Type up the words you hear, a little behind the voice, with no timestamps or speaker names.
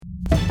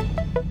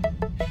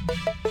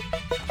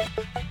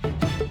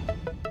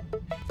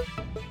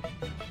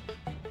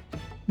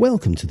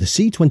Welcome to the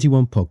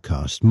C21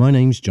 podcast. My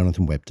name's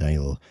Jonathan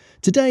Webdale.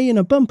 Today, in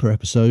a bumper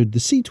episode, the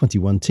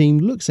C21 team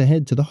looks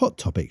ahead to the hot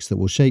topics that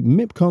will shape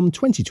Mipcom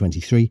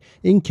 2023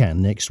 in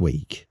Cannes next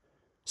week.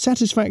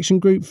 Satisfaction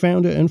Group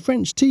founder and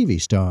French TV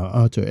star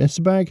Arthur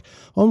Essebag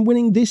on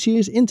winning this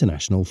year's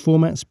International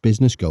Formats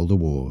Business Gold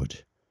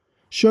Award.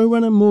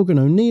 Showrunner Morgan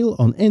O'Neill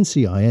on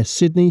NCIS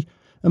Sydney,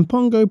 and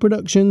Pango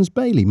Productions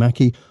Bailey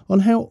Mackey on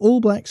how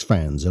All Blacks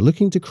fans are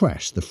looking to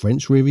crash the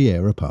French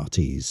Riviera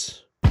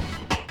parties.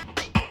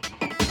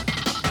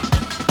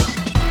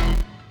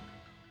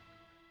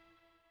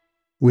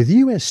 With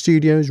US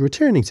studios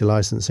returning to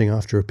licensing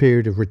after a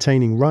period of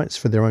retaining rights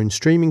for their own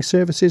streaming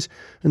services,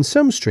 and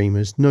some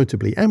streamers,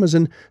 notably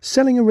Amazon,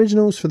 selling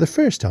originals for the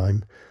first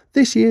time,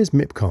 this year's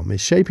Mipcom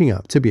is shaping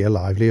up to be a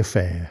lively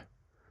affair.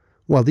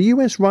 While the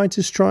US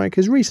writers' strike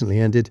has recently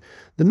ended,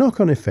 the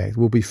knock-on effect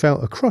will be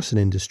felt across an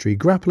industry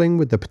grappling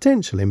with the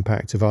potential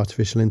impact of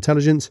artificial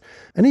intelligence,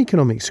 an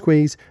economic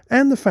squeeze,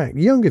 and the fact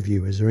younger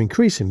viewers are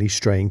increasingly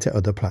straying to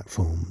other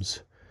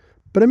platforms.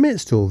 But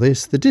amidst all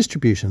this, the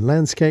distribution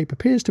landscape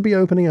appears to be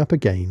opening up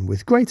again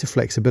with greater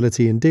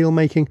flexibility in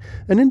deal-making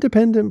and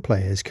independent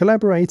players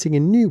collaborating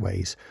in new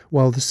ways,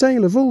 while the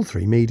sale of all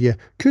three media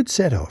could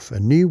set off a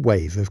new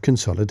wave of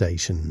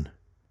consolidation.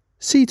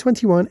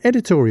 C21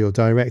 editorial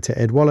director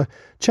Ed Waller,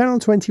 Channel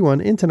 21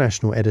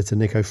 international editor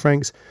Nico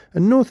Franks,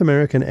 and North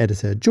American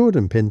editor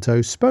Jordan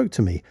Pinto spoke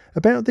to me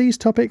about these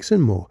topics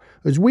and more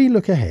as we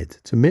look ahead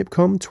to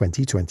Mipcom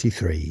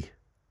 2023.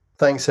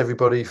 Thanks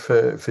everybody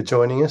for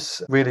joining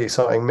us. Really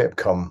exciting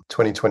Mipcom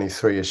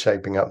 2023 is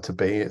shaping up to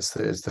be. It's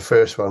the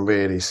first one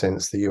really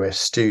since the US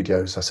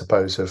studios, I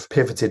suppose, have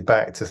pivoted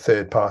back to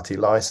third-party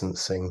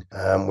licensing.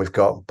 We've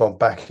got Bob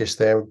Backish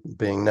there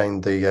being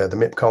named the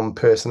Mipcom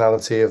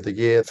Personality of the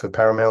Year for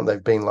Paramount.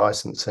 They've been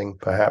licensing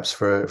perhaps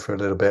for a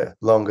little bit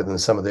longer than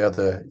some of the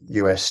other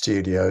US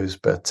studios,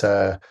 but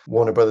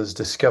Warner Brothers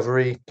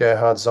Discovery,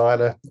 Gerhard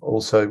Zeiler,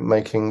 also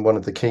making one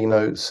of the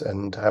keynotes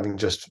and having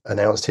just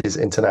announced his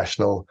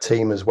international team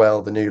as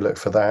well, the new look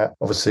for that.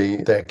 Obviously,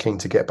 they're keen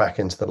to get back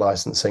into the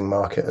licensing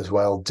market as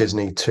well.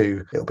 Disney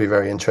too. It'll be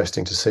very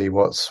interesting to see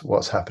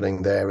what's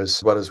happening there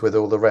as well as with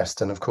all the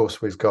rest. And of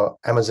course, we've got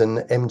Amazon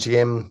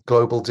MGM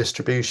global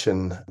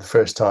distribution. The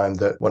first time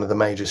that one of the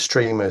major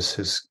streamers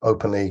has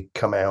openly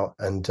come out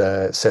and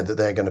said that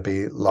they're going to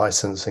be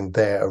licensing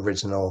their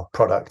original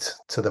product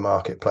to the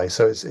marketplace.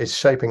 So it's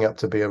shaping up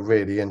to be a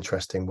really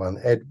interesting one.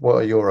 Ed, what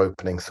are your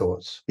opening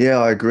thoughts? Yeah,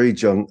 I agree,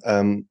 John.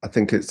 I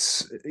think it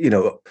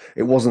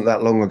wasn't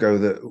that long ago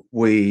that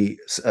we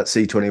at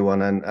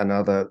C21 and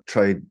other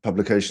trade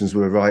publications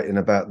were writing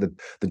about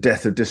the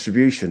death of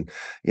distribution.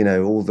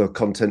 All the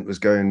content was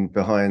going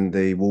behind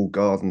the walled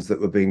gardens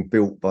that were being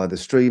built by the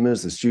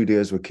streamers. The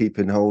studios were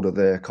keeping hold of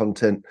their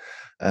content.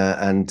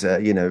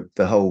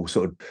 The whole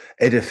sort of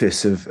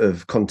edifice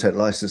of content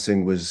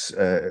licensing was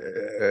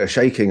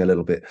shaking a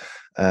little bit.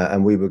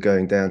 And we were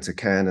going down to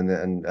Cannes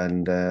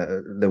and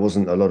there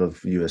wasn't a lot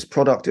of US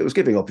product. It was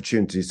giving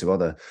opportunities to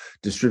other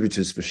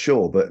distributors for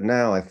sure. But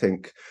now I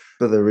think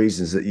for the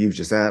reasons that you've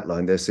just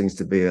outlined, there seems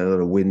to be a lot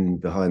of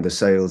wind behind the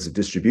sails of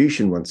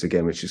distribution once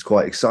again, which is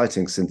quite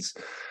exciting since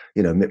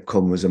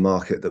Mipcom was a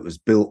market that was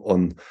built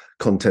on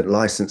content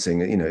licensing.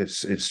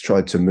 It's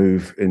tried to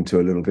move into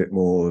a little bit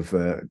more of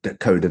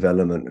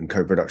co-development and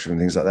co-production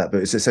and things like that.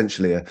 But it's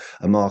essentially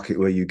a market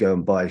where you go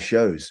and buy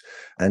shows.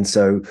 And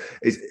so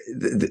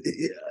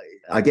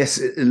I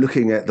guess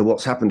looking at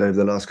what's happened over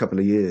the last couple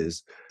of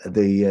years,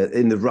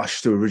 in the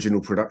rush to original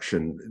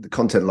production, the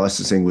content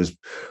licensing was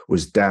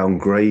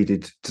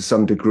downgraded to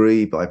some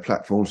degree by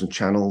platforms and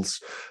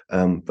channels.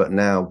 But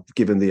now,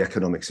 given the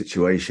economic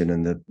situation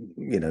and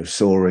the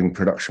soaring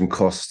production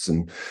costs,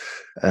 and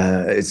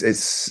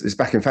it's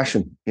back in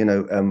fashion.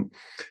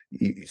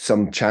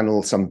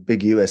 Some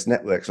big US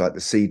networks like the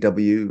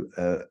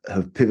CW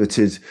have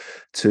pivoted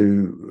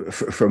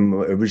from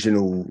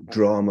original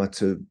drama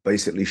to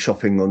basically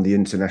shopping on the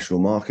international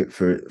market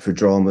for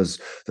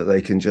dramas that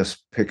they can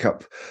just pick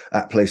up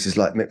at places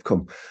like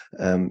Mipcom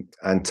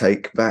and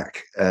take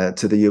back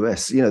to the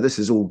US. This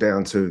is all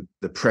down to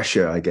the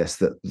pressure, I guess,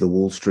 that the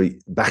Wall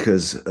Street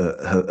backers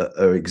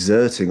are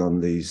exerting on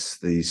these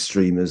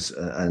streamers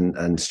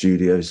and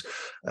studios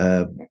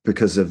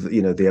because of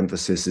the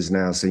emphasis is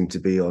now seemed to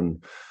be on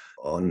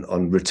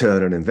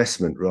return on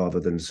investment rather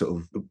than sort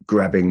of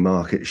grabbing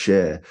market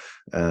share.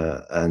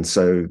 And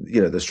so,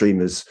 the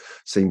streamers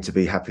seem to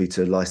be happy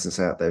to license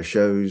out their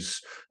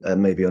shows,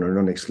 maybe on a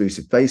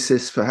non-exclusive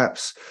basis,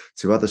 perhaps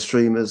to other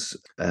streamers.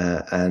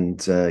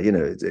 It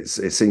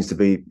seems to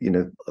be,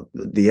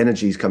 the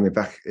energy is coming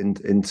back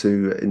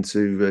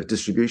into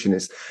distribution.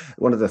 It's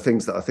one of the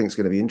things that I think is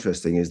going to be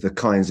interesting is the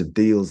kinds of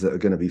deals that are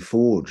going to be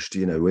forged,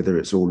 whether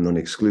it's all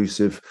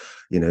non-exclusive,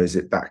 is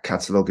it back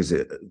catalogue? Is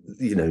it,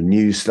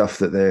 new stuff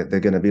that they're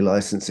going to be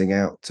licensing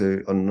out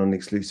to on a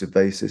non-exclusive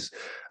basis?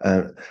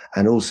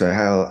 And also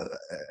how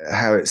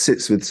it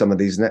sits with some of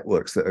these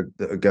networks that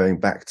are going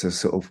back to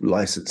sort of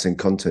licensing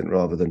content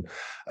rather than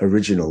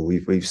original.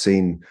 We've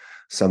seen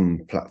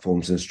some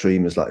platforms and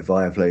streamers like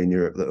Viaplay in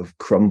Europe that have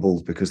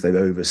crumbled because they've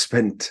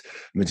overspent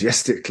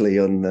majestically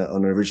on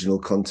original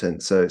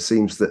content. So it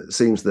seems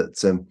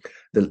that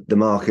the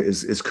market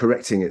is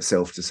correcting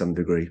itself to some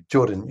degree.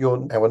 Jordan,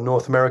 you're our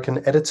North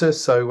American editor,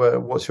 so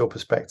what's your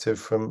perspective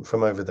from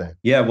over there?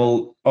 Yeah,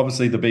 well,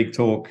 obviously the big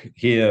talk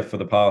here for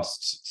the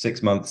past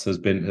 6 months has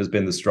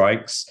been the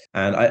strikes,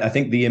 and I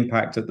think the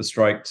impact of the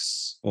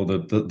strikes, or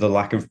the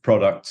lack of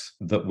product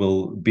that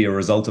will be a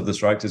result of the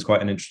strikes, is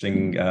quite an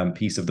interesting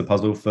piece of the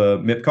puzzle for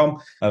Mipcom.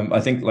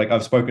 I think, like,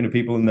 I've spoken to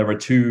people, and there are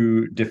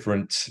two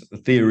different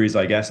theories,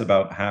 I guess,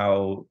 about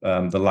how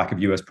the lack of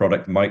US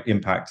product might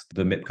impact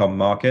the Mipcom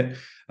market.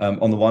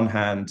 On the one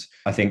hand,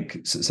 I think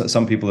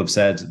some people have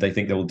said they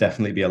think there will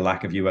definitely be a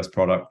lack of US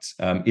product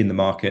in the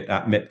market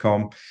at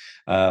Mipcom.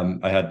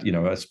 I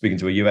was speaking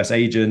to a US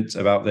agent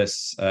about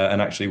this,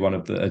 and actually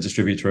a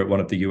distributor at one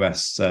of the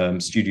US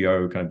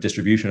studio kind of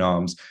distribution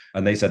arms,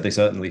 and they said they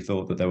certainly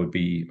thought that there would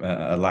be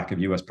a lack of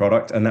US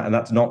product, and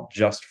that's not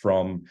just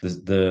from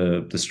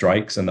the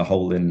strikes and the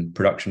hole in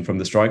production from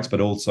the strikes,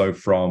 but also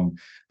from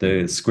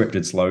the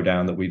scripted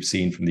slowdown that we've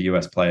seen from the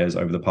US players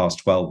over the past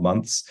 12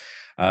 months.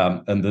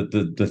 And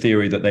the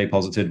theory that they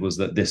posited was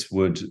that this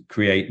would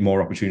create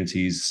more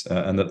opportunities,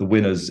 and that the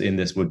winners in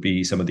this would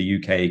be some of the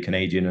UK,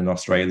 Canadian, and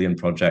Australian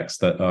projects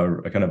that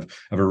are kind of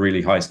a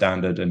really high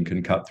standard and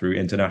can cut through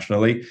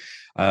internationally.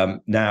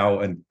 Now,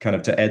 and kind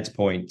of to Ed's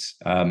point,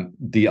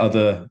 the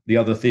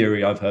other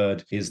theory I've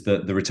heard is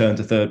that the return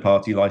to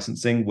third-party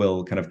licensing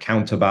will kind of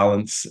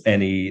counterbalance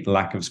any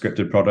lack of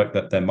scripted product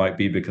that there might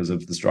be because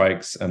of the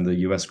strikes and the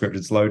US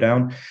scripted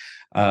slowdown.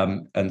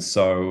 And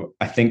so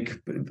I think,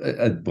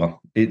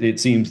 it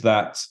seems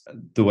that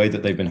the way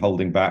that they've been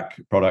holding back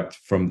product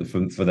for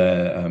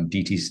their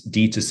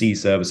D2C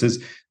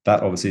services,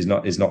 that obviously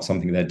is not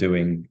something they're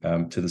doing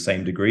to the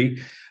same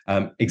degree.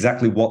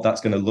 Exactly what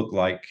that's going to look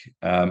like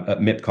at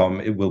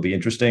Mipcom, it will be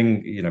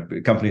interesting.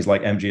 Companies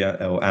like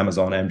MGM or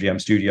Amazon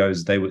MGM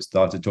Studios, they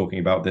started talking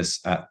about this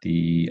at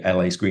the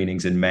LA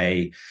screenings in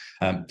May.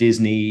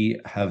 Disney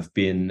have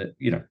been,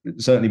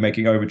 certainly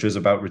making overtures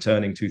about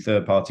returning to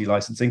third-party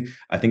licensing.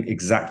 I think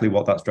exactly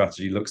what that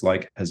strategy looks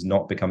like has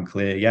not become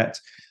clear yet.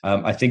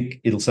 I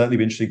think it'll certainly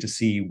be interesting to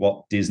see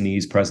what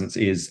Disney's presence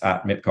is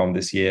at Mipcom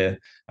this year.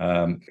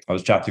 I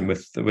was chatting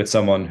with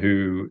someone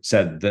who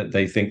said that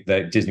they think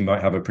that Disney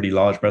might have a pretty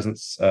large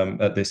presence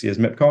at this year's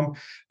Mipcom,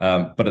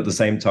 but at the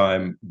same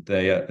time,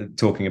 they are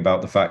talking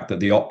about the fact that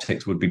the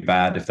optics would be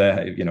bad if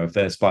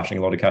they're splashing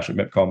a lot of cash at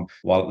Mipcom,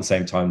 while at the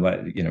same time,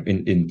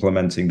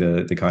 implementing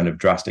the kind of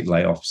drastic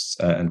layoffs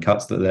and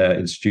cuts that they're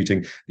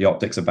instituting. The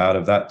optics are bad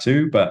of that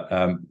too, but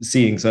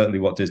seeing certainly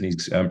what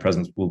Disney's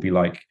presence will be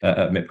like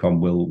at Mipcom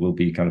will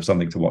be kind of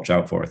something to watch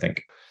out for, I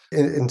think.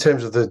 In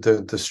terms of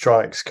the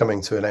strikes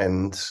coming to an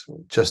end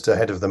just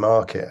ahead of the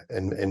market,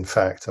 in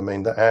fact, I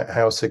mean,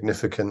 how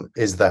significant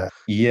is that?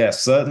 Yeah,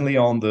 certainly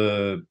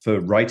for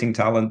writing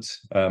talent.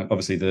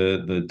 Obviously,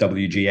 the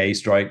WGA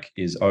strike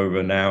is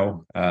over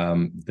now.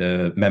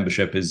 The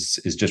membership is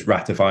just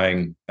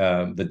ratifying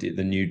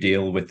the new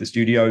deal with the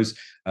studios,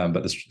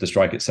 but the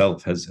strike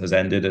itself has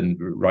ended, and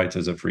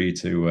writers are free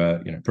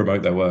to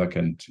promote their work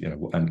and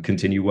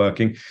continue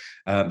working.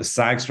 The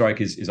SAG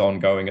strike is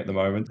ongoing at the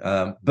moment,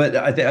 but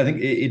I think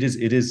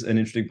it is an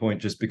interesting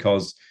point, just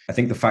because I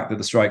think the fact that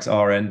the strikes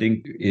are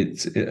ending,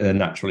 it's a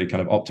naturally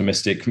kind of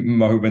optimistic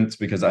moment,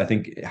 because I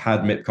think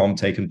had Mipcom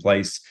taken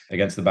place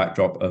against the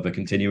backdrop of a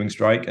continuing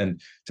strike, and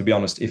to be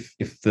honest, if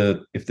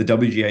the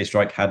WGA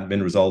strike hadn't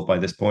been resolved by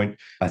this point,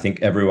 I think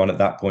everyone at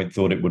that point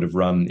thought it would have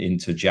run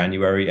into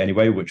January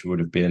anyway, which would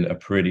have been a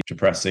pretty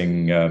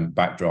depressing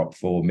backdrop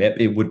for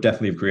MIP. It would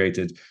definitely have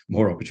created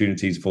more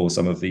opportunities for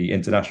some of the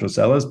international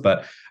sellers,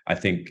 but I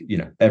think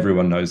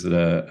everyone knows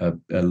that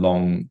a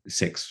long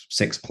six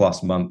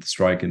plus month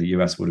strike in the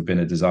US would have been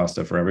a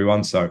disaster for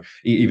everyone. So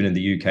even in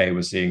the UK,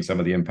 we're seeing some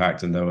of the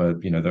impact, and there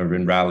have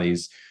been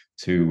rallies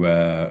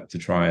to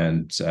try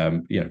and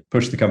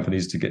push the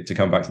companies to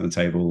come back to the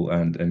table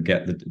and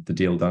get the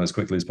deal done as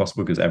quickly as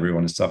possible, because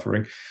everyone is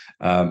suffering.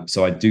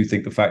 So I do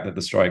think the fact that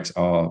the strikes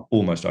are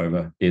almost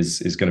over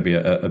is going to be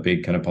a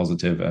big kind of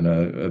positive, and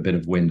a bit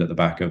of wind at the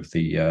back of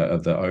the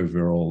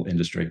overall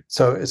industry.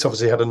 So it's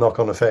obviously had a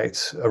knock-on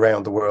effect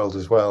around the world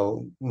as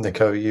well.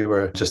 Nico, you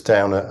were just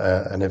down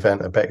at an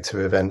event, a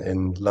Bector event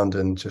in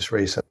London just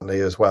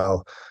recently as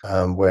well,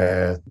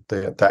 where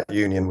that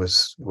union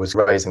was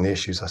raising the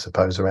issues, I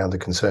suppose, around the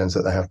concerns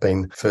that there have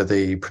been for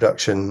the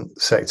production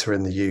sector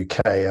in the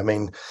UK. I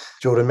mean,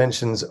 Jordan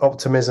mentions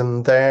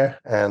optimism there,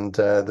 and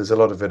there's a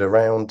lot of it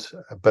around,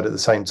 but at the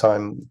same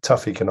time,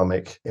 tough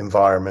economic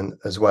environment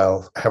as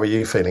well. How are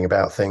you feeling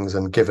about things?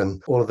 And given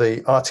all of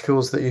the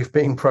articles that you've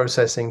been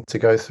processing to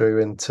go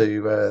through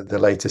into the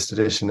latest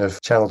edition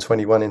of Channel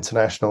 21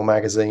 International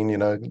magazine,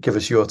 give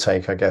us your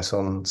take, I guess,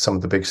 on some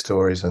of the big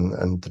stories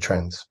and the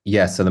trends.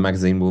 Yeah, so the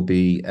magazine will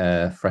be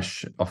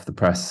fresh off the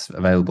press,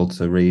 available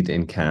to read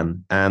in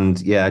Cannes.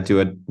 And yeah, I do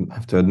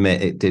have to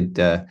admit, it did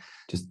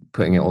just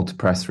putting it all to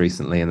press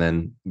recently and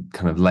then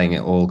kind of laying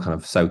it all kind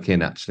of soak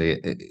in, actually,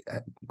 it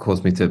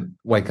caused me to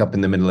wake up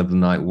in the middle of the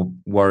night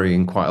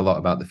worrying quite a lot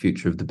about the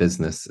future of the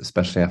business,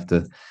 especially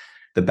after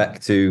the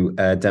Back to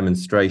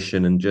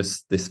demonstration, and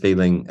just this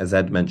feeling, as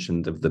Ed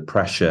mentioned, of the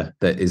pressure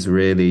that is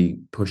really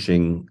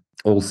pushing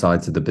all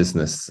sides of the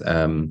business,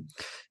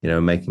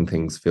 making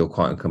things feel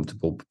quite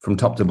uncomfortable from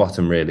top to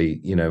bottom,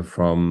 really,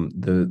 from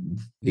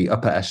the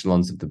upper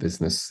echelons of the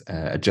business,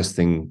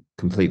 adjusting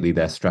completely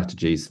their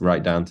strategies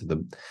right down to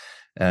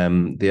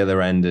the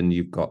other end. And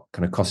you've got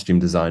kind of costume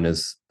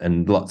designers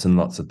and lots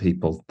of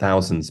people,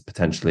 thousands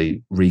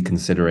potentially,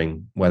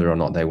 reconsidering whether or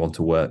not they want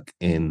to work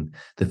in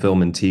the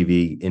film and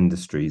TV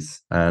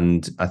industries.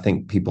 And I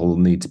think people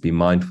need to be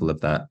mindful of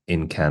that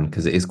in Cannes,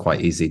 because it is quite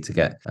easy to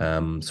get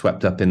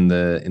swept up in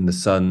the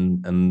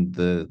sun and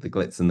the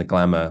glitz and the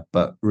glamour.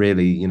 But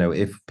really,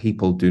 if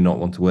people do not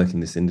want to work in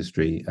this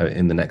industry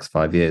in the next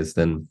 5 years,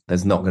 then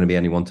there's not going to be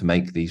anyone to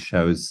make these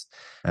shows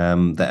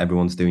that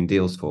everyone's doing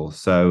deals for.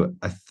 So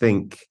I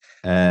think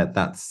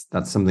that's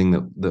something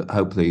that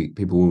hopefully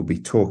people will be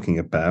talking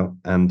about.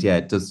 And yeah,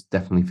 it does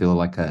definitely feel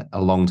like a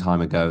long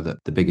time ago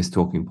that the biggest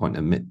talking point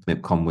at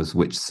Mipcom was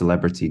which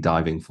celebrity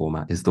diving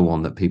format is the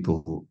one that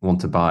people want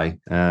to buy.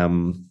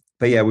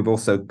 But yeah, we've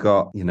also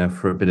got,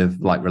 for a bit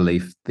of light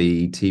relief,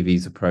 the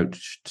TV's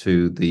approach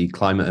to the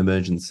climate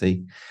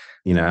emergency.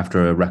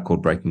 After a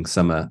record-breaking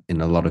summer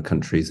in a lot of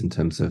countries in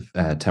terms of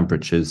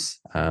temperatures,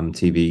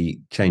 TV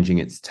changing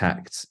its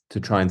tact to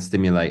try and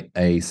stimulate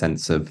a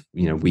sense of,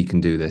 we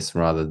can do this,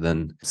 rather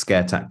than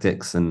scare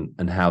tactics,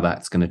 and how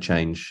that's going to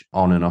change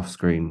on and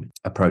off-screen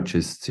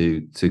approaches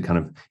to kind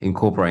of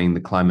incorporating the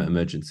climate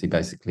emergency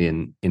basically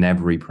in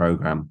every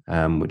program,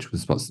 which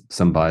was what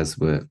some buyers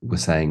were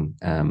saying,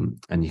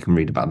 and you can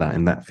read about that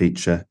in that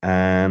feature.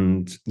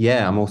 And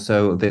yeah, I'm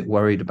also a bit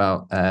worried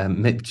about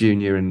MIP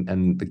Junior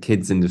and the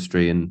kids industry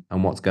and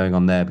what's going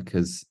on there,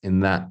 because in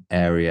that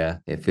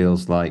area it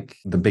feels like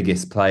the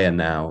biggest player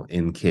now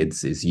in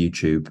kids is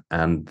YouTube,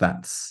 and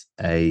that's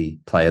a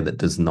player that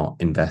does not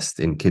invest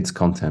in kids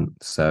content.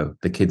 So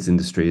the kids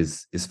industry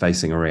is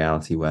facing a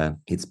reality where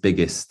its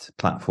biggest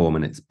platform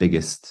and its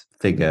biggest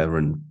figure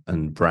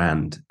and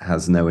brand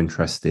has no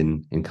interest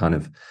in kind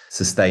of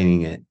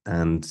sustaining it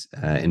and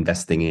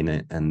investing in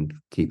it and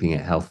keeping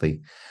it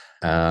healthy.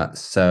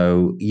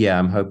 So yeah,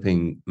 I'm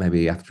hoping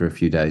maybe after a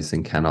few days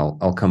in Cannes,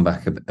 I'll come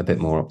back a bit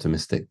more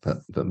optimistic, but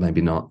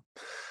maybe not.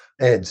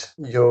 Ed,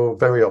 you're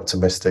very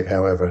optimistic,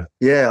 however.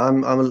 Yeah,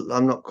 I'm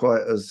not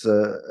quite as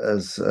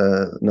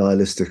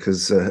nihilistic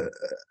as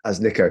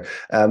Nico,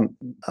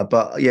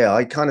 but yeah,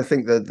 I kind of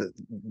think that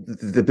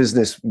the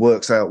business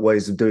works out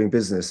ways of doing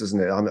business,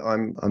 isn't it?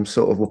 I'm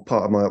sort of,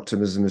 part of my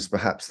optimism is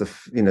perhaps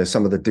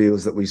some of the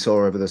deals that we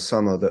saw over the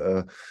summer that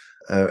are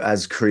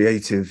as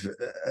creative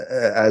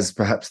as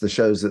perhaps the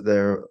shows that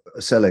they're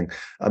selling.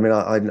 I mean,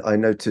 I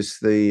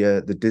noticed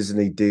the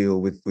Disney deal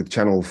with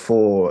Channel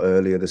 4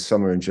 earlier this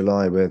summer in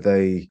July, where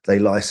they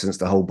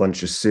licensed a whole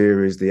bunch of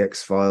series, The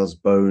X-Files,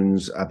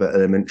 Bones, Abbott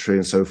Elementary,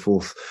 and so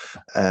forth,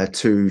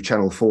 to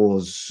Channel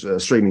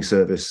 4's streaming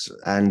service.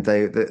 And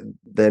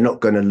they're not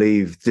going to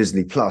leave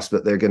Disney Plus,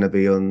 but they're going to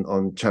be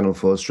on Channel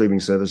 4's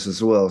streaming service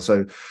as well.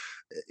 So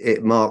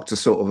it marked a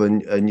sort of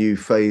a new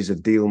phase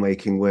of deal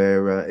making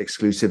where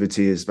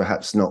exclusivity is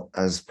perhaps not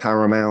as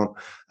paramount,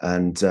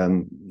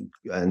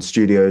 and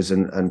studios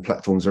and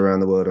platforms around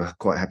the world are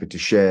quite happy to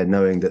share,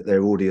 knowing that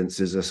their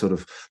audiences are sort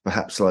of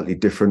perhaps slightly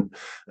different,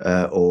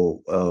 or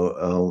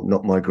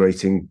not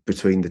migrating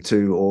between the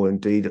two, or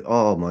indeed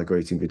are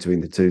migrating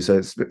between the two. So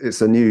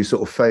it's a new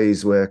sort of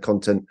phase where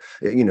content,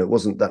 it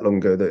wasn't that long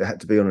ago that it had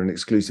to be on an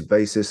exclusive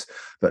basis,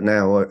 but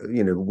now,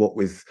 what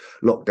with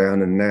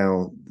lockdown and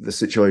now the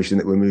situation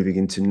that we're moving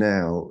into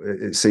now,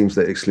 it seems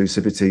that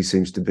exclusivity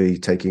seems to be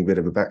taking a bit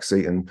of a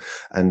backseat,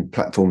 and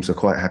platforms are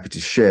quite happy to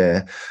share.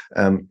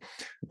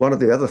 One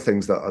of the other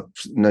things that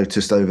I've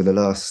noticed over the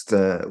last,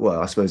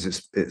 I suppose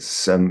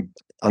it's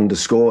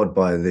underscored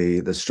by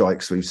the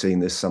strikes we've seen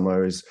this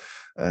summer,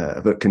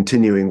 but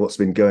continuing what's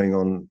been going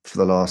on for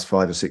the last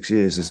 5 or 6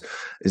 years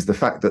is the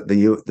fact that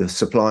the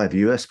supply of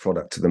US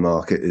product to the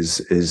market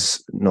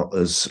is not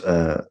as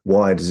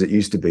wide as it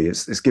used to be.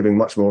 It's giving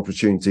much more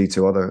opportunity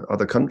to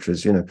other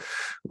countries.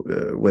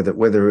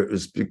 Whether it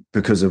was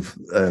because of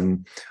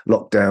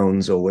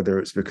lockdowns, or whether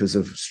it's because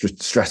of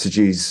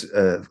strategies,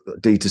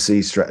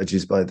 D2C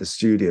strategies by the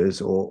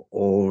studios, or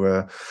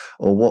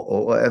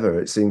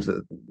whatever. It seems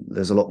that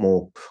there's a lot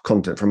more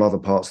content from other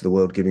parts of the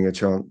world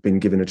being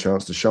given a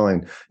chance to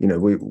shine.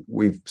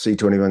 We've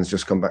C21's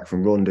just come back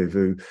from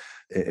Rendezvous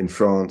in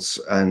France,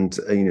 and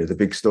the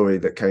big story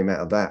that came out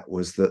of that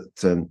was that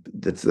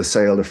the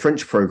sale of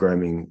French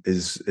programming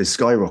is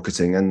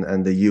skyrocketing,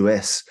 and the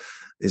US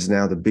is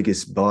now the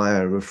biggest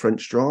buyer of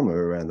French drama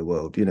around the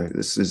world.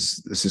 This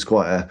is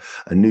quite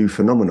a new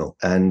phenomenon,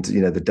 and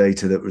the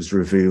data that was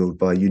revealed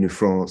by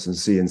Unifrance and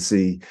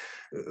CNC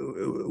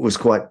was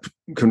quite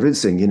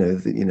convincing.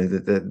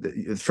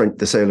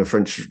 The sale of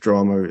French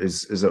drama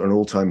is at an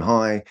all-time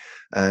high,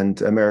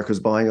 and America's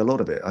buying a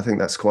lot of it. I think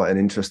that's quite an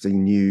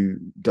interesting new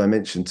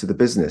dimension to the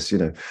business.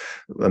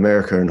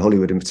 America and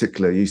Hollywood in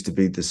particular used to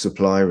be the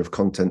supplier of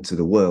content to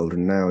the world,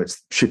 and now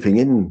it's shipping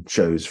in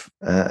shows.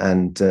 I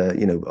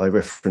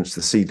referenced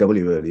the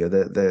CW earlier.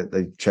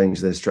 They've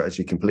changed their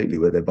strategy completely,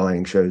 where they're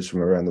buying shows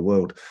from around the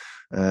world.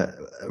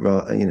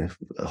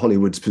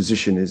 Hollywood's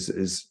position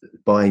is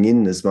buying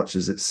in as much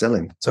as it's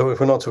selling. So if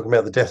we're not talking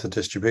about the death of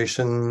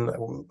distribution,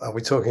 are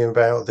we talking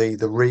about the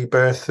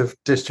rebirth of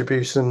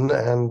distribution?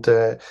 And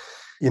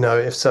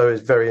if so,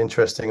 it's very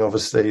interesting,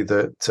 obviously,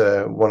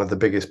 that one of the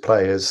biggest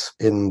players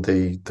in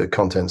the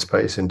content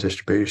space, in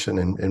distribution,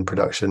 in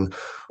production,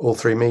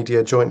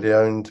 All3Media, jointly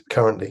owned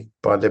currently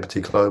by Liberty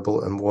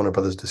Global and Warner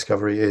Brothers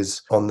Discovery,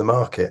 is on the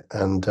market.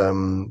 And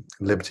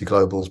Liberty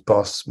Global's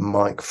boss,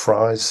 Mike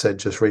Fries, said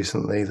just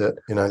recently that,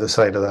 the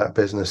sale of that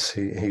business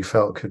he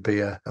felt could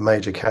be a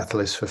major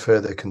catalyst for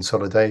further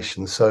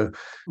consolidation. So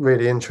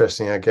really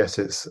interesting. I guess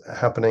it's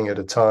happening at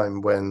a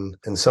time when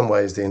in some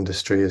ways the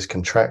industry is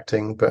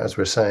contracting, but as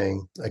we're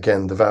saying,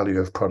 again, the value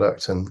of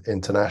product and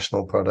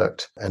international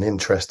product and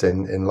interest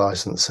in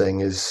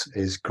licensing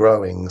is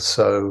growing.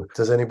 So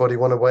does anybody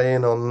want to weigh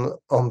in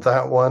on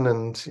that one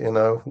and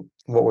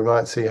what we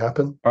might see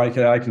happen? I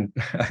can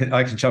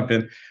jump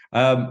in.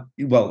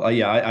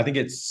 I think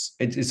it's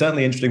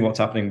certainly interesting what's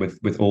happening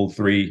with all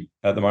three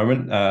at the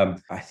moment.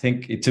 I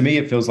think to me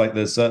it feels like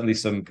there's certainly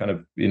some kind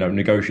of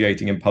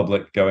negotiating in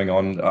public going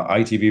on.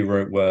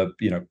 ITV were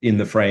in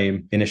the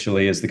frame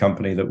initially as the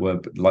company that were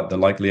like the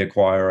likely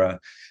acquirer.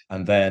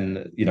 And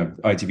then,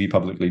 ITV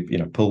publicly,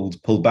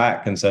 pulled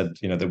back and said,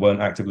 they weren't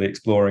actively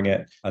exploring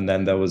it. And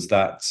then there was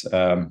that,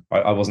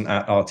 I wasn't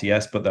at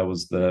RTS, but there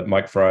was the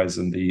Mike Fries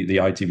and the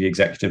ITV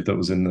executive that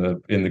was in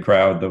the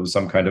crowd. There was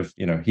some kind of,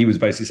 he was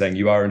basically saying,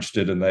 you are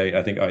interested. And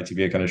I think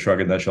ITV are kind of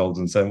shrugging their shoulders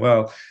and saying,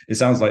 well, it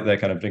sounds like they're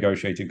kind of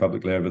negotiating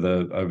publicly over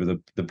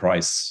the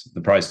price.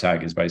 The price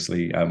tag is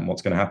basically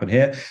what's going to happen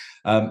here.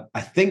 I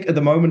think at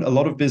the moment, a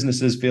lot of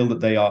businesses feel that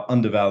they are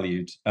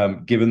undervalued,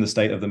 given the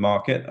state of the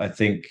market. I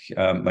think,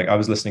 I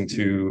was listening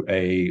to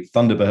a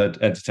Thunderbird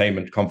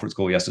Entertainment conference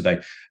call yesterday,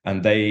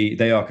 and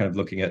they are kind of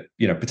looking at,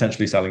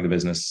 potentially selling the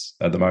business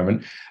at the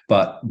moment,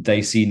 but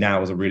they see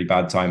now as a really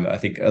bad time. I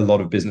think a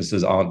lot of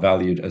businesses aren't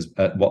valued as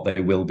at what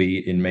they will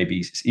be in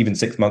maybe even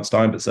 6 months'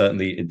 time, but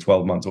certainly in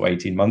 12 months or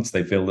 18 months,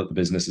 they feel that the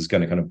business is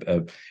going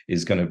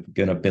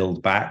to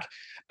build back.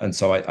 And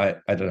so I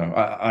don't know.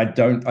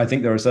 I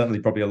think there are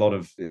certainly probably a lot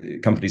of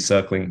companies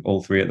circling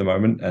all three at the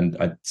moment, and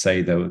I'd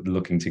say they're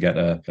looking to get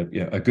a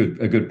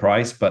good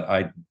price. But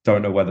I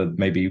don't know whether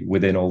maybe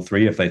within all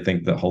three, if they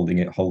think that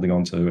holding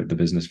on to the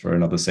business for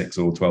another 6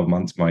 or 12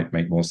 months might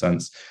make more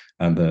sense,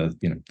 and that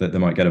they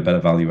might get a better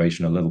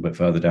valuation a little bit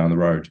further down the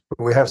road.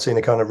 We have seen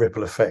a kind of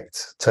ripple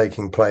effect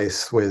taking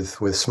place with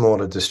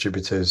smaller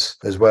distributors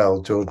as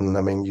well. Jordan,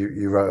 I mean,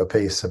 you wrote a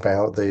piece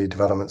about the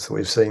developments that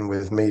we've seen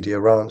with Media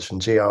Ranch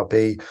and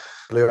GRB,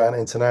 Blue Ant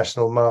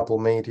International, Marble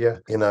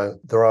Media.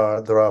 There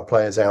are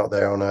players out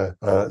there on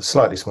a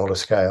slightly smaller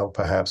scale,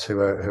 perhaps, who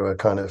are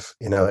kind of,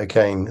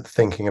 again,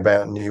 thinking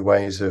about new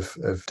ways of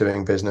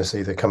doing business,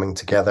 either coming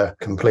together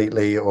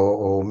completely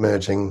or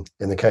merging,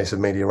 in the case of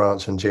Media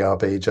Ranch and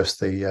GRB,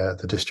 just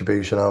the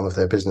distribution arm of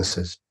their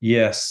businesses.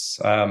 Yes,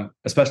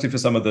 especially for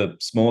some of the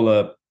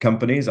smaller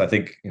companies. I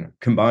think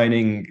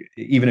combining,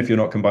 even if you're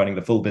not combining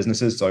the full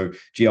businesses, so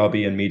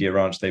GRB and Media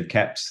Ranch, they've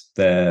kept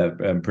their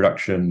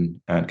production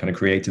and kind of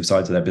creative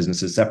sides of their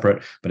businesses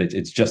separate, but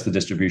it's just the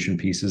distribution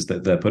pieces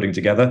that they're putting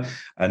together.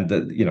 And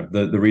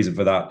the reason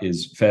for that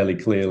is fairly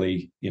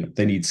clearly,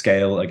 they need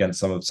scale against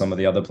some of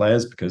the other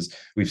players, because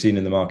we've seen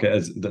in the market,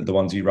 as the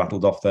ones you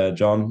rattled off there,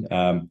 John,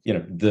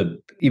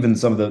 even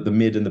some of the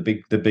mid and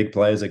the big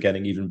players are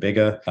getting even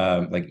bigger,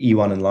 like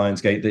E1 and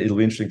Lionsgate. It'll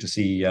be interesting to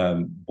see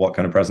what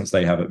kind of presence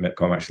they have at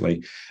Mipcom,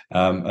 actually.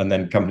 And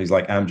then companies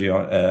like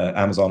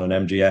Amazon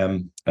and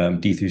MGM,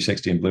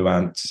 D360 and Blue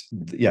Ant.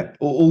 Yeah,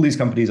 all these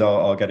companies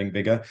are getting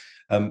bigger.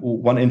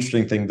 One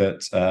interesting thing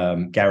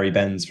that Gary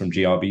Benz from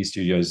GRB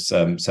Studios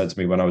said to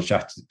me when I was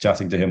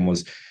chatting to him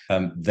was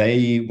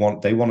they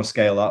want to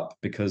scale up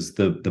because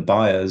the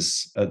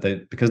buyers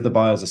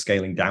are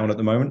scaling down at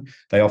the moment.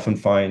 They often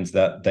find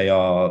that they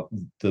are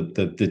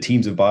the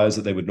teams of buyers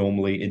that they would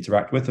normally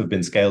interact with have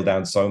been scaled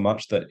down so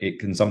much that it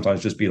can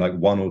sometimes just be like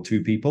 1 or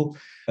 2 people.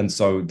 And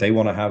so they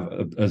want to have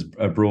as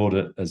broad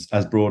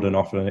an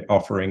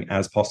offering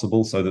as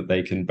possible, so that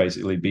they can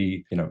basically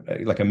be,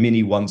 like a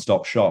mini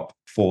one-stop shop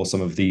for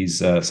some of these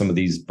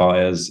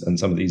buyers and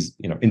some of these,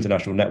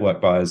 international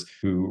network buyers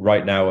who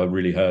right now are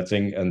really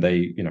hurting. And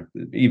they,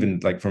 even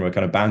like from a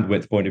kind of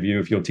bandwidth point of view,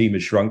 if your team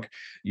is shrunk,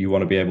 you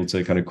want to be able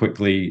to kind of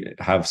quickly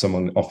have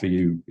someone offer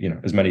you,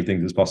 as many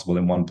things as possible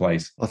in one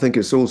place. I think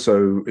it's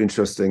also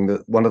interesting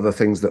that one of the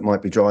things that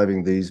might be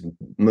driving these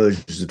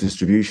mergers of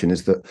distribution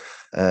is that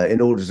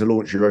in order to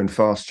launch your own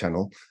fast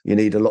channel, you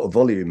need a lot of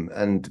volume.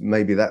 And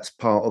maybe that's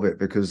part of it,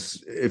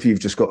 because if you've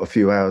just got a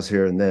few hours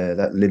here and there,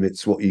 that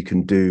limits what you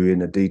can do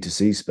in a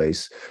D2C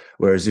space.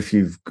 Whereas if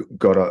you've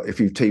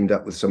teamed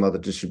up with some other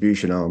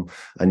distribution arm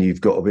and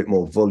you've got a bit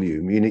more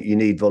volume, you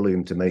need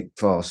volume to make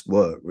fast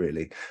work,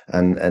 really,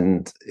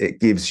 and it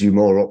gives you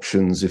more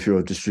options if you're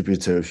a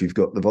distributor, if you've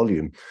got the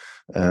volume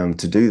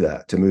to do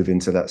that, to move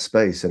into that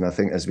space. And I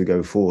think as we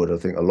go forward, I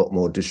think a lot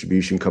more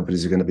distribution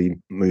companies are going to be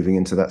moving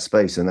into that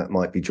space, and that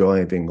might be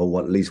driving,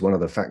 or at least one of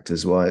the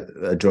factors why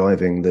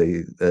driving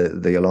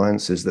the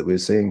alliances that we're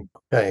seeing.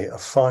 Okay, a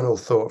final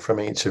thought from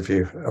each of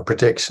you, a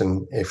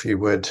prediction, if you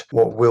would.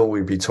 What will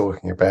we be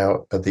talking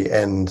about at the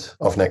end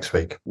of next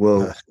week?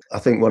 Well, I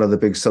think one of the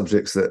big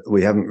subjects that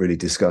we haven't really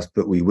discussed,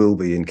 but we will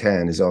be in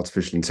Cannes, is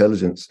artificial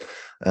intelligence.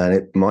 And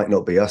it might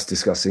not be us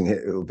discussing it,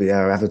 it will be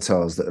our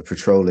avatars that are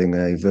patrolling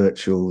a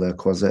virtual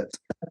Croisette.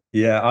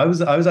 Yeah, I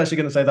was actually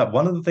going to say that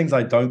one of the things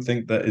I don't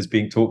think that is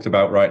being talked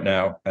about right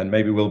now, and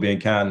maybe will be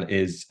in Cannes,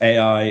 is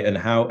AI and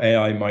how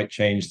AI might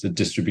change the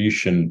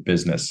distribution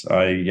business.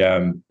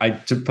 I'm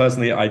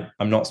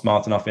not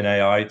smart enough in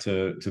AI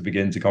to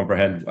begin to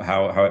comprehend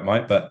how it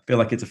might, but I feel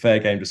like it's a fair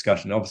game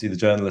discussion. Obviously, the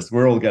journalists,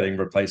 we're all getting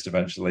replaced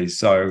eventually,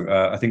 so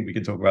I think we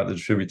can talk about the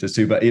distributors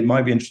too. But it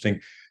might be interesting.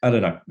 I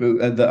don't know.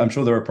 I'm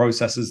sure there are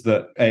processes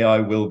that AI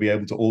will be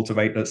able to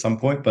automate at some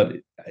point, but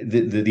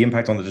the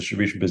impact on the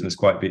distribution business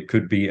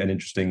could be an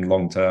interesting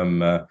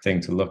long-term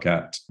thing to look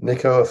at.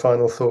 Nico, a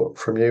final thought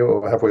from you,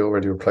 or have we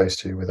already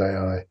replaced you with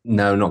AI?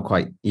 No, not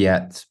quite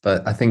yet.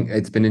 But I think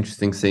it's been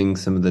interesting seeing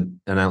some of the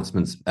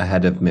announcements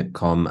ahead of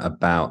Mipcom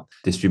about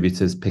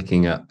distributors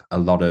picking up a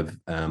lot of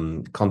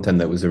content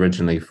that was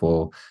originally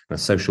for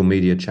social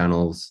media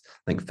channels.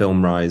 I think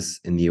FilmRise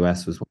in the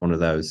US was one of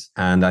those.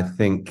 And I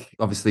think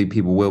obviously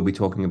people will be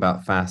talking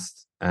about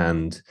FAST,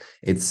 and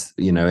it's,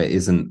 it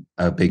isn't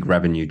a big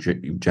revenue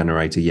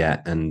generator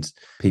yet, and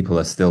people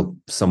are still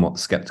somewhat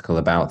skeptical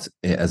about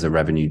it as a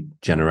revenue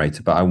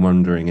generator. But I'm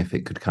wondering if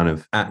it could kind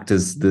of act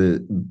as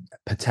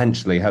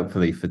potentially,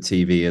 hopefully for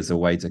TV, as a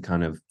way to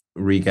kind of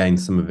regain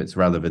some of its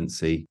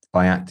relevancy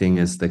by acting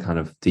as the kind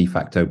of de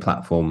facto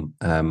platform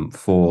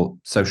for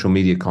social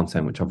media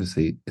content, which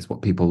obviously is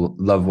what people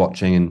love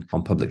watching. And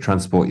on public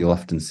transport, you'll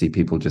often see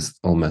people just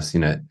almost,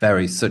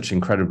 such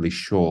incredibly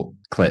short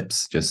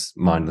clips, just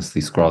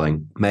mindlessly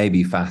scrolling.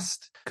 Maybe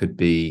FAST could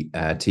be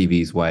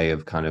TV's way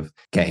of kind of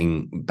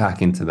getting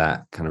back into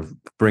that, kind of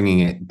bringing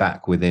it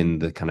back within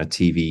the kind of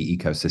TV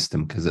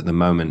ecosystem, because at the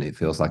moment it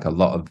feels like a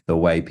lot of the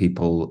way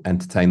people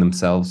entertain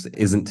themselves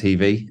isn't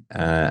TV,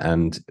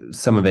 and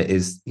some of it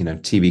is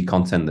TV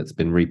content that's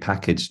been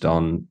repackaged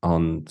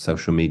on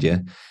social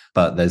media.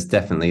 But there's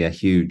definitely a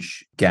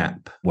huge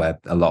gap where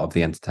a lot of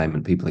the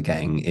entertainment people are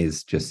getting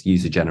is just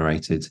user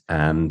generated,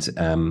 and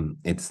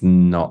it's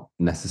not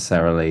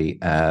necessarily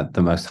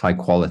the most high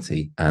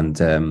quality.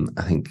 And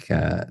I think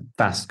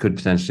FAST could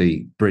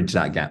potentially bridge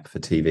that gap for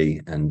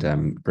TV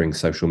and bring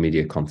social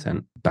media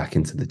content back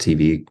into the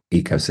TV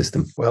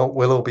ecosystem. Well,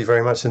 we'll all be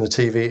very much in the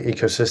TV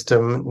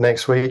ecosystem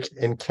next week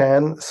in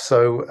Cannes.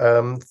 So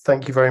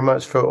thank you very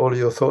much for all of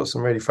your thoughts,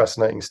 and really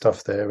fascinating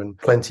stuff there, and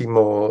plenty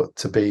more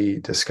to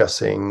be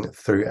discussing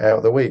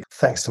throughout the week.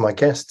 Thanks to my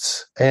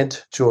guests, Ed,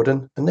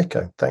 Jordan, and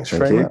Nico. Thanks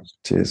very much.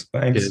 Cheers.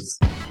 Thanks. Cheers.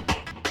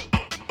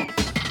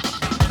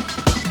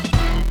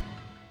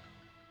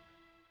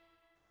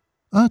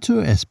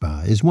 Arthur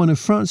Essebag is one of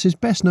France's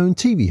best-known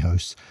TV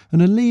hosts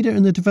and a leader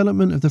in the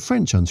development of the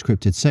French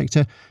unscripted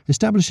sector,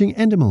 establishing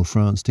Endemol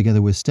France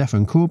together with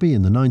Stéphane Corby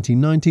in the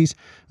 1990s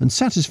and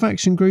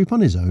Satisfaction Group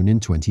on his own in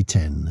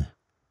 2010.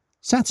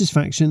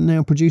 Satisfaction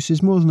now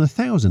produces more than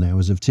 1,000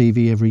 hours of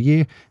TV every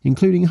year,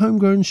 including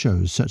homegrown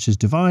shows such as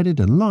Divided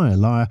and Liar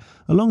Liar,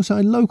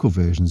 alongside local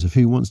versions of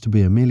Who Wants to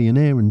Be a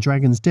Millionaire and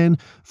Dragon's Den,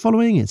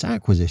 following its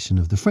acquisition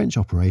of the French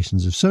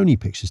operations of Sony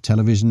Pictures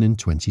Television in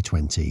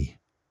 2020.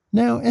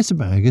 Now,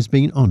 Essebag has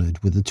been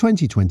honoured with the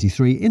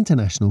 2023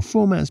 International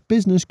Formats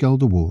Business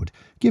Gold Award,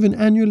 given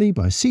annually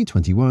by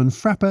C21,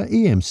 Frappa,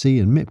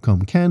 EMC and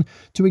Mipcom Cannes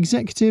to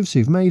executives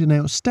who've made an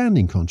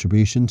outstanding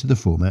contribution to the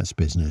formats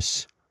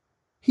business.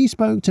 He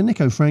spoke to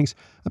Nico Franks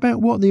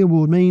about what the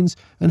award means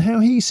and how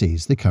he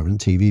sees the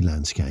current TV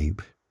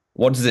landscape.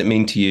 What does it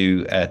mean to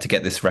you to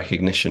get this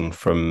recognition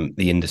from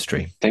the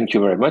industry? Thank you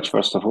very much,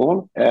 first of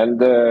all. And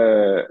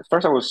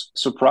first, I was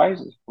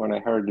surprised when I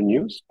heard the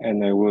news,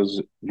 and I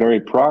was very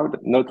proud,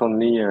 not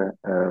only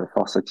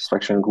for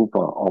Satisfaction Group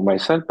or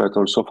myself, but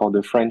also for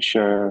the French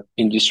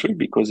industry,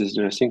 because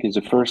I think it's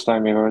the first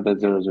time ever that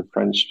there is a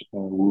French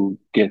who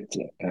get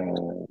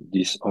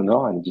this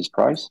honor and this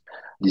prize.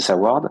 This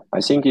award,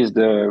 I think,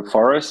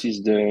 for us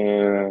is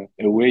a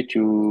way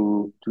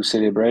to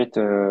celebrate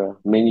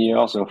many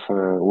years of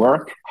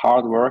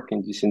hard work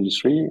in this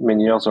industry,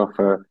 many years of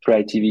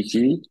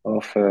creativity,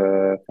 of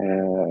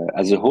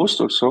as a host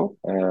also,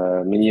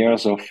 many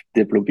years of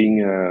developing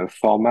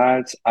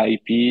formats,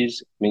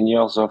 IPs, many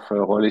years of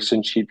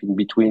relationship in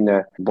between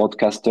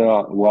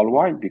broadcaster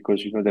worldwide,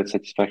 because you know that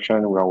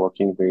Satisfaction, we are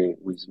working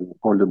with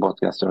all the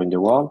broadcasters in the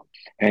world.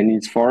 And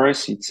it's for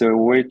us, it's a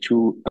way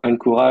to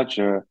encourage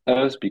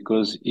us,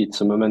 because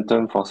it's a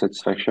momentum for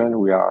Satisfaction.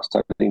 We are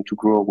starting to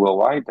grow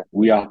worldwide.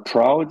 We are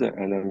proud,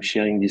 and I'm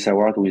sharing this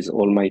award with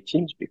all my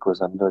teams,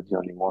 because I'm not the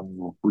only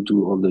one who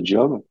do all the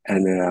job,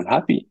 and I'm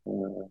happy.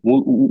 Who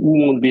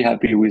won't be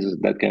happy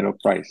with that kind of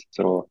prize?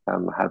 So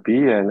I'm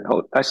happy, and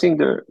I think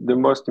the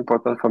most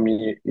important for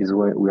me is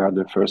when we are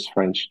the first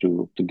French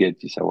to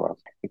get this award,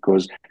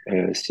 because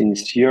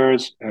since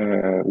years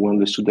we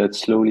understood that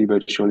slowly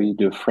but surely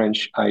the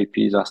French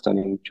IPs are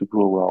starting to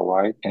grow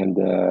worldwide, and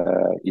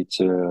it's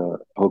a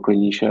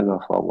recognition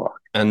of our work.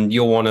 And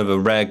you're one of a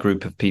rare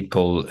group of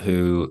people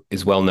who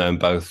is well known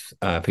both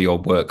for your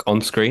work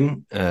on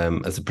screen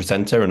as a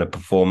presenter and a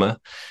performer,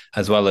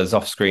 as well as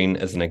off screen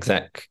as an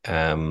exec,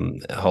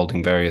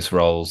 holding various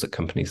roles at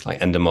companies like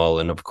Endemol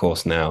and, of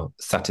course, now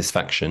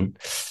Satisfaction.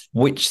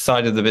 Which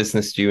side of the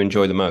business do you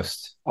enjoy the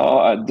most?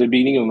 At the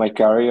beginning of my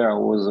career, I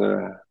was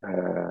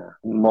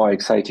more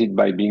excited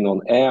by being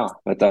on air.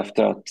 But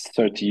after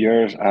 30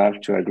 years, I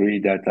have to agree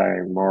that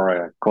I'm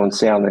more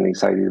concerned and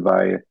excited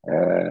by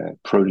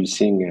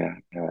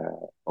producing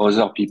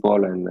other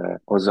people and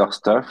other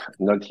stuff,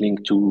 not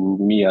linked to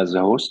me as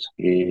a host.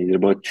 It's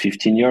about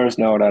 15 years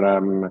now that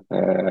I'm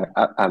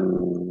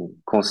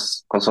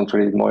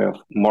concentrated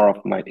more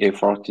of my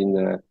effort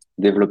in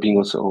developing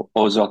also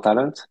other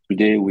talent.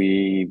 Today,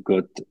 we've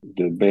got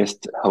the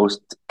best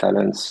host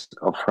talents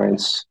of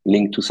France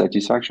linked to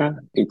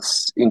Satisfaction.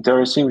 It's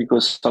interesting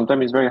because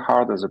sometimes it's very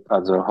hard as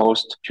a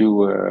host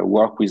to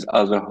work with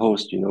other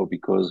hosts,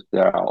 because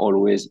there are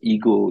always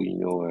ego,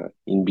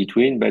 in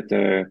between, but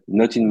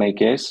not in my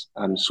case.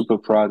 I'm super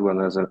proud when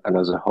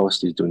another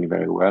host is doing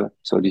very well.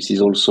 So this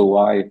is also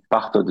why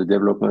part of the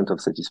development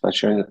of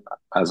Satisfaction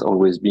has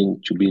always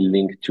been to be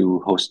linked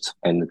to hosts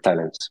and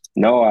talents.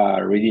 Now I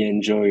really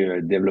enjoy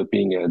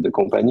developing the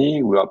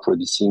company. We are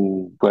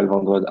producing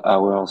 1,200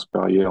 hours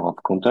per year of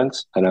content,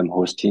 and I'm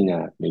hosting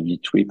maybe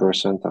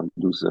 3% of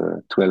those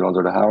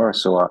 1,200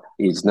 hours. So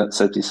it's not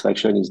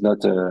Satisfaction is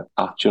not a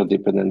Arthur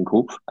dependent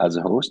group as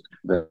a host,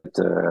 but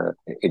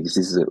this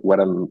is what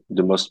I'm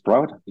the most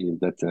proud is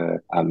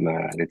that I'm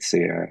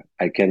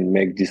I can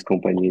make this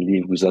company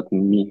live without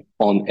me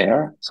on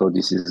air. So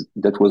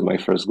that was my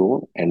first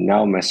goal, and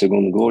now my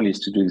second goal is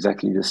to do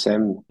exactly the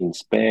same in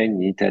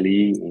Spain, in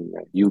Italy, in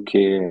UK,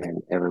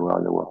 and everywhere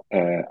in the world.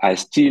 I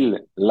still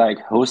like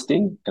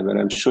hosting, and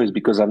I'm sure it's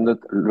because I'm not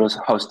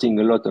hosting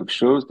a lot of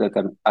shows that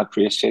I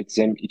appreciate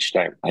them each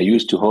time. I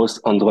used to host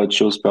 100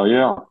 shows per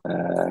year.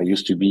 I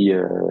used to be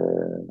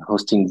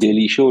hosting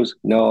daily shows.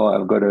 Now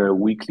I've got a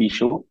weekly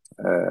show.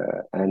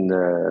 And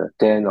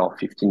 10 or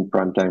 15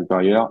 prime time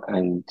per year,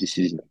 and this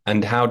is.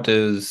 And how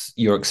does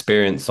your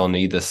experience on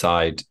either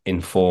side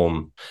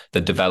inform the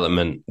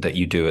development that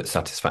you do at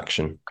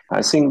Satisfaction?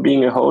 I think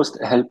being a host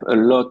helps a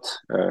lot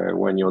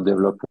when you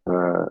develop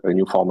a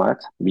new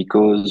format,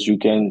 because you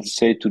can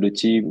say to the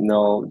team,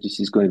 no, this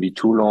is going to be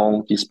too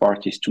long, this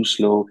part is too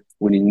slow,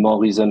 we need more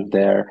rhythm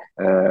there.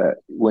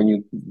 When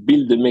you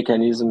build the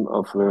mechanism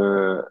of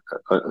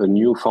a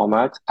new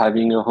format,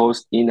 having a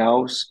host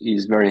in-house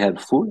is very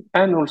helpful.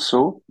 And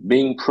also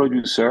being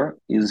producer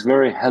is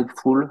very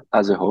helpful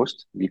as a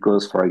host,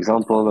 because, for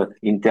example,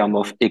 in terms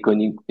of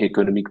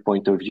economic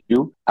point of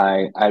view,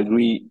 I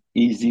agree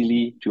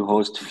easily to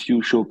host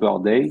few shows per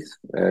day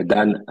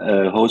than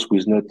a host who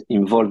is not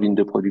involved in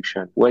the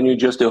production. When you're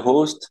just a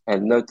host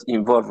and not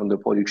involved in the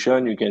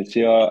production, you can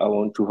say, I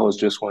want to host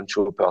just one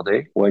show per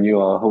day. When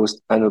you are a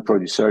host and a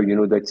producer, you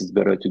know that it's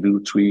better to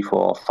do 3,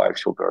 4, 5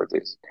 shows per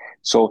day.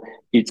 So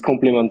it's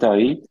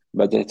complementary.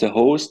 But as a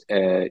host,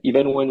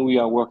 even when we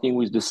are working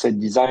with the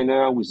set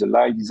designer, with the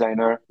light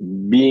designer,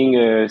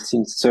 being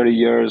since 30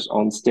 years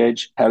on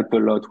stage help a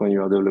lot when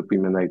you are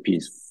developing an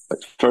IPs. But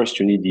first,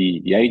 you need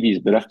the ideas.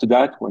 But after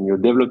that, when you're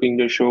developing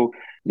the show,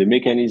 the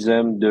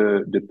mechanism,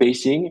 the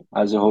pacing,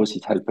 as a host,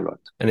 it helps a lot.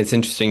 And it's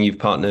interesting, you've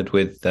partnered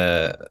with,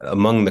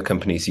 among the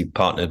companies you've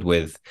partnered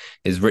with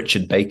is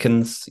Richard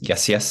Bacon's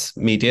Yes Yes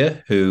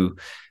Media, who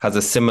has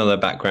a similar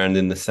background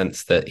in the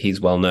sense that he's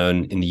well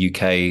known in the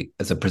UK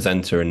as a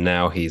presenter, and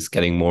now he's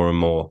getting more and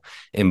more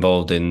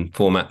involved in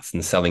formats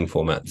and selling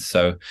formats.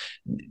 So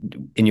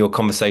in your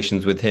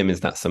conversations with him, is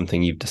that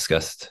something you've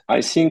discussed?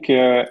 I think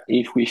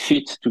if we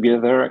fit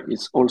together,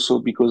 it's also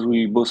because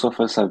both of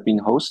us have been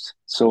hosts.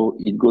 So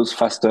it goes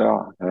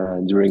faster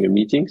during the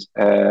meetings.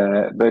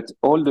 But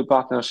all the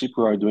partnership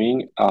we are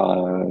doing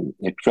are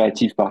a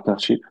creative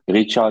partnership.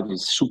 Richard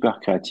is super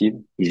creative.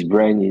 His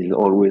brain is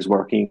always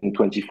working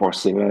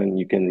 24/7.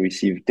 You can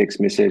receive text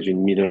message in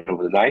the middle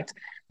of the night.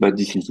 But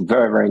this is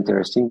very, very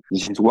interesting.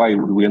 This is why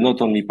we are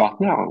not only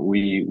partner.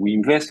 We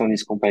invest on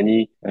this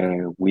company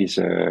with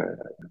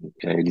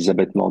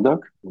Elizabeth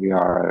Murdoch. We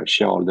are a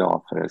shareholder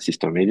of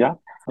Sister Media.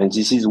 And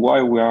this is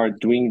why we are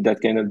doing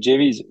that kind of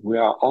JVs. We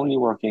are only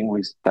working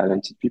with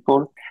talented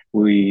people.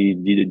 We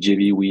did a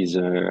JV with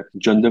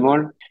John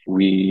DeMol.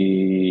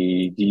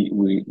 We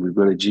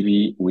got a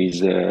GB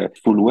with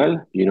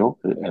Fullwell, Leo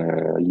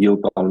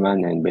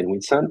Perlman and Ben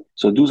Wilson.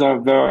 So those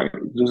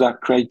are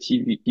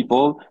creative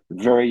people,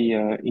 very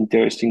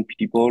interesting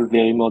people,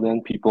 very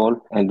modern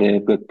people, and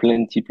they've got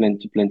plenty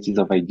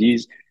of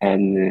ideas.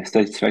 And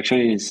Satisfaction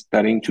is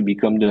starting to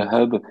become the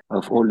hub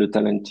of all the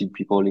talented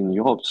people in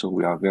Europe. So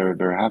we are very,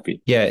 very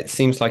happy. Yeah, it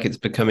seems like it's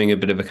becoming a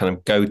bit of a kind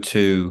of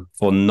go-to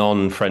for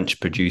non-French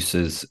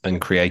producers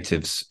and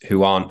creatives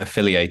who aren't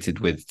affiliated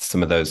with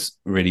some of those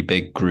really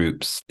big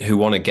groups who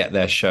want to get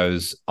their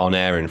shows on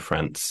air in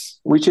France.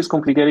 Which is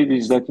complicated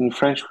is that in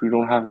French, we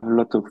don't have a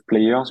lot of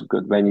players. We've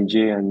got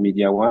Banijay and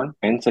Media One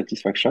and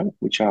Satisfaction,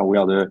 we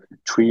are the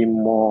three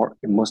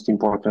most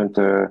important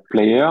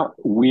player.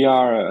 We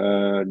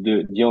are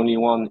the only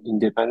one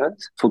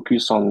independent,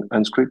 focused on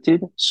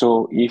unscripted.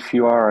 So if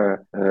you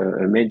are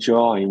a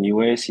major in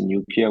US, in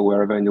UK, or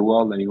wherever in the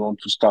world, and you want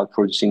to start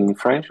producing in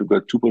French, we've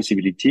got two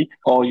possibilities.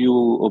 Or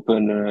you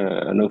open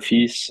an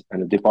office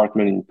and a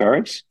department in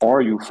Paris,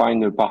 or you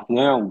find a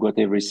partner who got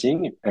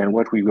everything. And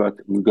what we got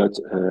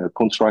a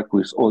contract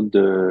with all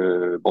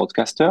the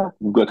broadcaster.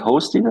 We got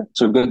hosted.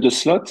 So we got the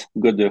slot,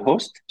 we got the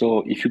host.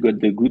 So if you got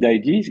the good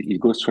ideas, it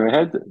goes straight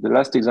ahead. The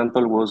last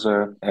example was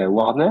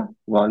Warner.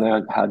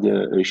 Warner had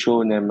a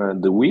show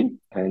named The Wheel.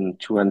 And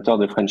to enter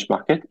the French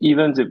market,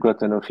 even they've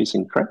got an office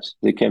in France,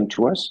 they came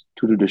to us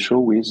to do the show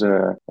with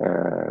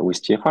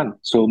TF1.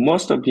 So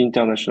most of the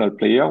international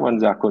players, when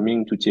they are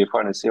coming to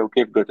TF1 and say,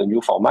 okay, we've got a new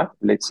format,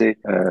 let's say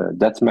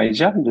That's My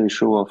Jam, the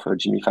show of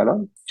Jimmy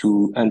Fallon,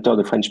 to enter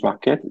the French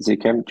market, they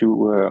came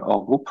to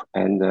our group,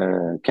 and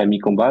Camille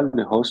Combal,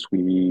 the host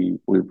we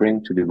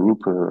bring to the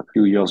group a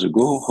few years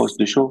ago, host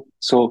the show.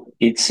 So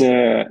it's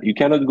you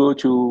cannot go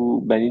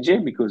to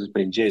Banijay because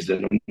Banijay is the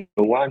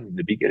number one,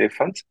 the big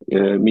elephant.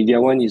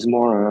 Media One is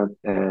more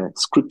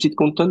scripted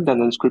content than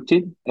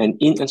unscripted, and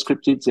in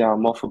unscripted they are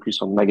more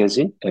focused on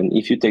magazine. And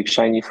if you take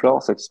Shiny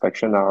Floor,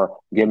 Satisfaction, our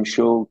game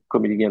show,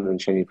 comedy game,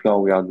 and Shiny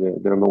Floor, we are the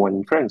number one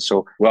in France.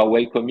 So we are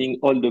welcoming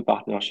all the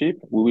partnership.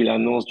 We will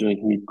announce during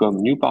Mipcom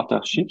new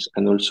partnerships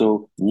and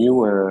also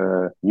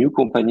new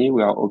company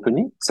we are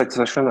opening.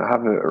 Satisfaction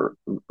have a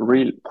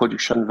real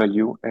production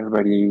value.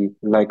 Everybody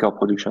like our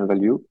production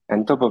value.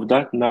 And top of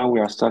that, now we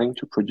are starting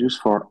to produce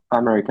for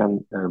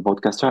American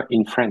broadcaster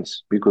in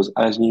France, because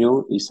as you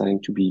know, it's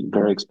starting to be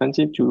very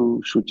expensive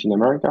to shoot in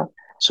America.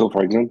 So,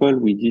 for example,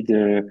 we did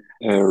a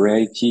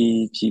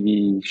reality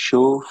TV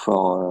show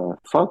for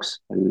Fox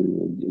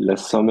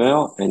last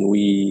summer, and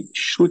we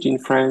shoot in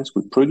France,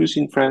 we produce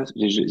in France.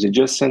 They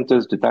just sent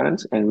us the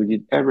talents, and we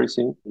did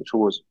everything, which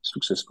was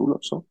successful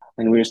also.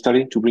 And we're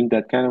starting to bring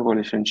that kind of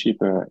relationship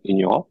in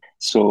Europe.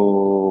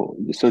 So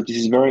this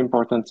is very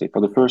important.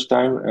 For the first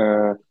time,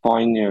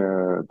 foreign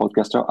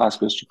podcaster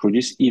ask us to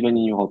produce even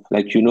in Europe.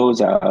 Like,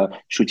 they are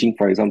shooting,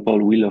 for example,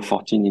 Wheel of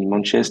Fortune in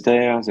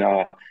Manchester. They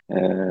are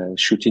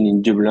shooting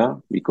in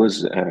Dublin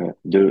because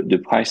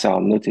the price are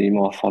not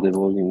anymore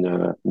affordable in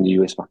the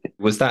US market.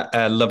 Was that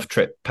Love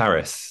Trip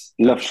Paris?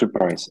 Love Trip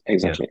Paris,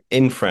 exactly. Yeah.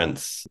 In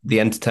France, the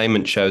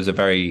entertainment shows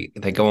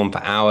they go on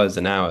for hours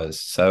and hours.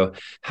 So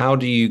how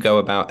do you go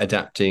about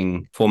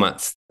adapting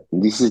formats?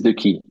 This is the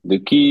key. The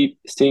key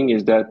thing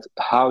is that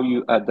how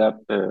you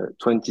adapt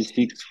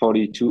 26,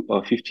 42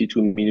 or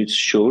 52 minutes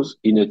shows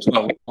in a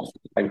 2-hour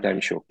prime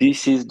time show.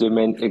 This is the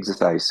main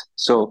exercise.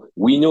 So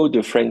we know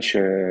the French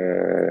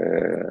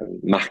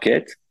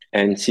market,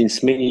 and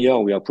since many years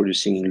we are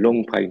producing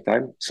long prime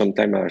time,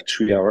 sometimes are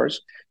 3 hours.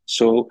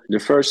 So the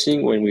first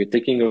thing when we're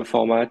taking a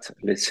format,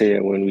 let's say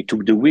when we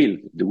took The Wheel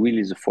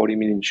is a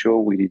 40-minute show,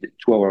 we did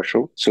a 2-hour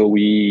show. So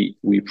we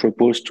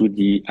proposed to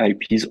the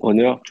IP's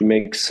owner to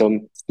make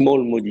some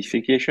small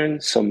modification,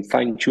 some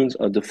fine tunes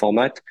of the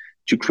format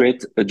to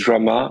create a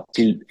drama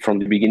from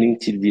the beginning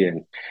till the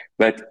end.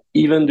 But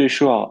even the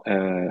show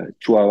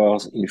 2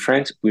 hours in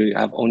France, we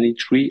have only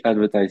 3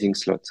 advertising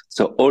slots.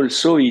 So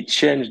also it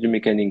changed the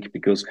mechanic,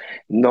 because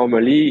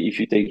normally if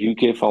you take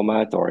UK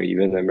format or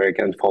even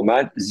American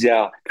format, they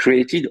are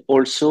created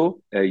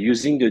also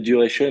using the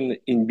duration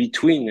in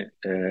between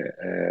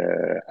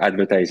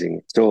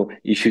advertising. So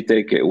if you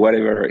take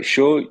whatever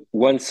show,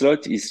 one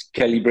slot is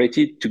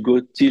calibrated to go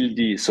till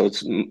so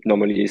it's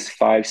normally is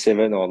 5,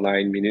 7 or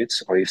 9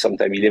 minutes, or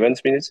sometimes 11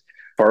 minutes.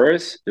 For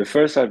us, the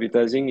first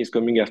advertising is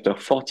coming after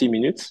 40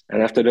 minutes.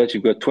 And after that,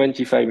 you've got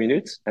 25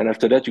 minutes. And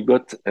after that, you've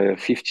got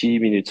 50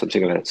 minutes,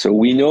 something like that. So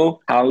we know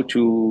how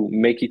to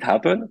make it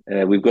happen.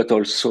 We've got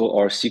also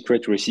our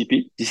secret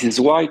recipe. This is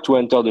why to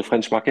enter the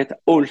French market,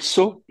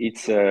 also,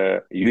 it's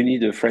you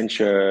need a French,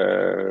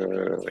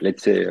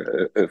 let's say,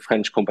 a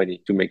French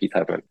company to make it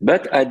happen.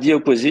 But at the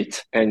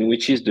opposite, and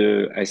which is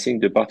I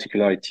think the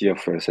particularity of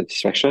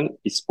Satisfaction,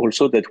 is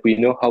also that we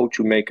know how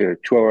to make a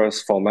 2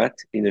 hours format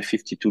in a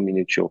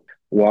 52-minute show.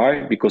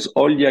 Why? Because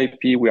all the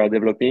IP we are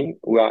developing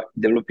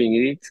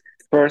it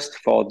first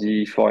for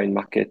the foreign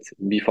market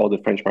before the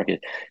French market.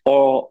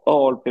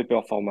 All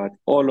paper format,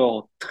 all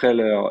our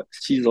trailer,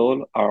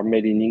 sizzle are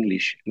made in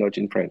English, not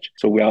in French.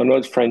 So we are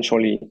not French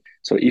only.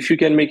 So if you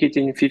can make it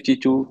in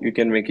 52, you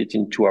can make it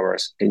in 2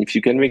 hours. And if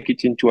you can make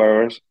it in 2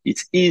 hours,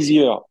 it's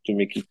easier to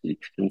make it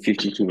in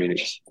 52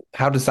 minutes.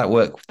 How does that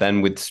work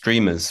then with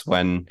streamers?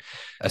 When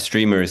a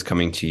streamer is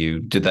coming to you,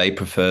 do they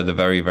prefer the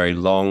very, very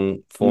long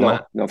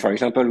format? No. For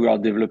example, we are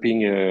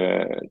developing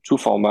two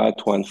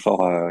formats, one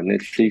for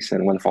Netflix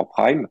and one for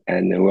Prime.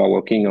 And we are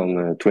working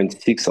on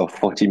 26 or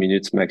 40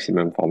 minutes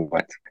maximum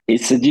format.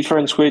 It's a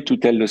different way to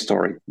tell the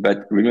story.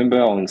 But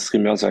remember, on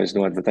streamers, there is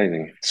no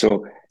advertising.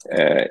 So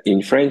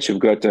in French, you've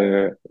got,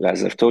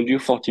 as I've told you,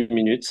 40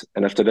 minutes.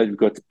 And after that, you've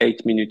got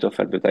 8 minutes of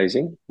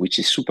advertising, which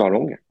is super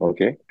long.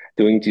 Okay.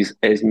 Doing this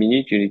 8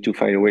 minutes, you need to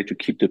find a way to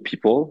keep the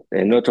people,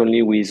 and not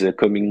only with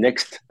coming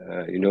next,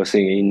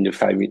 saying in the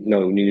 5 minutes,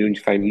 no, you need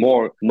to find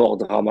more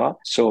drama.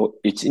 So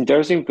it's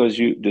interesting because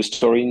the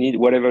story need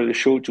whatever the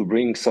show to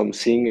bring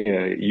something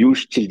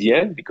huge till the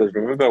end, because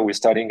remember, we're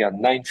starting at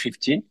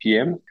 9:15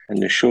 p.m.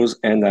 and the shows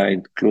end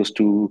at close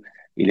to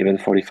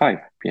 11:45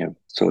 p.m.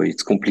 So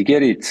it's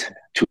complicated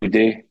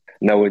today.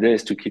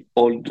 Nowadays, to keep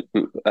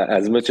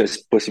as much as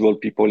possible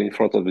people in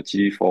front of the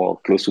TV for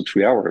close to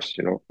 3 hours,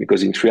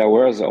 because in 3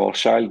 hours, our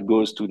child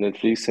goes to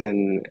Netflix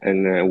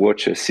and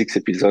watch 6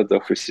 episodes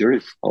of a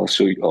series,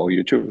 also or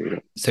YouTube.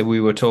 So we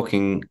were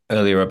talking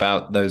earlier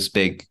about those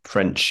big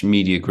French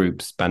media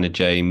groups,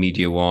 Banijay,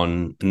 Media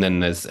One, and then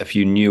there's a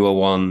few newer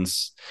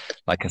ones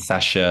like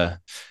Asasha,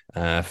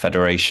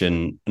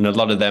 Federation, and a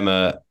lot of them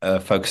are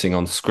focusing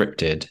on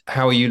scripted.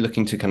 How are you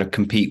looking to kind of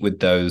compete with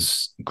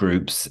those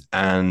groups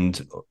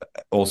and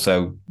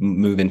also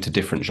move into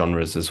different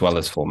genres as well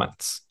as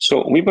formats?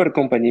 So we bought a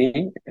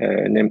company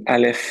named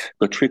Aleph,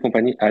 got 3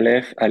 companies,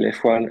 Aleph,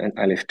 Aleph1, and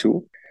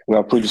Aleph2. We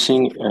are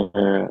producing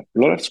a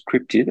lot of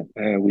scripted.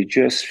 We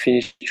just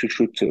finished to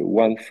shoot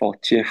one for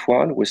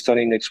TF1. We're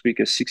starting next week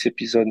a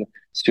 6-episode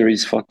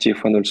series for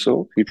TF1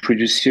 also. We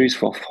produce series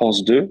for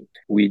France 2.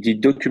 We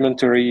did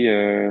documentary,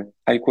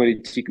 high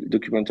quality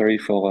documentary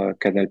for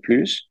Canal+.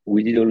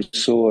 We did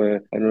also, I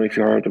don't know if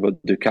you heard about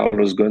the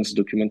Carlos Ghosn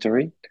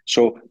documentary.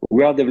 So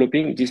we are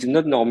developing. This is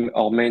not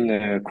our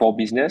main core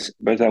business,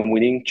 but I'm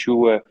willing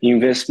to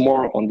invest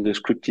more on the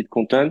scripted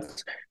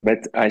content.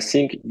 But I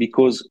think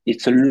because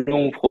it's a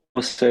long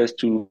process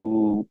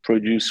to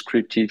produce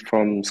scripted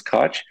from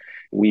scratch,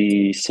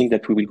 we think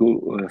that we will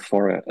go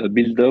for a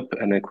build-up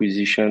and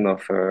acquisition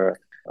of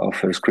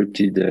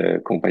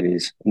scripted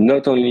companies,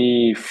 not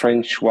only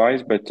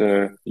French-wise, but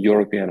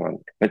European one.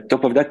 But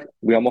top of that,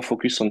 we are more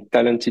focused on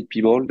talented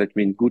people. That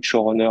means good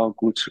showrunner,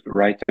 good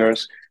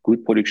writers,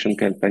 good production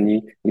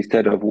company,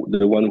 instead of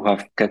the one who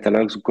have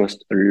catalogs who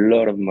cost a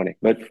lot of money.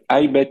 But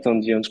I bet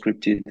on the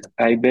unscripted.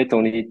 I bet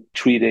on it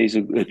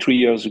 3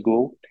 years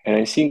ago. And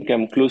I think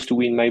I'm close to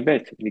win my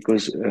bet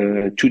because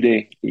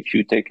today, if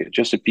you take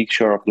just a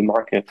picture of the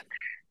market,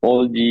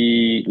 all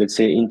the, let's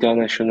say,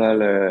 international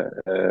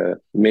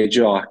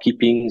major are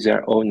keeping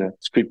their own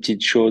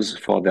scripted shows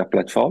for their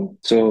platform.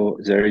 So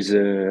there is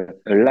a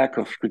lack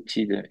of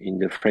scripted in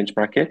the French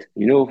market.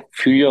 A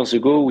few years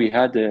ago, we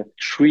had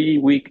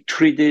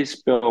 3 days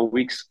per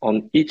week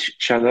on each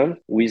channel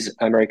with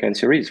American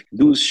series.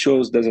 Those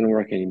shows doesn't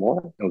work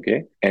anymore,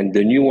 okay? And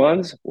the new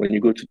ones, when you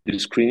go to the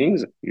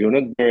screenings, you're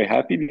not very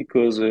happy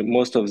because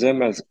most of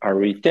them are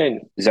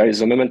retained. There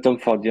is a momentum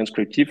for the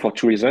unscripted for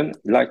 2 reasons: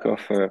 lack of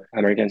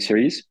American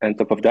series, and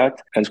top of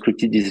that,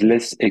 unscripted is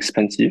less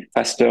expensive,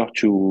 faster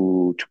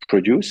to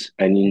produce.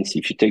 And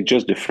if you take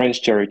just the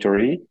French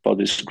territory, for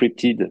the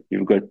scripted,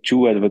 you've got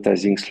 2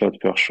 advertising slots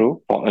per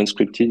show. For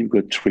unscripted, you've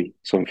got 3.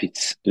 So if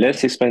it's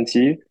less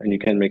expensive, and you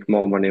can make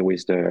more money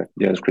with the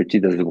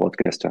unscripted as the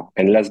broadcaster.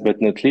 And last but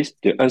not least,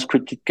 the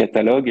unscripted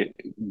catalog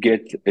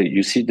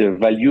you see the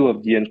value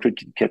of the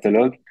unscripted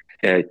catalog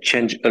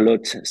changed a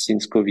lot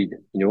since COVID.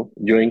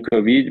 During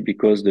COVID,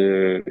 because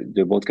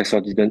the broadcaster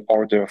didn't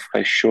order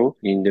fresh show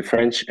in the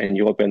French and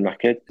European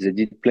market, they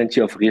did plenty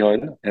of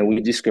rerun, and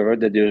we discovered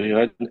that the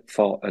rerun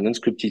for an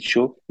unscripted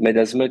show made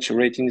as much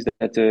ratings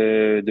as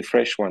the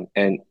fresh one.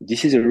 And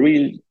this is a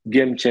real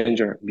game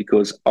changer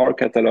because our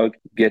catalog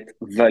get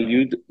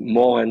valued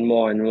more and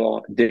more and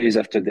more days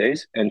after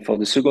days. And for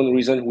the second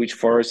reason, which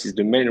for us is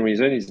the main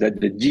reason, is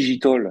that the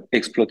digital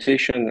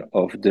exploitation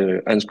of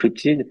the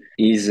unscripted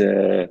is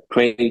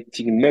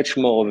creating much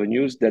more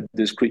revenues than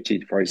the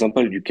scripted. For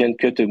example, you can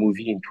cut a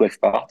movie in 12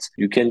 parts.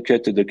 You can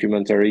cut a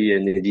documentary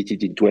and edit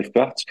it in 12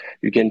 parts.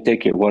 You can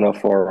take one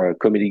of our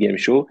comedy game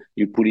show,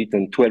 you put it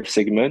in 12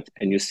 segments,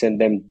 and you send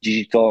them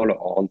digital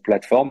or on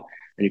platform,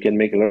 and you can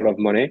make a lot of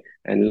money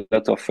and a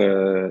lot of,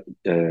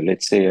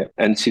 let's say,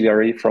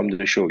 ancillary from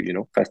the show.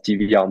 Fast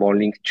TV are more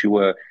linked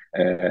to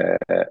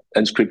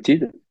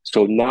unscripted.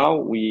 So now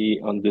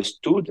we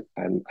understood,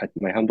 and at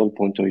my humble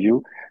point of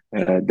view,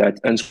 that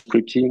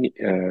unscripting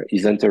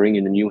is entering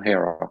in a new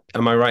era.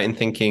 Am I right in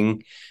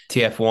thinking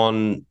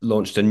TF1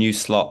 launched a new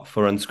slot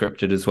for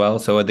unscripted as well?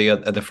 So are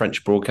the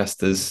French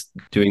broadcasters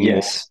doing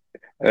Yes.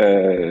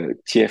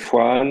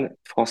 TF1,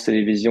 France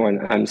Télévisions, and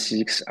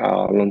M6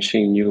 are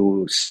launching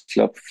new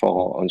slot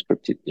for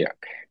unscripted. Yeah.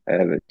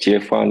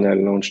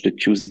 TF1 launched the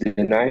Tuesday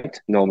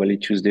night. Normally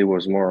Tuesday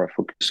was more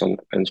focused on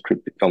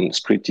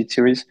scripted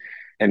series.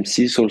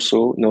 M6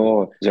 also.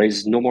 No, there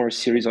is no more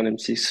series on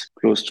M6,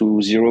 close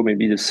to zero.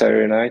 Maybe the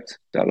Saturday night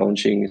they're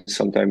launching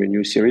sometime a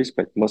new series,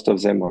 but most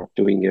of them are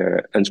doing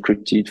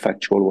unscripted,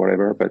 factual,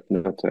 whatever, but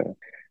not.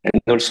 And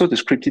also the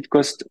scripted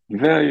cost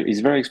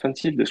is very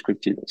expensive, the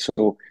scripted.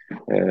 So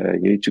you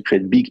need to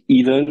create big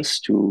events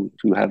to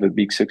have a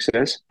big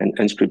success. And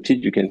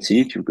unscripted, you can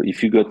see it.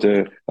 If you got,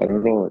 I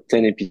don't know,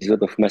 10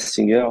 episodes of Masked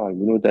Singer,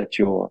 you know that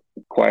you're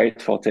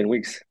quiet for 10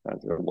 weeks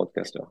as a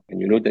broadcaster. And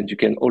you know that you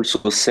can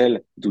also sell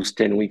those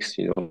 10 weeks.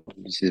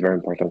 This is very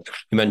important.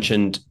 You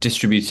mentioned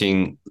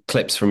distributing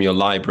clips from your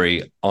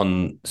library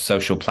on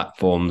social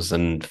platforms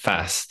and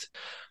fast.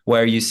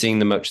 Where are you seeing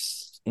the most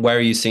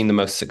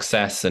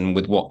success, and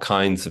with what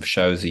kinds of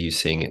shows are you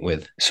seeing it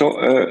with?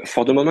 So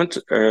for the moment,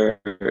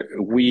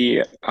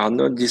 we are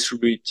not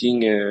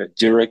distributing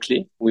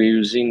directly. We're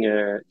using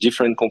a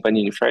different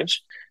company in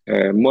French.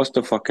 Most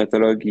of our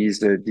catalog is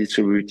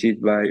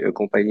distributed by a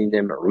company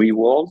named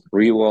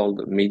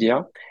Reworld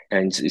Media.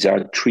 And there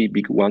are three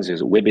big ones.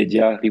 There's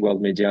Webedia, Reworld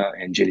Media,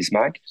 and Jelly's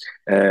Mag.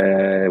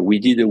 We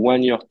did a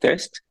 1-year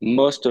test.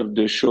 Most of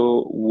the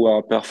shows who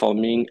are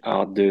performing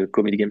are the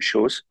comedy game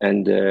shows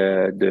and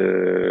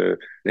the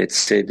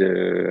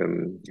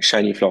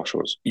shiny floor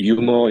shows.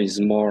 Humor is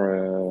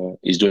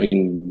is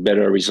doing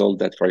better result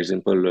than, for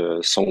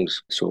example,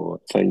 songs. So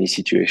funny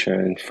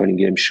situation, funny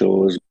game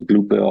shows,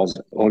 bloopers,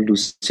 all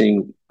those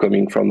things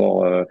coming from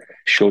our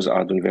shows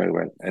are doing very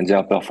well, and they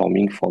are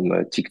performing from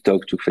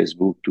TikTok to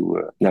Facebook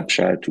to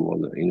Snapchat to all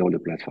the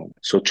platforms.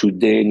 So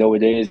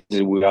nowadays,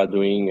 we are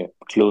doing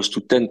close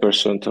to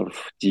 10% of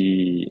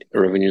the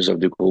revenues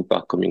of the group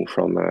are coming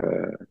from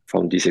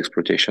this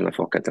exploitation of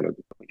our catalog.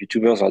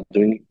 YouTubers are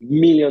doing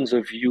millions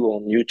of views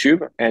on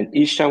YouTube, and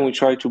each time we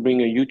try to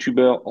bring a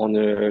YouTuber on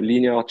a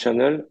linear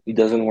channel, it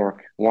doesn't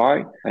work.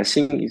 Why? I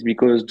think it's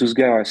because those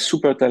guys are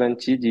super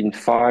talented in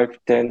 5,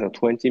 10, or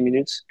 20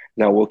 minutes.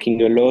 They're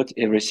working a lot.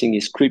 Everything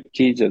is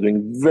scripted. They're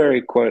doing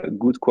very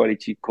good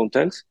quality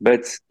content,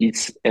 but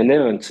it's an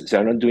event.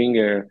 They're not doing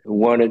a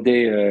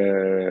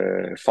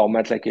one-a-day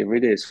format like every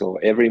day. So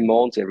every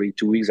month, every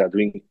 2 weeks, they're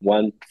doing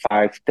 1,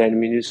 5, 10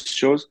 minutes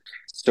shows.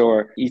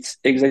 So it's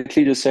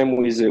exactly the same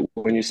with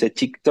when you say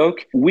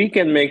TikTok. We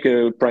can make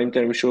a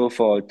primetime show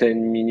for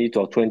 10 minutes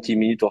or 20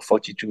 minutes or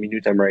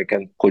 42-minute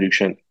American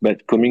production.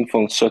 But coming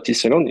from 30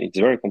 seconds, it's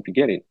very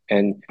complicated.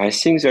 And I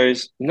think there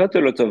is not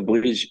a lot of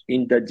bridge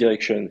in that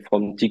direction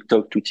from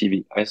TikTok to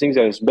TV. I think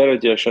there is better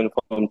direction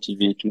from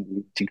TV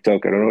to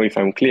TikTok. I don't know if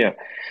I'm clear.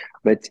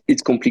 But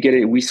it's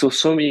complicated. We saw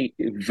so many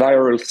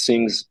viral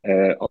things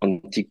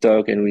on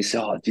TikTok, and we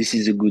saw, this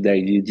is a good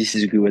idea, this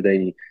is a good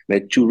idea.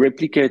 But to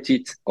replicate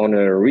it on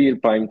a real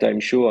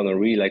primetime show, on a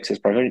real access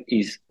platform,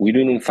 we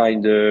didn't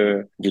find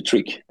the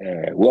trick.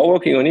 We're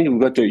working on it. We've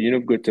got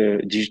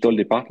a digital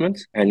department,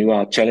 and we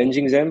are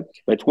challenging them.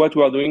 But what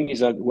we are doing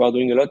is that we are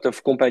doing a lot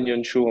of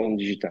companion show on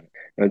digital.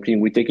 I mean,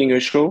 we're taking a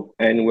show,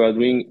 and we are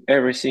doing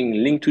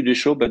everything linked to the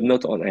show, but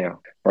not on air.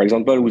 For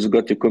example, we've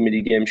got a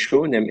comedy game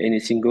show named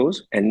Anything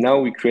Goes, and now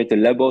we create a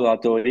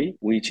laboratory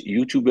which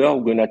YouTubers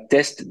are going to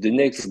test the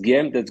next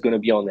game that's going to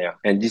be on air.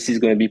 And this is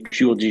going to be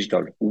pure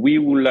digital. We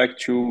would like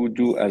to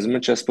do as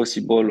much as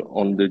possible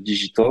on the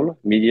digital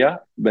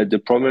media, but the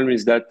problem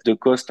is that the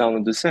costs are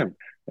not the same.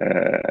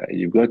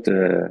 You've got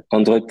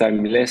 100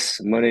 times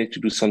less money to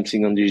do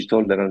something on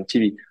digital than on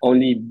TV.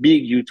 Only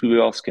big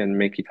YouTubers can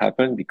make it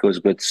happen because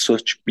we've got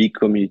such big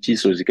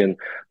communities, so they can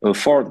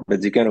afford a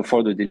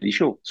daily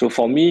show. So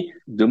for me,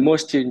 the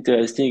most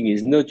interesting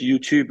is not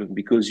YouTube,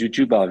 because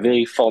YouTube are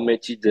very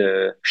formatted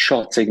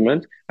short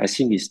segment. I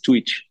think it's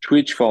Twitch.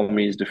 Twitch for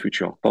me is the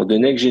future. For the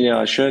next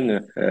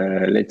generation,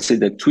 let's say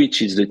that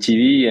Twitch is the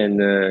TV and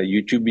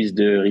YouTube is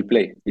the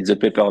replay. It's the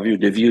pay-per-view,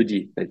 the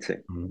VOD, let's say.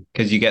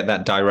 Because you get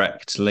that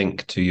direct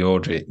link to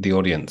the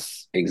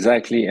audience.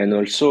 Exactly. And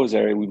also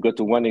we've got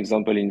one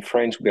example in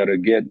French. We got a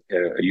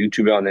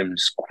YouTuber named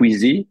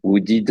Squeezie who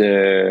did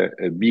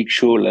a big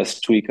show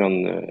last week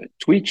on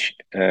Twitch.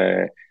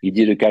 He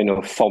did a kind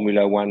of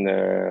Formula One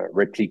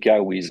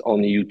replica with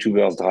only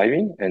YouTubers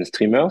driving and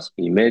streamers.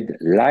 He made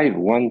live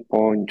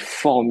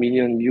 1.4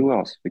 million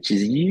viewers, which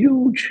is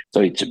huge. So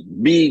it's a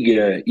big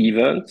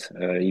event.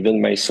 Even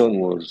my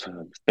son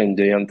spent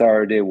the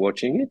entire day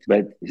watching it,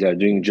 but they are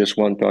doing just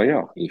one per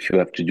year. If you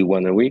have to do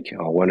one a week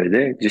or one a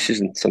day, this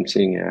isn't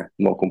something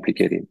more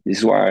complicated. This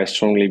is why I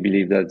strongly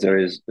believe that there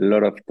is a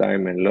lot of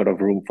time and a lot of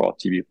room for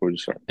TV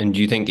producer. And do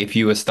you think if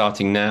you were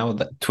starting now,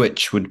 that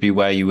Twitch would be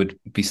where you would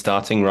be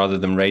starting rather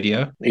than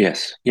radio?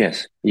 Yes.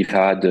 If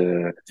I had,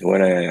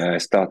 when I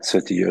started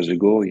 30 years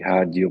ago, I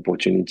had the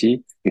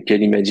opportunity. You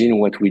can imagine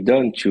what we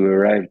done to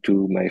arrive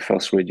to my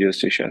first radio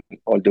station.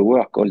 All the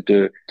work, all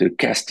the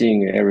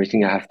casting,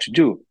 everything I have to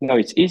do. Now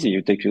it's easy.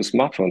 You take your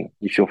smartphone.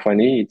 If you're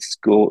funny, it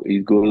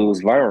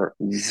goes viral.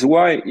 This is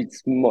why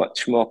it's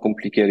much more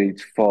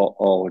complicated for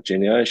our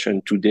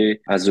generation today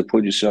as a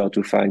producer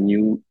to find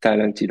new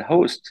talented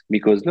hosts,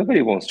 because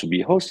nobody wants to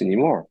be host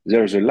anymore.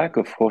 There's a lack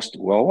of hosts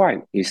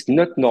worldwide. It's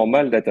not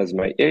normal that at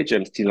my age,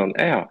 I'm still on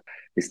air.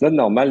 It's not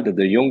normal that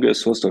the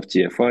youngest host of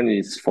TF1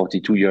 is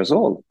 42 years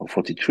old or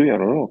 43. I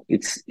don't know.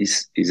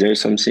 Is there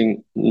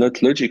something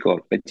not logical?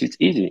 But it's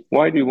easy.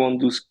 Why do you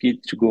want those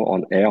kids to go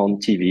on air on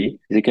TV?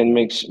 They can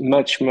make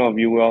much more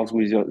viewers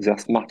with their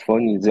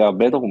smartphone in their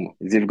bedroom.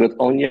 They've got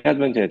only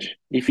advantage.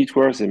 If it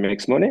works, it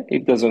makes money.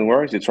 If it doesn't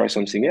work, they try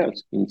something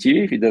else. In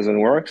TV, if it doesn't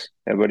work,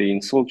 everybody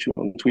insults you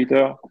on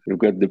Twitter. You've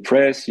got the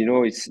press.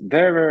 It's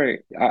very,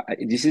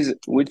 very.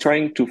 We're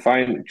trying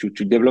to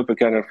develop a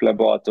kind of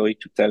laboratory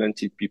to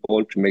talented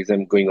people to make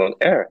them going on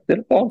air. They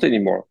don't want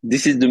anymore.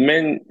 This is the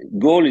main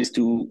goal, is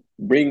to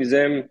bring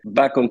them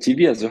back on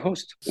TV as a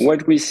host.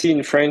 What we see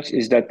in French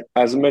is that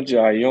as much they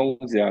are young,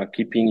 they are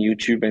keeping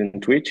YouTube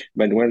and Twitch,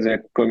 but when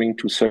they're coming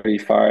to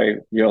 35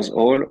 years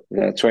old,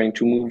 they're trying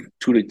to move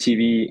to the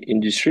TV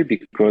industry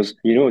because,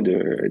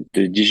 the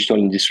digital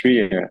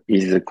industry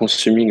is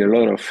consuming a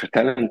lot of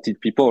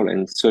talented people,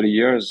 and 30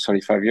 years,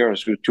 35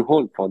 years too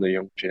old for the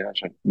young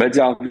generation. But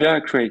they are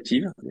very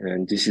creative,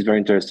 and this is very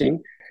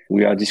interesting.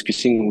 We are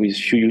discussing with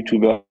few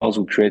YouTubers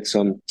who create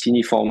some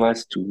teeny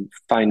formats to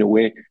find a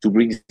way to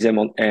bring them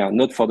on air,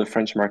 not for the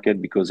French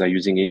market because they're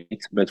using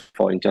it, but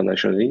for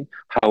internationally.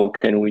 How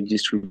can we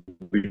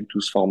distribute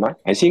those formats?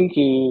 I think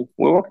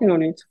we're working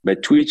on it.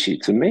 But Twitch,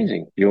 it's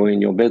amazing. You're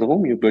in your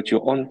bedroom, you've got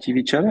your own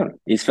TV channel.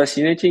 It's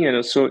fascinating, and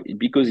also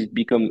because it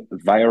becomes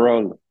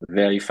viral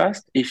very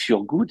fast. If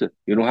you're good,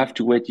 you don't have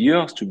to wait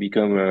years to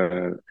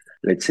become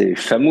let's say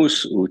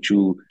famous, or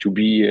to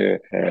be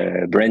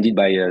branded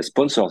by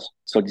sponsors.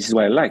 So this is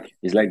what I like.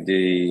 It's like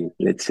the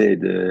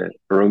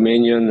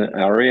Romanian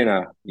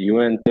arena. You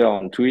enter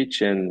on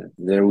Twitch and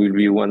there will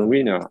be one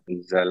winner.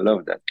 And I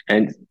love that.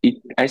 And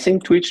I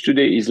think Twitch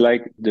today is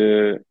like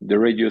the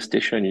radio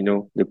station,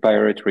 the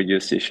pirate radio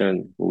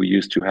station we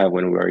used to have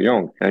when we were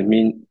young. I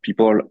mean,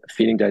 people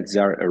feeling that they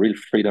are a real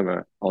freedom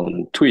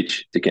on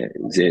Twitch.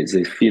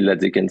 They feel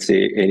that they can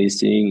say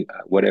anything,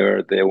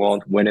 whatever they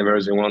want,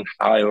 whenever they want,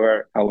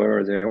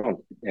 however they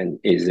want. And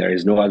there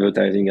is no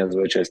advertising as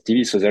much as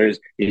TV. So there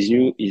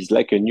is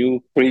like a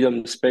new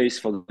freedom space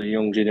for the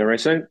young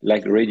generation,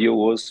 like radio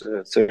was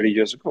 30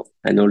 years ago.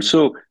 And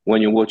also,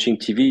 when you're watching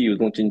TV, you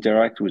don't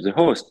interact with the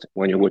host.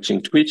 When you're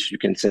watching Twitch, you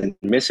can send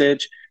a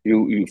message.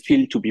 You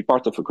feel to be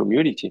part of a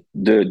community.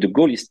 The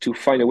goal is to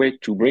find a way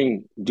to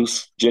bring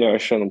this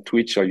generation on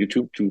Twitch or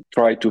YouTube, to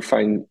try to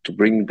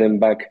bring them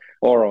back,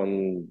 or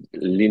on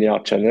linear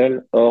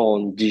channel or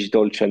on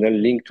digital channel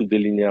linked to the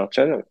linear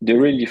channel. The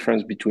real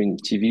difference between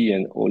TV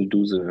and all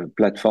those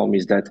platforms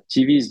is that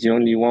TV is the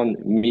only one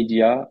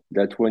media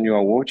that when you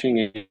are watching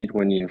it,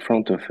 when you're in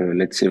front of,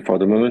 let's say for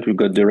the moment, we've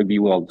got the Rugby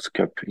World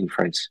Cup in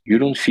France. You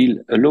don't feel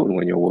alone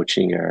when you're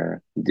watching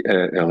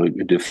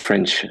the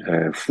French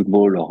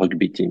football or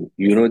rugby team.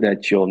 You know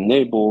that your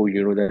neighbor,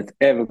 that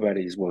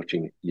everybody is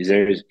watching.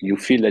 You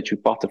feel that you're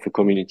part of a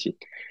community.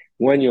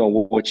 When you're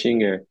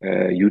watching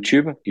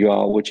YouTube, you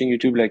are watching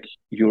YouTube like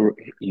you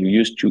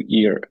used to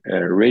hear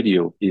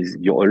radio.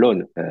 You're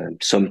alone.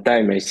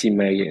 Sometimes I see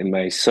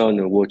my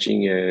son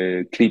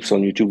watching clips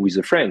on YouTube with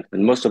a friend,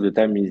 and most of the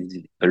time he's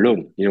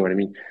alone. You know what I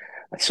mean?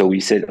 So we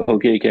said,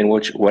 okay, he can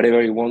watch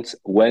whatever he wants,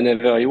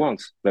 whenever he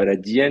wants. But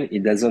at the end,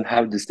 it doesn't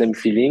have the same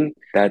feeling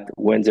that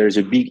when there's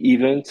a big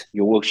event,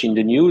 you're watching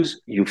the news,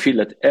 you feel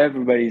that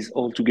everybody's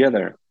all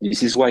together.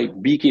 This is why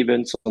big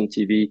events on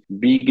TV,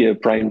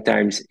 big prime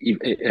times,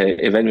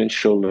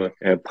 eventual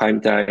prime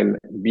time,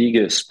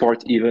 big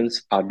sport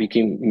events are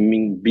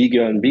becoming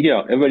bigger and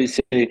bigger. Everybody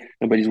say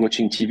nobody's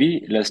watching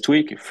TV. Last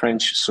week,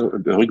 French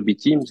rugby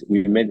teams,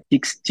 we made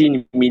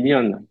 16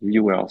 million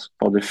viewers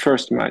for the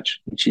first match,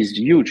 which is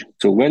huge.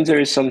 So when there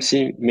is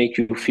something make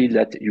you feel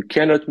that you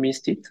cannot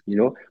miss it,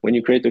 when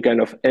you create a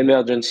kind of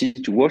emergency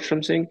to watch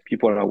something,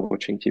 people are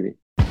watching TV.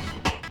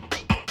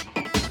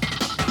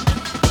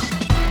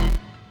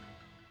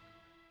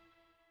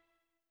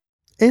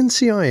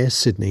 NCIS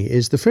Sydney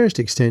is the first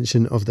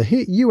extension of the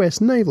hit US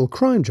naval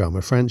crime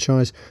drama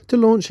franchise to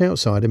launch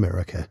outside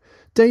America,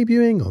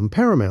 debuting on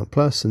Paramount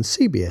Plus and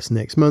CBS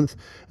next month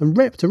and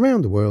repped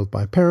around the world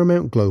by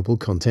Paramount Global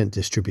Content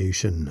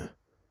Distribution.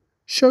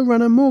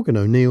 Showrunner Morgan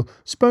O'Neill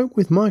spoke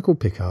with Michael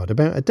Pickard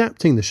about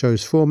adapting the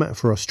show's format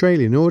for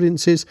Australian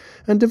audiences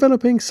and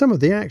developing some of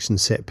the action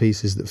set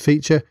pieces that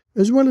feature,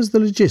 as well as the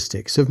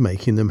logistics of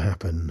making them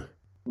happen.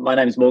 My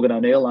name is Morgan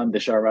O'Neill. I'm the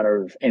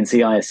showrunner of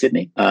NCIS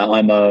Sydney.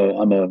 I'm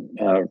a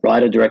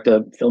writer, director,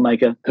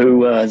 filmmaker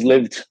who has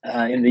lived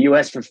in the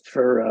US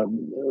for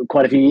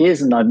quite a few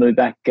years, and I moved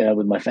back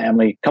with my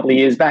family a couple of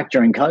years back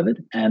during COVID,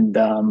 and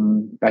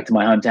back to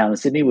my hometown of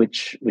Sydney,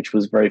 which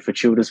was very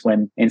fortuitous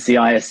when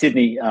NCIS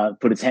Sydney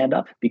put its hand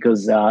up,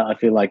 because I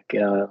feel like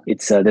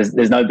it's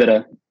there's no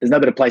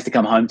better place to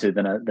come home to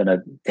than a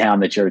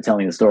town that you're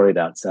telling a story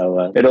about.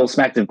 So it all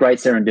smacked of great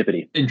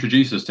serendipity.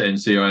 Introduce us to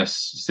NCIS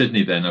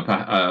Sydney then.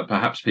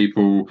 Perhaps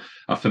people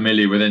are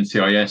familiar with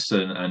NCIS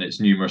and its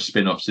numerous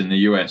spin-offs in the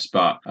US,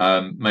 but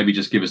maybe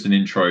just give us an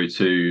intro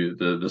to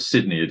the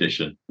Sydney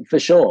edition. For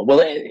sure.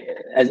 Well,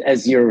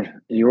 as your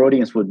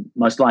audience would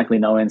most likely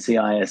know,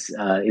 NCIS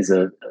is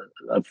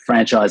a a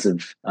franchise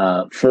of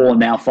 4,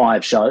 now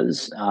 5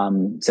 shows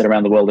set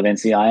around the world of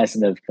NCIS,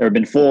 and there have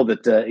been 4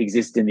 that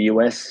exist in the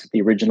US,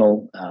 the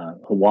original,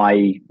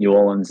 Hawaii, New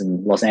Orleans,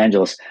 and Los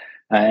Angeles.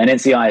 And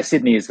NCIS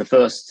Sydney is the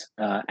first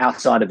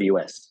outside of the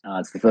US.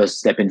 It's the first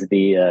step into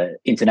the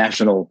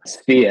international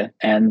sphere,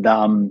 and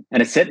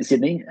it's set in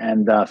Sydney.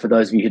 And for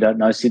those of you who don't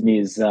know, Sydney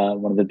is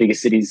one of the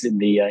biggest cities in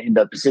the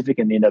Indo-Pacific,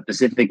 and the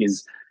Indo-Pacific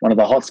is one of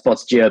the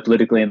hotspots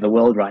geopolitically in the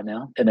world right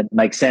now. And it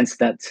makes sense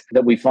that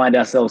we find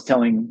ourselves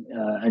telling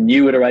a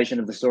new iteration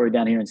of the story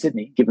down here in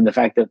Sydney, given the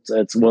fact that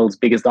it's the world's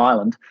biggest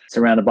island,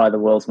 surrounded by the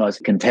world's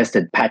most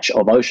contested patch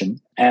of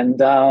ocean. And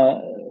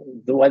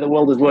the way the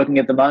world is working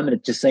at the moment,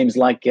 it just seems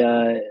like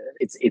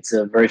it's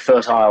a very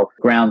fertile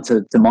ground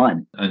to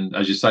mine. And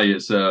as you say,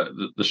 it's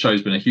the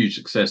show's been a huge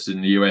success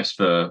in the US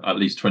for at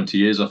least 20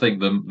 years. I think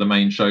the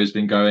main show's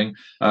been going.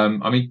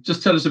 I mean,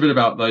 just tell us a bit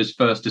about those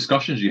first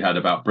discussions you had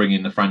about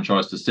bringing the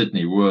franchise to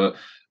Sydney.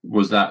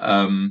 Was that,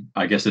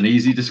 I guess, an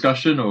easy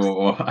discussion,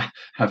 or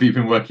have you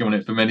been working on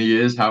it for many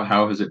years?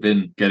 How has it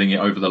been getting it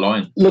over the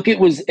line? Look, it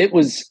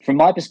was from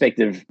my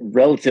perspective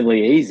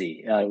relatively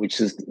easy,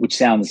 which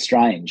sounds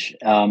strange.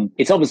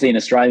 It's obviously an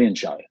Australian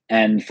show,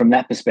 and from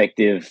that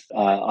perspective,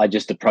 I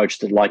just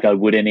approached it like I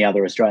would any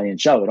other Australian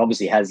show. It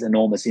obviously has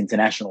enormous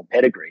international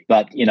pedigree,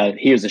 but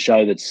here's a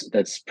show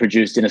that's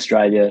produced in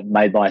Australia,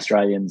 made by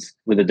Australians,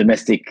 with a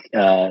domestic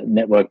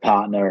network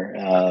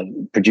partner,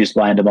 produced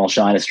by Endemol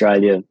Shine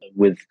Australia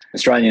with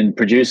Australian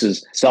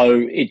producers.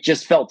 So it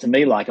just felt to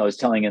me like I was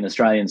telling an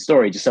Australian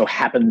story, just so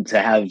happened to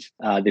have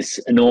this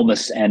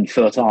enormous and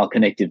fertile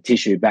connective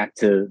tissue back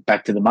to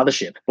the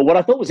mothership. But what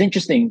I thought was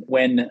interesting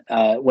when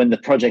the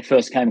project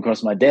first came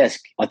across my desk,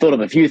 I thought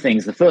of a few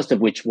things. The first of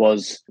which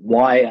was,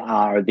 why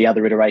are the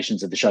other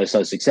iterations of the show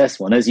so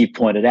successful? And as you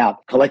pointed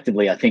out,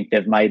 collectively, I think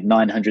they've made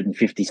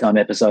 950 some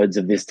episodes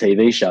of this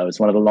TV show. It's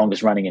one of the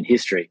longest running in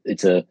history.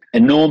 It's an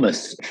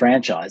enormous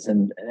franchise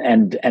and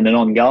an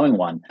ongoing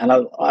one. And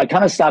I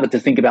kind of started to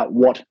think about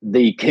what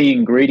the key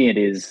ingredient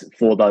is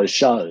for those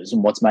shows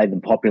and what's made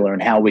them popular,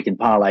 and how we can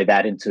parlay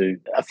that into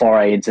a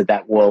foray into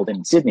that world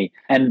in Sydney.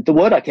 And the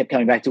word I kept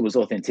coming back to was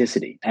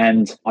authenticity.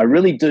 And I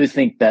really do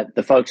think that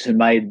the folks who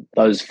made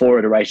those 4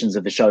 iterations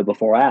of the show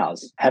before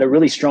ours had a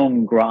really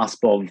strong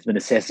grasp of the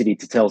necessity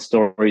to tell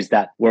stories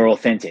that were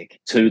authentic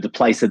to the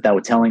place that they were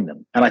telling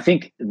them. And I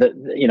think that,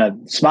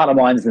 smarter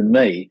minds than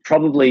me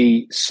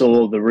probably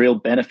saw the real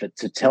benefit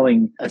to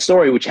telling a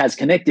story which has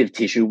connective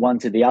tissue one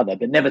to the other,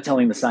 but never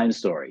telling the same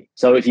story.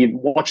 So if you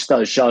watch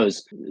those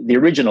shows, the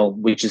original,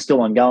 which is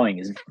still ongoing,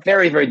 is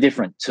very, very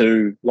different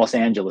to Los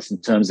Angeles in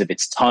terms of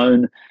its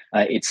tone,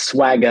 its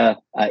swagger,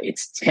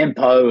 its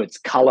tempo, its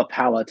color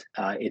palette,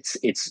 its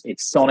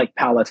sonic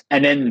palette,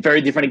 and then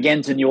very different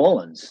again to New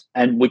Orleans,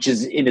 and which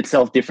is in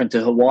itself different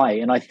to Hawaii.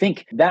 And I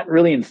think that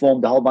really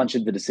informed a whole bunch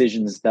of the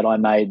decisions that I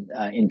made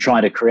in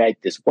trying to create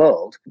this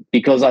world,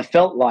 because I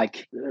felt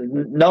like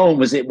no one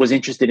was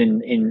interested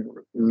in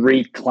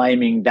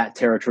reclaiming that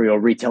territory or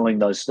retelling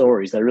those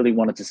stories. They really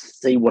wanted to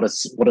see what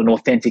an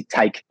authentic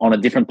take on a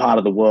different part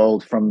of the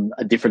world from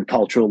a different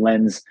cultural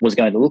lens was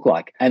going to look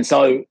like. And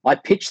so I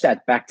pitched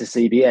that back to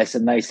CBS,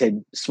 and they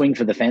said, swing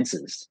for the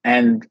fences.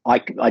 And I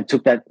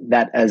took that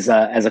as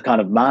a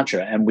kind of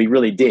mantra, and we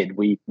really did.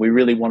 We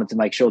really wanted to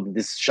make sure that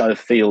this show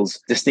feels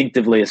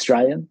distinctively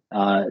Australian,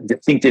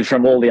 distinctive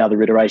from all the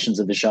other iterations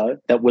of the show,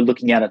 that we're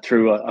looking at it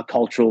through a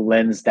cultural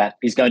lens that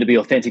is going to be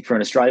authentic for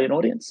an Australian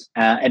audience,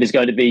 and is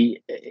going to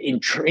be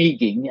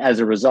intriguing as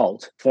a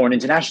result for an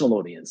international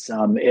audience.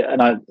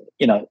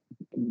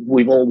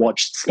 We've all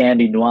watched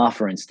Scandi Noir,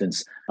 for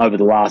instance, over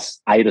the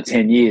last 8 or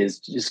 10 years,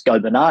 just go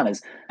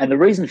bananas. And the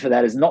reason for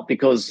that is not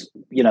because,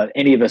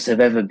 any of us have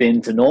ever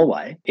been to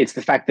Norway. It's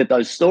the fact that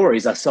those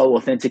stories are so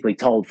authentically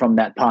told from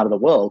that part of the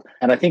world.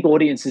 And I think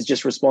audiences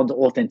just respond to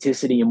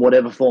authenticity in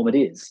whatever form it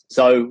is.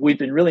 So we've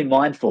been really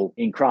mindful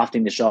in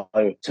crafting the show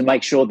to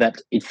make sure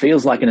that it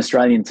feels like an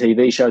Australian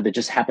TV show that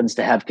just happens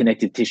to have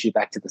connective tissue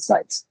back to the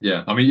States.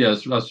 Yeah, I mean,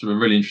 that's a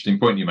really interesting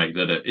point you make,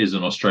 that it is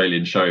an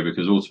Australian show,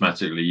 because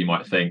automatically you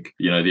might think,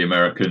 the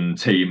American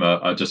team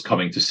are just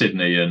coming to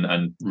Sydney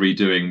and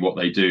redoing what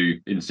they do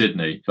in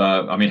Sydney.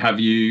 But I mean, have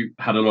you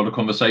had a lot of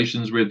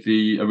conversations with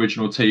the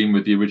original team,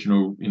 with the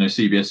original,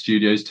 CBS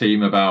Studios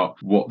team, about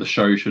what the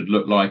show should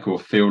look like or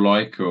feel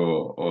like,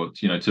 or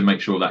to make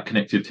sure that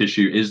connective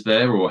tissue is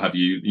there? Or have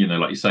you,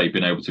 like you say,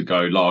 been able to go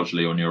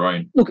largely on your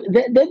own? Look,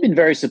 they've been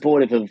very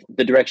supportive of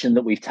the direction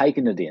that we've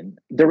taken it in.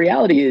 The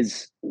reality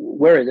is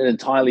we're an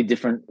entirely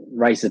different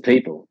race of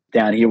people.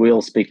 Down here, we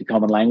all speak a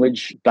common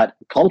language, but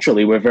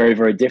culturally, we're very,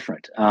 very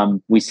different.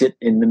 We sit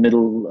in the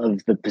middle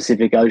of the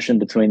Pacific Ocean,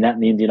 between that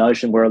and the Indian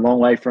Ocean. We're a long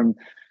way from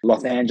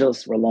Los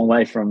Angeles. We're a long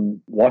way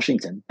from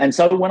Washington. And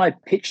so when I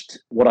pitched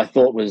what I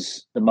thought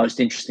was the most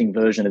interesting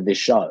version of this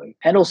show,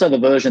 and also the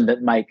version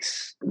that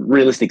makes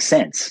realistic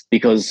sense,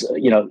 because,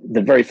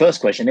 the very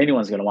first question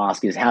anyone's going to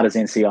ask is, how does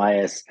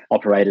NCIS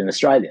operate in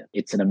Australia?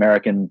 It's an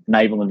American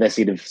naval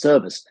investigative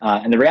service.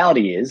 And the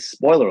reality is,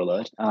 spoiler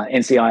alert,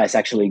 NCIS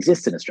actually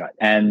exists in Australia,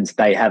 and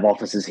they have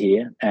offices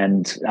here.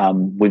 And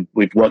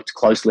we've worked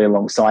closely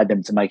alongside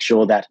them to make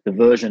sure that the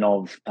version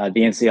of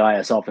the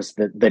NCIS office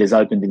that is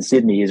opened in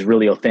Sydney is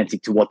really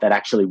authentic to what that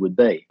actually would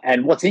be.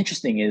 And what's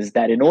interesting is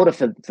that in order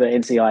for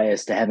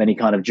NCIS to have any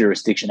kind of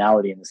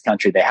jurisdictionality in this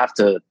country, they have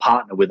to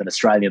partner with an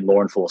Australian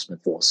law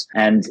enforcement force.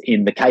 And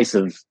in the case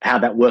of how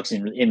that works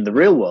in the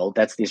real world,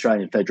 that's the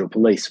Australian Federal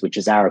Police, which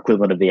is our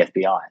equivalent of the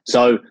FBI.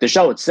 So the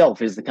show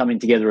itself is the coming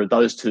together of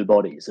those two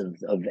bodies,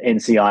 of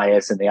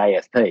NCIS and the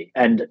AFP.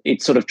 And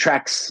it sort of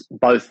tracks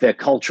both their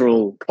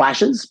cultural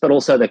clashes, but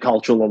also their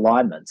cultural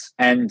alignments.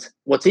 And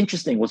what's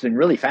interesting, what's been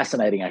really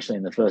fascinating actually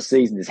in the first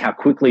season, is how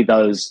quickly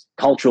those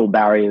cultural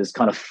barriers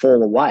kind of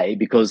fall away,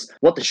 because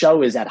what the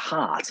show is at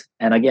heart,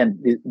 and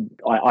again,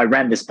 I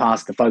ran this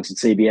past the folks at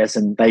CBS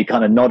and they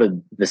kind of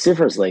nodded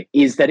vociferously,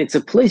 is that it's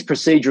a police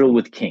procedural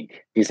with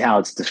kink, is how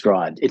it's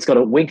described. It's got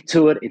a wink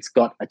to it. It's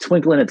got a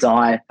twinkle in its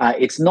eye.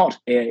 It's not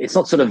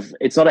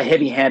a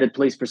heavy-handed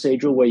police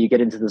procedural where you get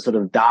into the sort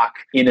of dark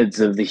innards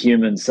of the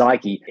human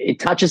psyche. It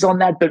touches on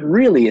that, but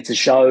really it's a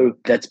show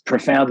that's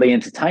profoundly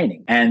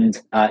entertaining.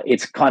 And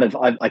it's kind of,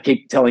 I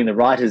keep telling the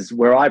writers,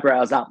 we're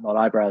eyebrows up, not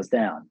eyebrows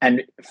down.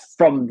 And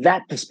from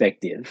that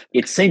perspective,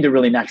 it seemed a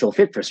really natural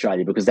fit for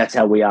Australia, because that's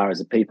how we are as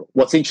a people.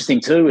 What's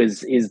interesting too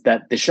is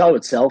that the show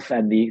itself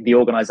and the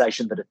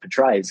organisation that it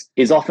portrays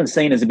is often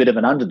seen as a bit of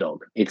an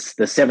underdog. It's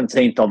the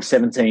 17th of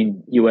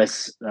 17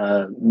 US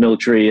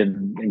military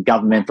and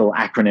governmental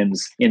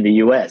acronyms in the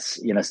US,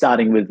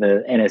 starting with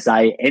the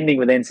NSA, ending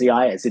with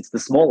NCIS. It's the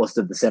smallest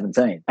of the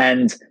 17.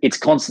 And it's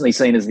constantly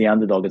seen as the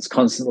underdog. It's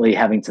constantly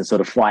having to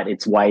sort of fight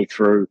its way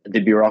through the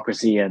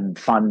bureaucracy and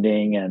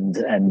funding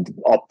and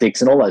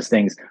optics and all those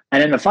things.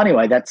 And in a funny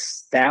way, that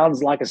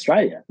sounds like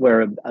Australia.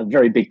 We're a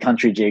very big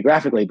country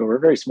geographically, but we're a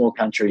very small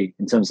country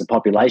in terms of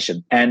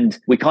population. And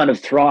we kind of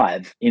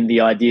thrive in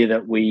the idea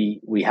that we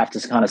have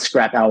to kind of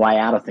scrap our way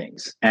out of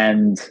things.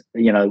 And,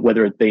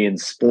 whether it be in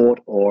sport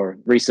or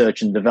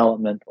research and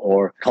development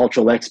or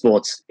cultural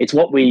exports, it's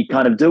what we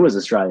kind of do as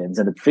Australians.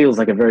 And it feels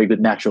like a very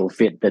good natural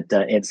fit that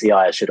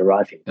NCIS should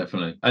arrive here.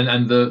 Definitely.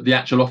 And the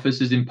actual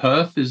office is in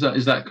Perth. Is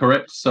that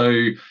correct? So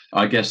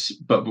I guess,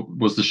 but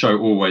was the show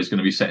always going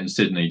to be set in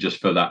Sydney just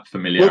for that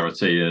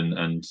familiarity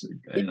and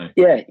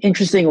Yeah,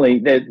 interestingly,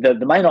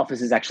 the main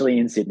office is actually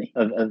in Sydney,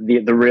 of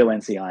the real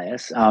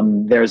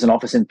NCIS. There is an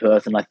office in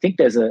Perth, and I think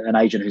there's an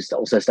agent who's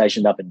also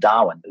stationed up in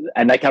Darwin,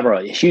 and they cover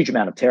a huge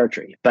amount of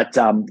territory. But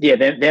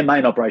their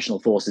main operational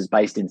force is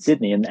based in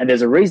Sydney, and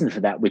there's a reason for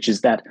that, which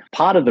is that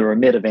part of the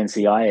remit of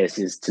NCIS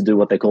is to do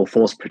what they call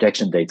force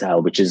protection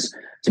detail, which is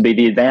to be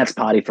the advance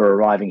party for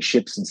arriving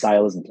ships and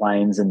sailors and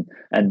planes and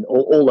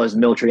all those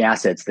military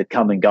assets that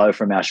come and go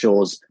from our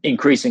shores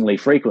increasingly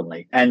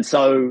frequently. And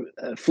so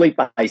Fleet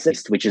Base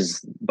East, which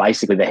is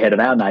basically the head of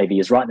our Navy,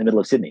 is right in the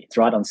middle of Sydney. It's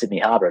right on Sydney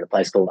Harbour at a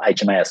place called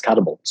HMAS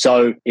Cuttable.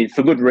 So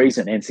for good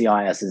reason,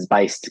 NCIS is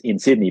based in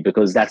Sydney,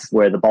 because that's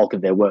where the bulk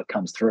of their work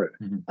comes through.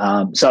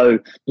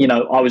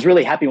 Mm-hmm. I was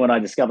really happy when I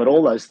discovered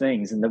all those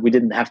things, and that we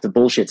didn't have to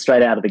bullshit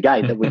straight out of the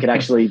gate, that we could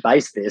actually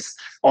base this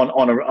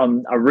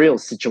on a real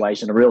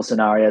situation, a real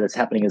scenario that's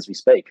happening as we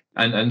speak.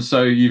 And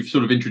so you've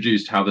sort of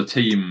introduced how the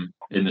team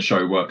in the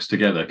show works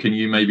together. Can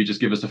you maybe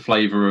just give us a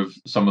flavour of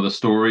some of the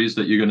stories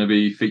that you're going to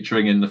be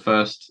featuring in the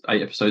first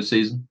 8-episode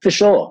season? For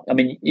sure. I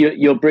mean,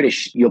 you're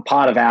British. You're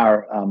part of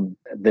our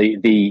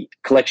the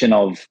collection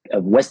of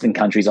Western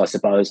countries, I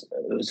suppose,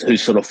 who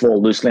sort of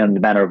fall loosely under the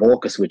banner of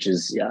AUKUS, which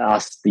is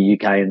us, the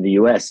UK, and the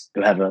US,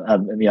 who have a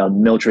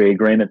military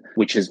agreement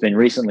which has been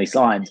recently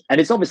signed. And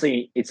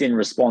it's in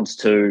response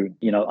to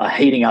a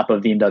heating up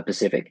of the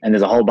Indo-Pacific, and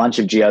there's a whole bunch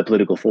of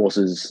geopolitical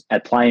forces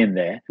at play in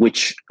there,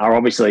 which are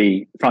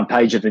obviously front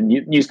page of the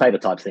newspaper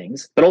type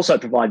things, but also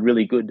provide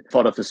really good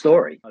fodder for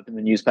story. Open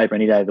the newspaper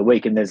any day of the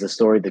week, and there's a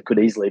story that could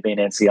easily be an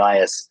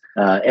NCIS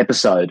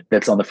episode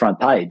that's on the front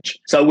page.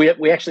 So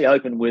we actually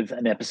open with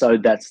an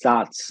episode that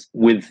starts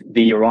with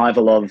the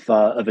arrival of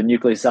a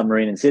nuclear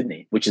submarine in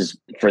Sydney, which is,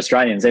 for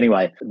Australians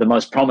anyway, the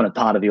most prominent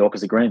part of the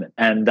AUKUS agreement.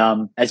 And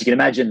as you can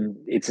imagine,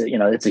 it's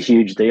a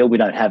huge deal. We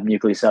don't have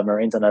nuclear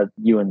submarines. I know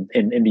you in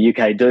the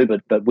UK do,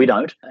 but we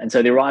don't. And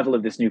so the arrival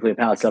of this nuclear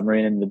powered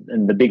submarine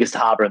in the biggest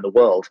harbour in the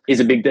world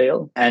is a big deal.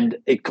 And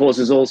it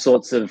causes all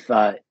sorts of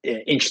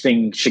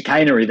interesting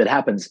chicanery that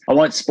happens. I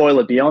won't spoil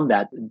it beyond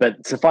that,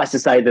 but suffice to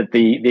say that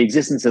the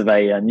existence of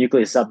a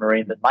nuclear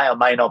submarine that may or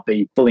may not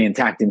be fully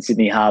intact in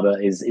Sydney Harbour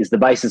is the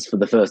basis for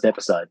the first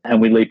episode,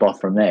 and we leap off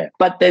from there.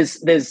 But there's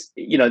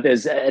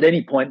at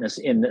any point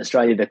in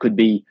Australia there could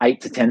be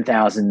 8,000 to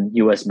 10,000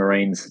 US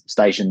Marines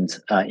stationed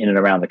in and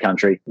around the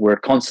country. We're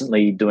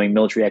constantly doing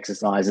military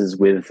exercises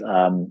with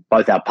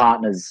both our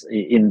partners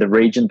in the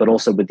region, but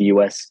also with the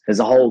US. There's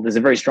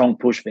a very strong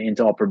push for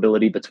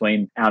interoperability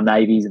between our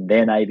navies and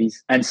their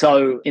navies. And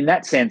so in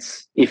that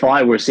sense, if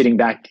I were sitting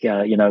back,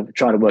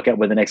 trying to work out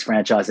where the next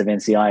franchise of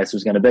NCIS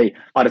was going to be,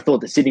 I'd have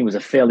thought that Sydney was a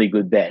fairly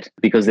good bet,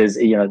 because there's,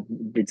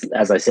 it's,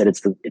 as I said,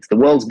 it's the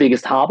world's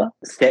biggest harbour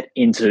set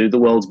into the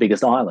world's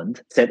biggest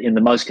island, set in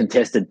the most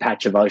contested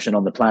patch of ocean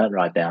on the planet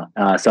right now.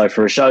 So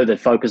for a show that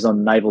focuses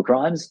on naval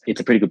crimes, it's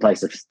a pretty good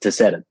place to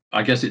set it.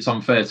 I guess it's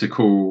unfair to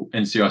call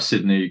NCIS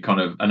Sydney kind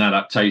of an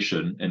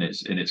adaptation in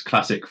its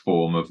classic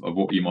form of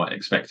what you might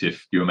expect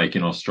if you were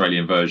making an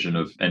Australian version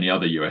of any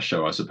other US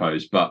show, I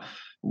suppose. But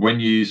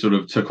when you sort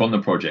of took on the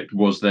project,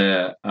 was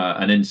there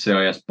an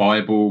NCIS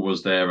Bible?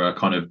 Was there a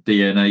kind of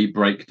DNA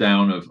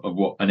breakdown of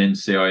what an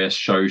NCIS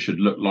show should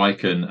look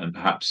like, and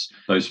perhaps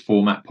those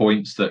format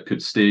points that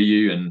could steer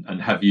you?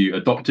 And have you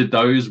adopted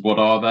those? What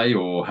are they?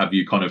 Or have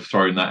you kind of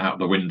thrown that out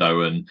the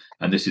window and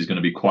this is going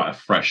to be quite a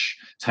fresh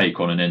take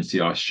on an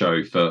NCIS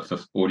show for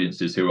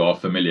audiences who are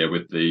familiar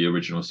with the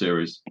original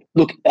series?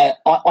 Look,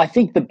 I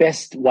think the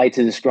best way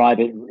to describe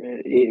it,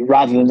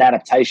 rather than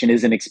adaptation,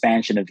 is an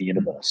expansion of the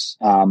universe.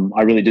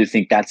 I really do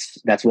think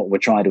that's what we're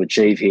trying to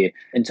achieve here.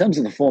 In terms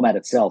of the format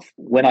itself,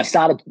 when I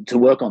started to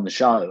work on the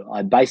show,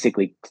 I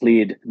basically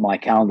cleared my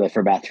calendar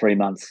for about 3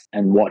 months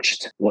and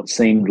watched what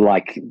seemed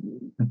like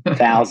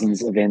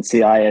thousands of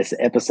NCIS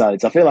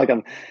episodes. I feel like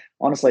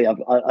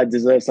I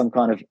deserve some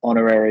kind of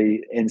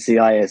honorary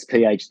NCIS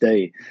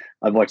PhD.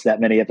 I've watched that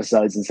many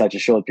episodes in such a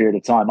short period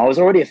of time. I was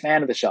already a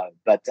fan of the show,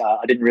 but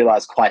I didn't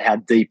realize quite how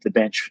deep the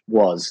bench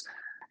was.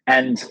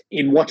 And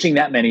in watching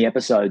that many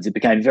episodes, it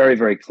became very,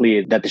 very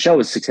clear that the show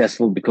was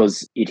successful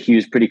because it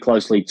hews pretty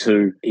closely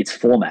to its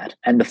format.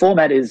 And the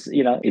format is,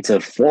 it's a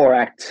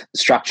 4-act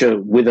structure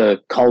with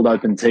a cold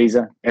open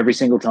teaser every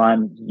single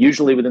time.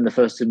 Usually within the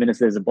first 2 minutes,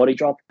 there's a body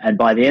drop. And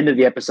by the end of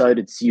the episode,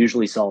 it's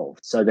usually solved.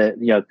 So that,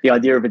 the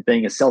idea of it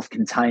being a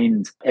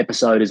self-contained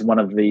episode is one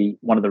of the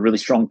really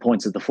strong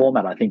points of the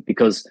format, I think,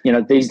 because,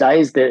 these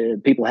days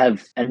people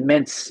have an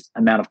immense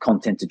amount of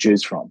content to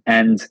choose from.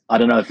 And I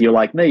don't know if you're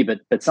like me,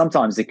 but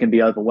sometimes it can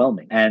be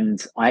overwhelming.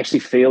 And I actually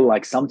feel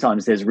like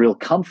sometimes there's real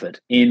comfort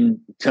in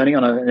turning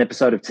on an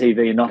episode of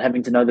TV and not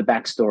having to know the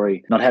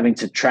backstory, not having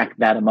to track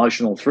that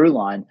emotional through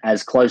line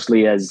as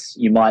closely as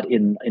you might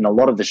in a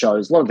lot of the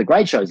shows, a lot of the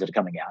great shows that are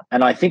coming out.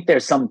 And I think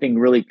there's something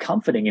really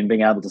comforting in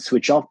being able to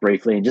switch off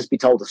briefly and just be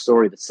told a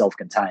story that's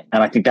self-contained.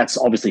 And I think that's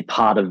obviously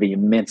part of the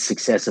immense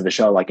success of a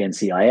show like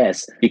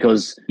NCIS,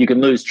 because you can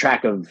lose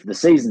track of the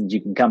seasons.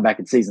 You can come back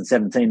at season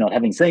 17 not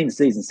having seen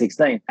season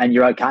 16 and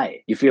you're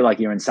okay. You feel like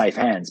you're in safe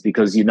hands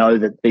because you know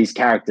that these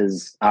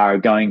characters are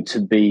going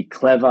to be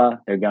clever.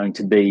 They're going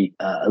to be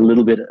a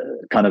little bit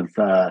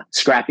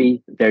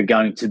scrappy. They're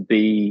going to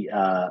be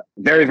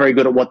very, very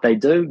good at what they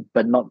do,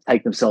 but not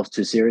take themselves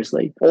too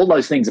seriously. All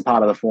those things are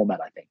part of the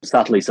format, I think,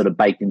 subtly sort of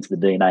baked into the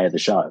DNA of the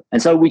show.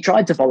 And so we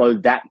tried to follow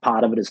that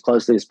part of it as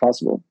closely as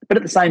possible. But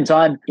at the same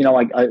time,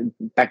 I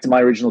back to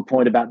my original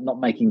point about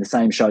not making the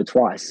same show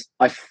twice.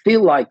 I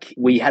feel like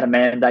we had a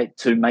mandate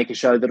to make a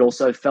show that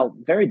also felt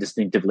very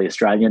distinctively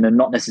Australian and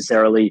not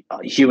necessarily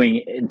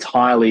hewing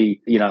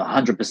entirely,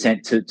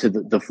 100% to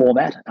the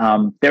format.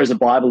 There is a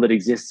Bible that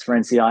exists for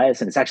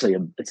NCIS, and it's actually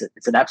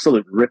it's an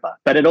absolute ripper.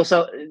 But it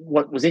also,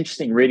 what was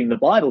interesting reading the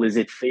Bible is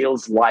it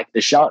feels like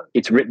the show.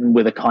 It's written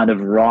with a kind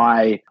of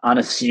wry,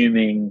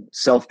 unassuming,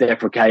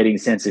 self-deprecating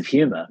sense of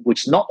humor,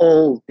 which not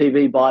all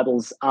TV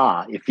Bibles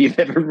are. If you've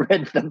ever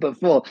read them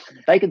before,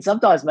 they can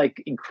sometimes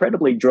make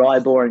incredibly dry,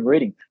 boring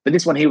reading. But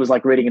this one here was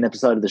like reading an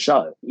episode of the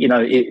show.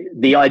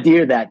 The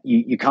idea that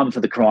you come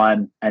for the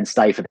crime and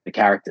stay for the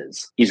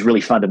characters is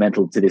really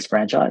fundamental to this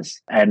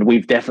franchise. And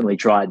we've definitely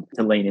tried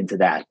to lean into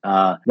that.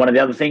 One of the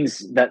other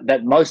things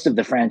that most of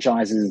the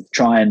franchises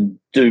try and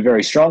do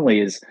very strongly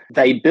is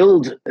they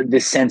build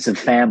this sense of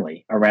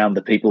family around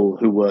the people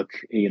who work,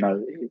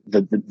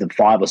 the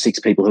 5 or 6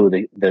 people who are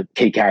the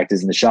key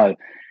characters in the show.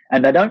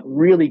 And they don't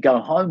really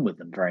go home with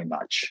them very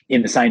much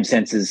in the same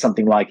sense as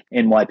something like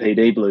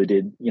NYPD Blue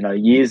did,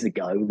 years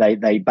ago.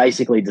 They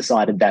basically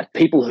decided that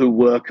people who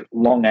work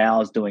long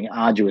hours doing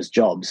arduous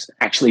jobs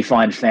actually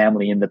find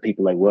family in the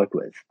people they work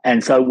with.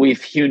 And so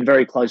we've hewn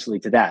very closely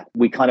to that.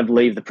 We kind of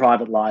leave the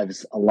private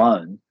lives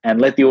alone and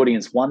let the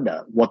audience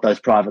wonder what those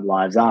private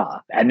lives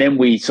are. And then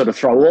we sort of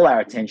throw all our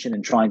attention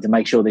in trying to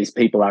make sure these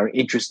people are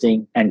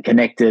interesting and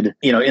connected,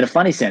 in a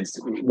funny sense.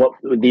 What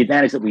the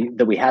advantage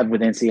that we have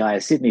with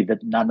NCIS Sydney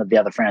that none of the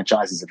other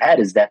franchises have had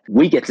is that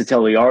we get to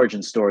tell the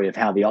origin story of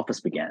how The Office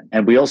began.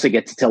 And we also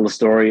get to tell the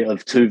story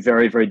of 2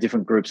 very, very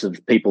different groups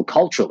of people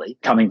culturally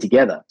coming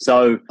together.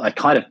 So I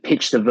kind of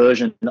pitched a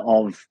version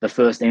of the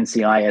first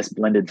NCIS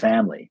blended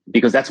family,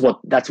 because that's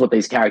what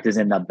these characters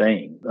end up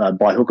being.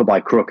 By hook or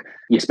by crook,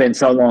 you spend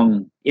so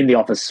long in the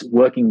office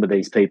working with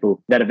these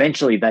people that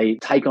eventually they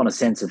take on a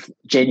sense of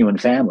genuine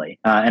family.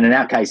 And in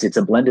our case, it's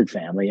a blended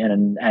family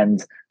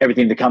and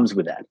everything that comes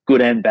with that,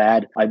 good and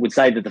bad. I would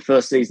say that the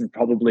first season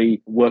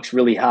probably works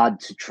really hard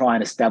to try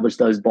and establish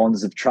those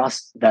bonds of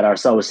trust that are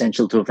so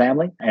essential to a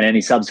family. And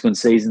any subsequent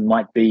season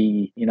might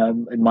be,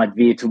 it might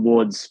veer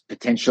towards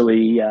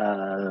potentially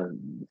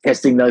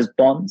testing those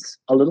bonds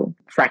a little,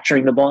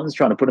 fracturing the bonds,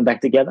 trying to put them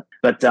back together.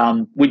 But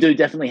we do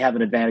definitely have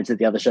an advantage that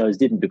the other shows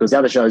didn't, because the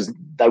other shows,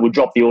 they would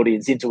drop the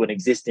audience into an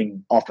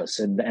existing office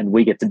and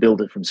we get to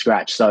build it from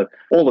scratch. So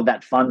all of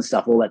that fun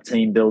stuff, all that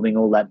team building,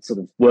 all that sort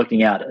of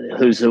working out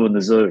who's who in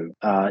the zoo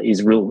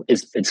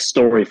it's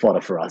story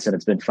fodder for us, and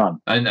it's been fun.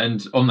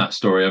 And on that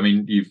story, I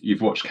mean, you've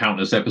watched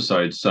countless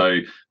episodes, so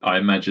I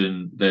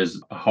imagine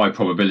there's a high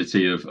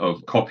probability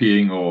of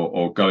copying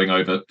or going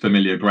over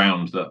familiar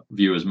ground that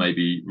viewers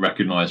maybe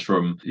recognise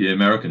from the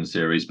American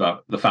series.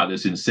 But the fact that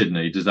it's in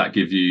Sydney, does that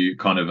give you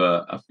kind of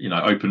a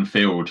open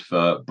field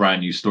for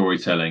brand new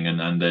storytelling,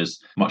 and there's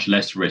much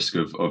less risk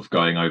of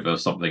going over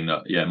something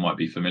that might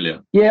be familiar?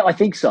 Yeah, I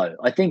think so.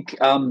 I think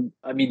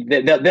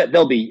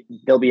there'll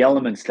be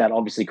elements that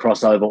obviously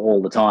cross over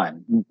all the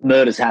time.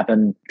 Murders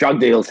happen, drug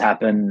deals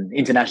happen,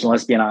 international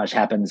espionage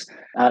happens.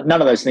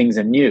 None of those things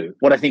are new.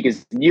 What I think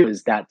is new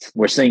is that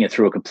we're seeing it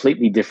through a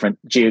completely different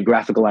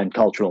geographical and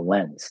cultural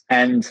lens.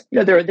 And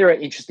there are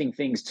interesting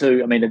things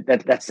too. I mean,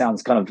 that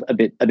sounds kind of a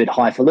bit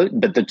highfalutin,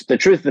 but the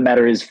truth of the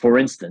matter is, for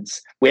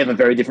instance, we have a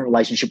very different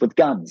relationship with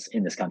guns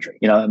in this country.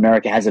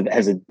 America has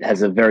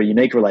a very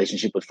unique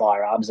relationship with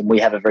firearms, and we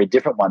have a very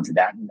different one to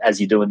that,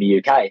 as you do in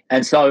the UK.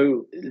 And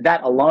so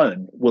that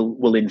alone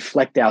will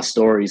inflect our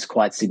stories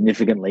quite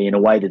significantly in a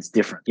way that's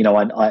different.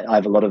 I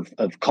have a lot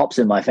of cops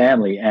in my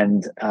family,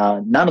 and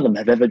none of them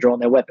have ever drawn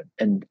their weapon.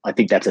 And I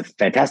think that's a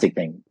fantastic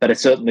thing. But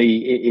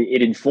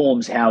it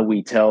informs how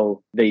we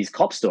tell these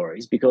cop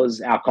stories,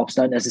 because our cops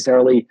don't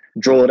necessarily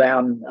draw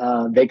down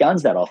their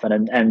guns that often.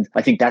 And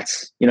I think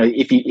that's,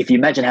 if you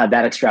imagine how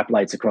that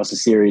extrapolates across a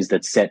series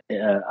that's set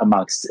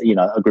amongst,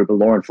 a group of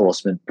law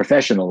enforcement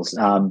professionals,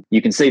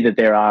 you can see that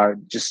there are,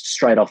 just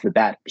straight off the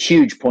bat,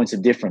 huge points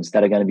of difference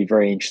that are going to be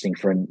very interesting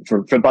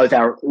for both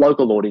our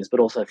local audience, but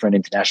also for an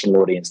international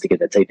audience to get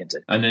their teeth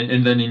into. And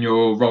then in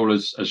your role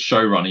as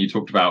showrunner, you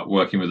talked about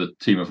working with a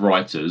team of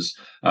writers.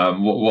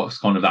 What's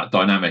kind of that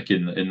dynamic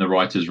in the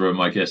writers' room,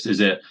 I guess? Is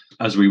it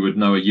as we would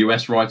know a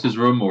US writers'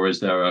 room, or is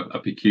there a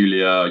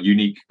peculiar,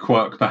 unique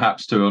quirk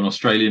perhaps to an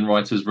Australian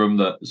writers' room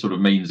that sort of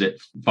means it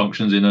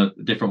functions in a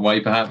different way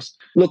perhaps?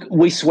 Look,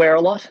 we swear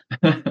a lot.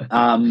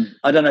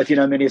 I don't know if you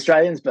know many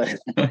Australians, but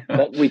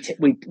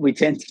we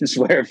tend to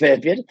swear a fair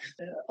bit.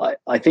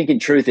 I think in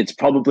truth it's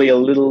probably a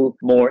little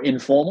more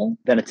informal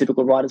than a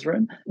typical writer's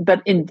room.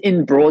 But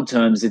in broad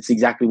terms, it's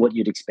exactly what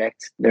you'd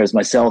expect. There's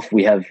myself.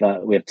 We have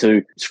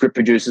two script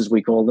producers,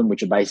 we call them,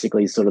 which are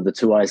basically sort of the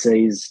two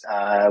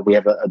ICs. We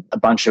have a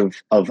bunch of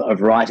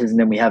writers, and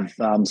then we have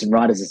some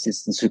writers'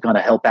 assistants who kind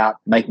of help out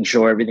making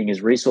sure everything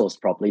is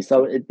resourced properly.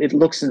 So it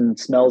looks and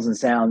smells and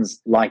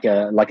sounds like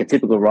a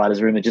typical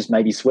writer's room. It just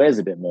maybe swears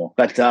a bit more.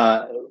 But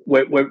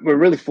we're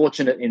really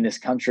fortunate in this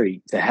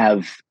country to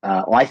have,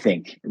 I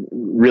think,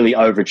 really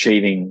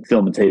overachieving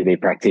film and TV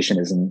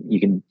practitioners, and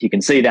you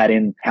can see that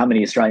in how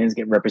many Australians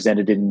get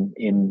represented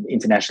in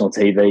international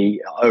TV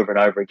over and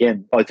over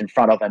again, both in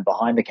front of and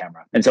behind the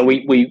camera. And so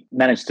we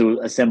managed to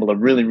assemble a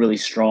really, really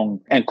strong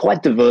and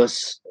quite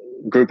diverse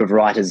group of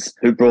writers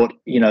who brought,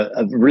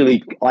 a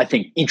really, I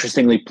think,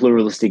 interestingly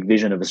pluralistic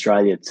vision of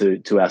Australia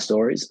to our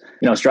stories.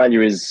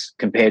 Australia is,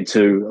 compared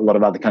to a lot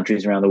of other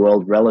countries around the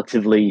world,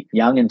 relatively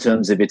young in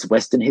terms of its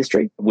Western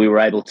history. We were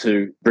able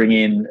to bring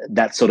in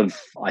that sort of,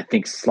 I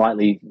think,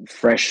 slightly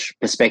fresh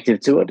perspective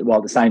to it, while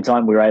at the same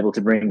time we were able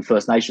to bring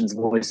First Nations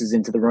voices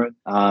into the room.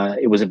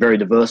 It was a very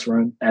diverse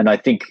room, and I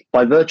think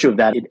by virtue of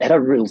that, it had a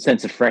real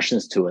sense of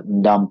freshness to it.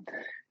 And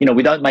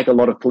we don't make a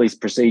lot of police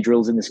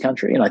procedurals in this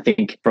country. And I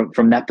think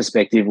from that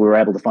perspective, we were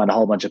able to find a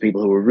whole bunch of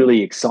people who were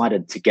really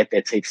excited to get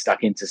their teeth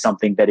stuck into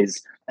something that is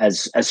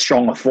as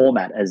strong a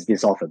format as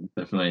this often.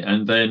 Definitely.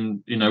 And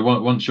then,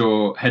 once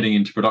you're heading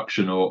into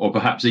production, or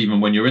perhaps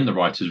even when you're in the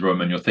writer's room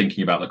and you're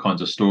thinking about the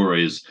kinds of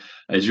stories,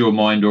 is your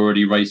mind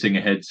already racing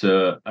ahead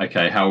to,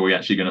 okay, how are we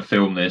actually going to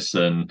film this,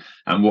 and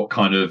what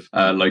kind of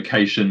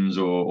locations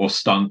or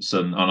stunts?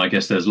 And I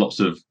guess there's lots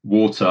of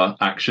water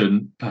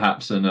action,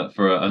 perhaps,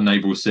 for a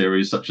naval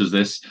series such as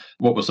this.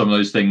 What were some of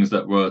those things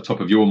that were top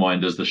of your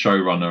mind as the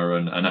showrunner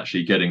and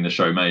actually getting the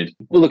show made?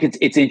 Well, look,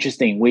 it's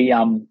interesting. We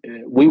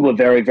were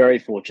very, very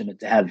fortunate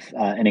to have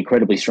an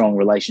incredibly strong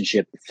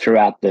relationship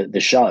throughout the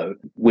show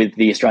with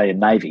the Australian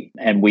Navy,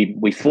 and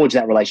we forged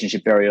that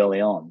relationship very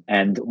early on.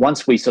 And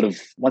once we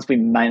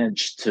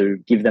managed to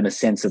give them a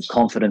sense of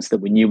confidence that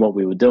we knew what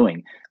we were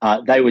doing.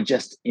 They were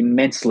just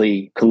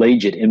immensely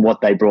collegiate in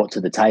what they brought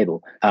to the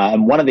table.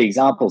 And one of the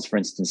examples, for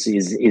instance,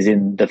 is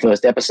in the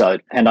first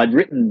episode. And I'd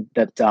written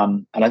that,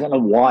 and I don't know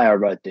why I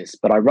wrote this,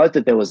 but I wrote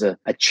that there was a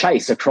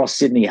chase across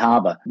Sydney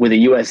Harbour with a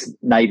US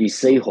Navy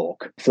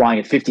Seahawk flying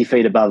at 50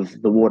 feet above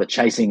the water,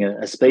 chasing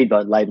a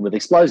speedboat laden with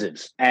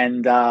explosives.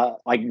 And I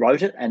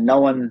wrote it, and no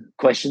one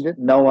questioned it.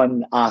 No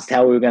one asked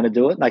how we were going to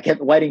do it. And I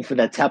kept waiting for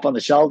that tap on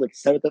the shoulder to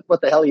say,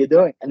 what the hell are you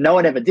doing? And no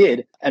one ever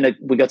did. And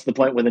we got to the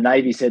point where the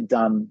Navy said,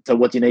 so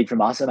what do you need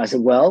from us? And I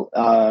said, well,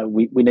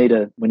 we need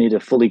a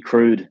fully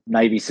crewed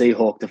Navy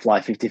Seahawk to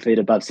fly 50 feet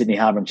above Sydney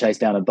Harbour and chase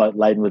down a boat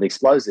laden with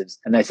explosives.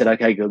 And they said,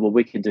 okay, good. Well,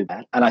 we can do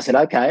that. And I said,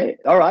 okay,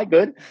 all right,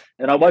 good.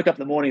 And I woke up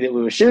the morning that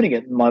we were shooting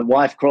it, and my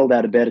wife crawled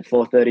out of bed at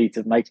 4:30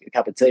 to make a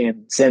cup of tea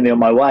and send me on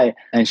my way.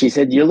 And she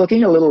said, you're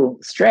looking a little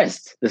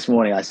stressed this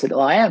morning. I said, well,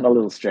 I am a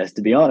little stressed,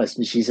 to be honest.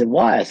 And she said,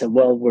 why? I said,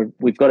 well,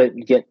 we've got to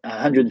get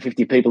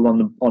 150 people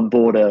on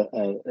board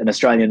an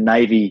Australian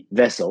Navy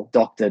vessel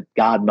docked at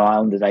Garden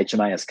Island at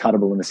HMAS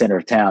Cuttable in the centre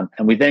of town.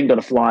 And we then got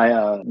to fly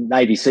a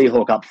Navy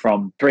Seahawk up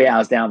from 3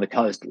 hours down the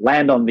coast,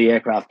 land on the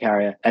aircraft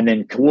carrier, and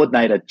then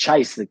coordinate a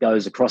chase that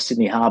goes across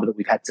Sydney Harbour that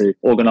we've had to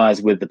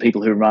organise with the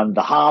people who run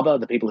the harbour,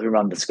 the people who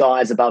run the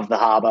skies above the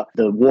harbour,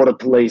 the water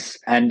police,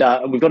 and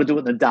we've got to do it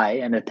in the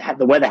day, and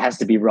the weather has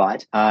to be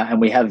right, and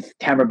we have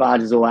camera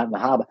barges all out in the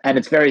harbour, and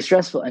it's very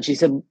stressful. And she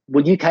said,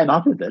 well, you came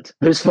up with it.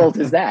 Whose fault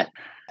is that?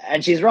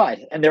 And she's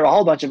right. And there are a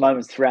whole bunch of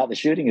moments throughout the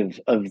shooting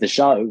of the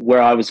show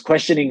where I was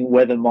questioning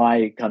whether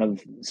my kind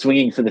of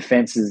swinging for the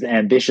fences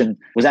ambition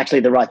was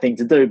actually the right thing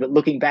to do. But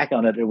looking back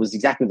on it, it was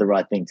exactly the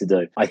right thing to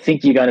do. I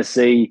think you're going to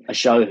see a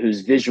show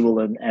whose visual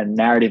and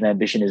narrative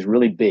ambition is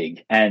really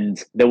big.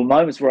 And there were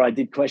moments where I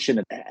did question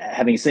it.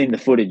 Having seen the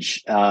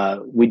footage,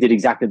 we did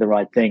exactly the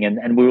right thing.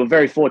 And we were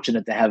very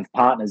fortunate to have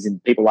partners in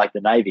people like the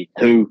Navy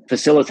who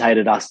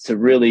facilitated us to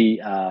really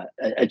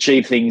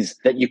achieve things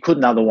that you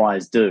couldn't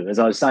otherwise do. As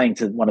I was saying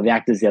to one of the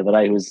actors the other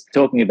day who was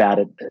talking about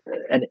it,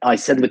 and I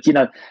said, look,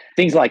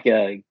 things like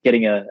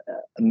getting a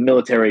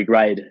military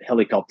grade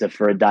helicopter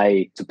for a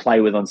day to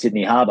play with on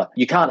Sydney Harbour,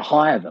 you can't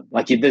hire them.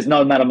 There's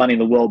no amount of money in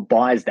the world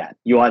buys that.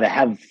 You either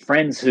have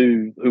friends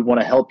who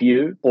want to help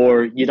you,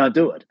 or you don't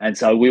do it. And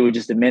so we were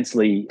just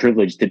immensely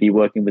privileged to be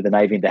working with the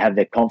Navy and to have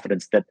their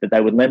confidence that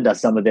they would lend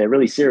us some of their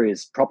really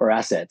serious proper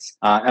assets.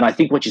 And I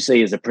think what you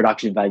see is a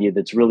production value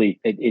that's really,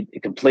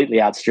 it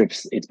completely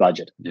outstrips its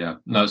budget. Yeah,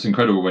 no, it's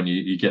incredible when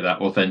you get that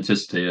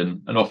authenticity,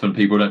 and often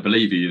people don't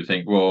believe you. You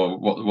think, well,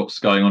 what's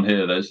going on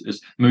here?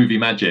 It's movie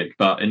magic,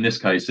 but in this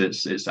case,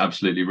 it's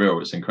absolutely real.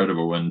 It's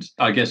incredible. And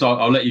I guess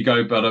I'll let you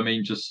go, but I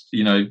mean, just,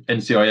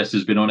 NCIS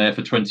has been on air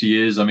for 20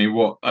 years. I mean,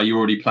 what are you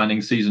already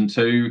planning season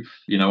 2?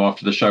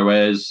 After the show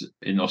airs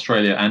in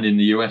Australia and in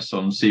the US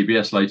on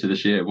CBS later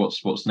this year,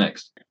 what's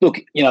next?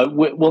 Look,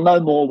 we'll know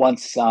more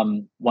once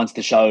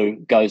the show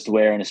goes to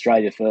air in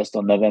Australia first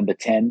on November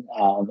 10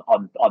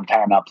 on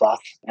Paramount Plus,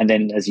 and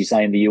then, as you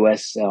say, in the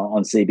US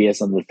on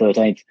CBS on the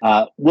 13th.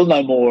 We'll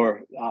know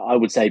more, I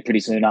would say, pretty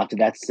soon after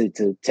that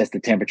to test the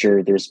temperature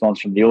of the response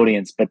from the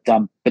audience. But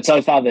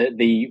so far,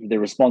 the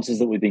responses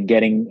that we've been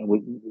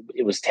getting,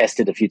 it was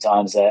tested a few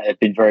times, have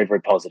been very,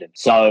 very positive.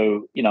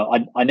 So,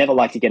 I never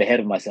like to get ahead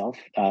of myself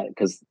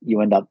because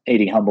you end up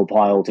eating humble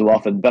pie all too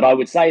often. But I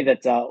would say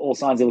that all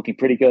signs are looking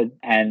pretty good.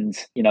 And,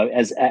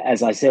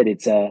 as I said,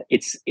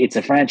 it's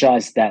a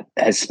franchise that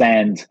has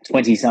spanned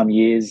 20 some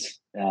years.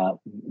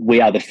 We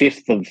are the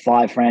 5th of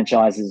 5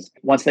 franchises.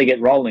 Once they get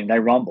rolling, they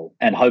rumble,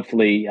 and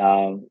hopefully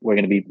we're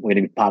going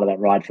to be part of that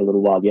ride for a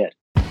little while yet.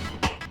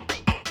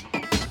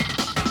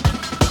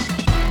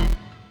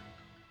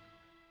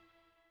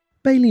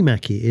 Bailey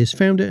Mackey is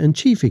founder and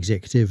chief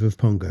executive of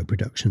Pango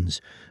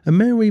Productions, a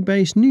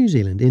Maori-based New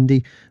Zealand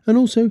indie, and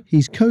also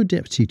he's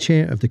co-deputy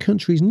chair of the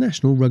country's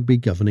national rugby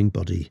governing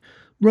body,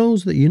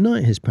 roles that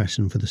unite his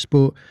passion for the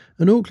sport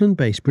and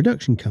Auckland-based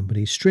production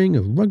company's string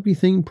of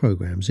rugby-themed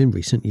programmes in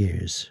recent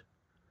years.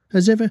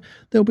 As ever,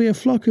 there'll be a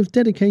flock of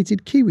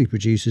dedicated Kiwi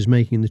producers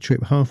making the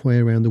trip halfway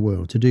around the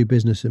world to do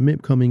business at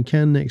Mipcom in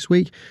Cannes next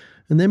week,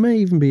 and there may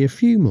even be a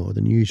few more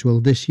than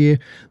usual this year,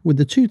 with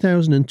the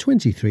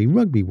 2023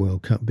 Rugby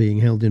World Cup being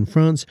held in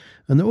France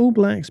and the All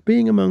Blacks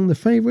being among the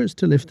favourites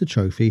to lift the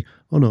trophy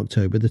on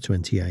October the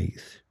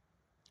 28th.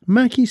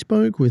 Mackey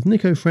spoke with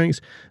Nico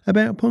Franks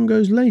about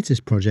Pango's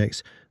latest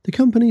projects, the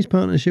company's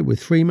partnership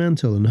with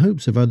Fremantle and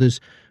hopes of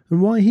others,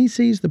 and why he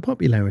sees the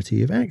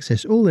popularity of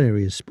Access All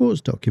Areas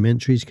sports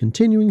documentaries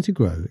continuing to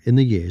grow in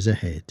the years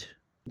ahead.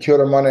 Kia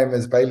ora, my name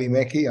is Bailey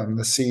Mackey. I'm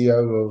the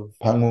CEO of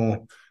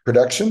Pango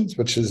Productions,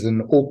 which is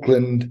an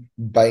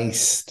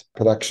Auckland-based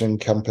production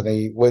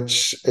company,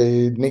 which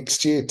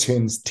next year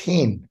turns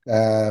 10.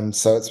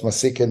 So it's my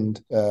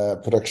second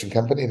production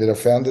company that I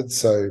founded,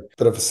 so a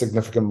bit of a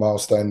significant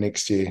milestone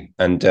next year.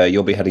 And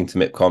you'll be heading to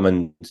Mipcom,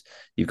 and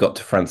you've got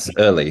to France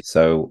early,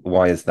 so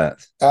why is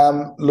that?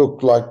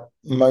 Look, like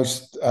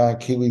most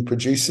Kiwi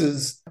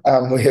producers,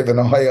 we have an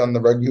eye on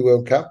the Rugby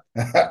World Cup.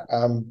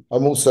 I'm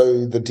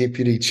also the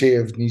deputy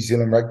chair of New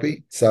Zealand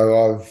Rugby, so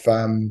I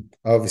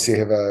obviously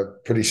have a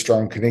pretty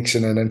strong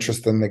connection and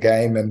interest in the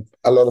game, and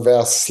a lot of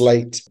our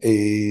slate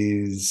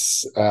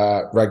is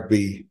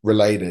rugby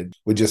related.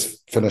 We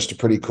just finished a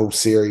pretty cool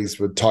series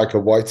with Taika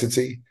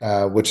Waititi,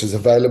 which is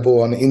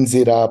available on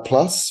NZR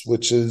Plus,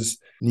 which is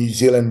New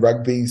Zealand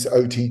Rugby's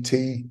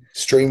OTT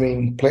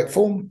streaming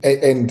platform.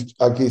 And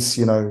I guess,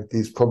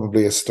 there's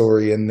probably a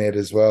story in that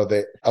as well,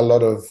 that a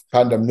lot of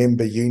kind of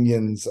member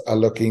unions are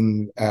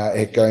looking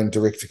at going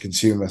direct to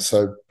consumer.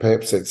 So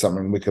perhaps that's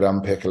something we could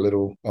unpack a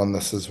little on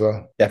this as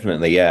well.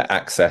 Definitely, yeah.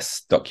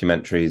 Access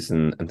documentaries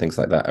and things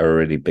like that are a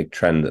really big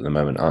trend at the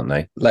moment, aren't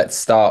they? Let's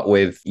start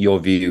with your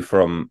view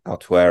from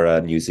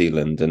Aotearoa, New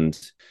Zealand,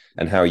 and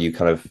how you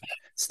kind of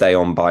stay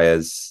on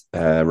buyers'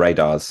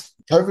 radars.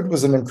 COVID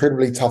was an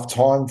incredibly tough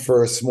time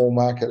for a small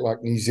market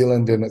like New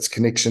Zealand and its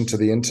connection to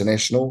the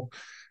international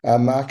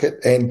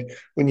market. And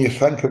when you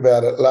think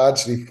about it,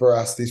 largely for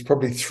us, there's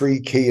probably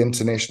three key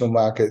international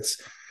markets: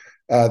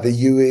 the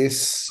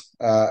US,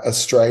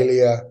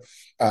 Australia,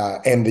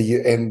 and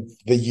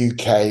the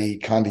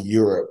UK, kind of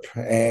Europe.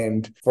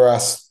 And for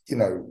us,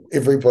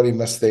 everybody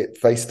missed that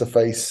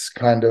face-to-face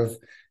kind of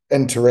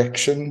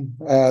interaction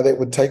that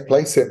would take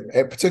place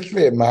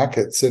particularly at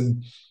markets.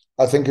 And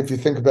I think if you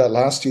think about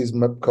last year's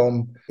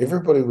Mipcom,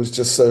 everybody was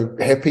just so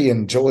happy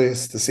and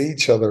joyous to see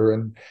each other.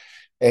 And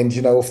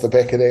off the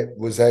back of that,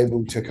 was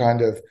able to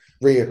kind of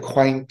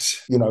reacquaint,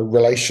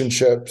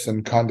 relationships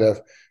and kind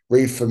of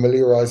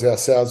refamiliarize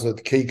ourselves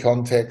with key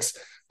contacts.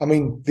 I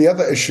mean, the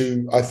other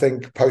issue, I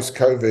think,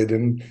 post-COVID,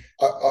 and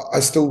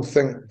I still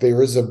think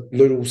there is a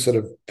little sort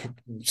of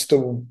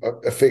still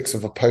effects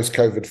of a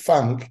post-COVID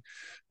funk,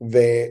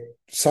 that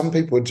some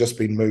people had just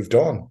been moved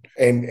on,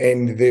 and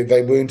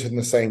they weren't in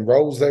the same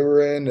roles they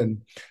were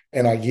in.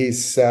 And I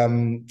guess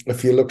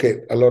if you look at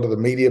a lot of the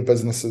media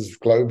businesses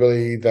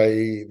globally,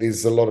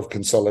 there's a lot of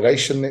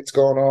consolidation that's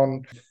gone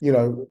on.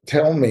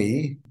 Tell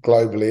me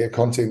globally, a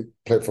content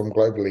platform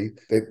globally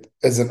that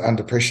isn't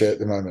under pressure at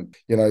the moment.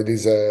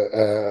 There's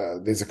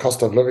a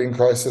cost of living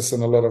crisis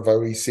in a lot of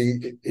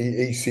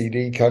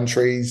OECD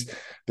countries.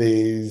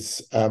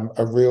 There's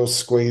a real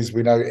squeeze.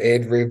 We know the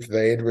ad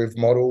rev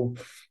model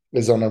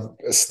is on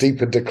a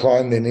steeper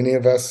decline than any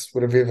of us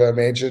would have ever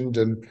imagined.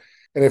 And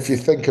if you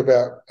think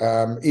about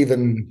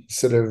even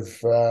sort of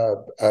a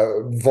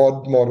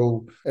VOD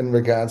model in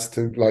regards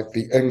to like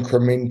the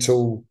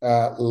incremental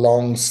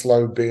long,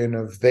 slow burn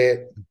of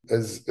that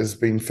has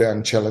been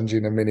found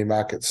challenging in many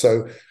markets.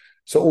 So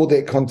all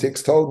that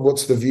context told,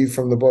 what's the view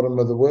from the bottom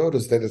of the world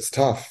is that it's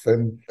tough.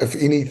 And if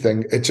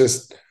anything, it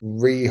just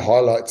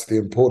re-highlights the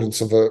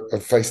importance of a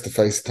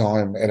face-to-face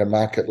time at a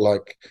market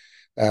like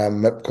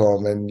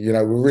Mipcom. And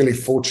we're really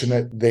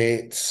fortunate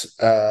that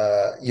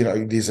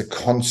there's a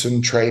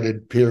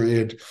concentrated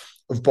period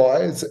of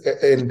buyers,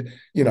 and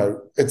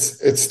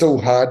it's still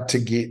hard to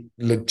get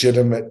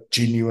legitimate,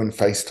 genuine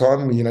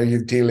FaceTime.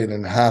 You're dealing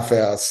in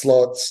half-hour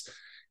slots.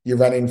 You're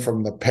running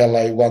from the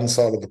Palais, one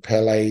side of the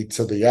Palais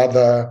to the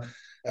other.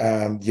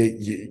 And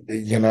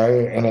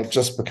it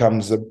just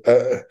becomes it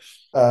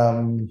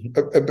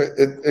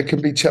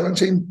can be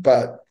challenging,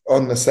 but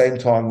on the same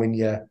time, when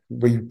you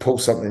pull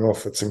something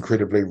off, it's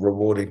incredibly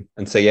rewarding.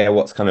 And so,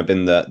 what's kind of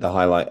been the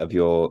highlight of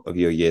your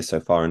year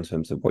so far in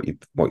terms of what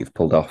you've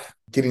pulled off?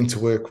 Getting to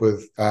work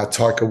with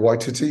Taika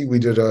Waititi. We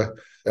did a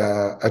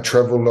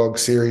travel log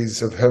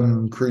series of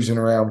him cruising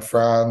around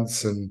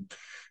France and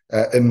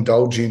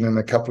indulging in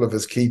a couple of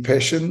his key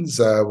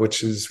passions,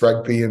 which is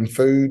rugby and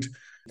food.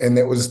 And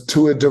that was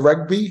Tour de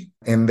Rugby,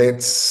 and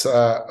that's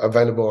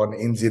available on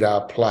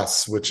NZR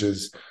Plus, which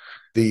is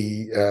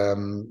the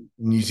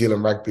New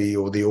Zealand Rugby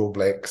or the All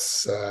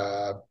Blacks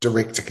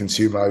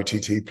direct-to-consumer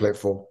OTT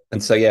platform.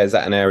 And so, is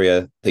that an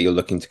area that you're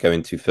looking to go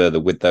into further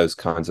with those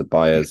kinds of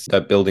buyers,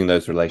 building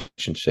those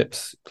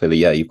relationships?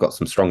 Clearly, you've got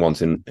some strong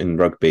ones in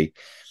rugby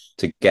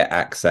to get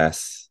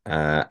access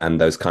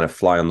and those kind of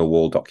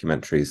fly-on-the-wall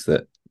documentaries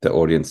that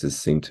audiences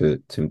seem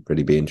to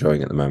really be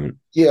enjoying at the moment.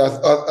 Yeah,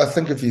 I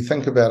think if you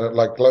think about it,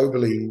 like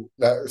globally,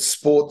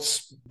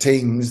 sports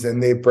teams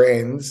and their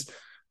brands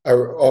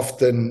are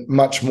often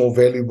much more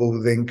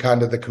valuable than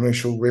kind of the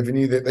commercial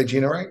revenue that they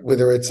generate,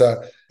 whether it's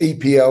a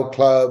EPL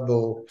club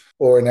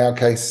or in our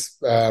case,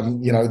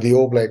 the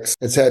All Blacks.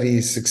 It's how do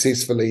you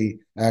successfully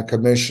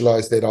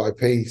commercialize that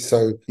IP.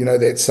 So,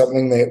 that's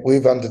something that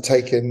we've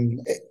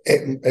undertaken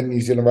in New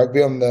Zealand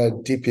Rugby. I'm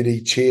the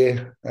deputy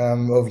chair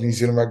of New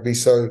Zealand Rugby.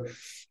 So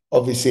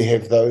obviously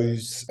have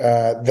those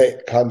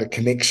that kind of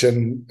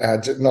connection,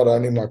 not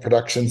only my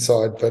production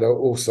side, but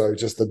also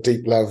just a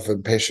deep love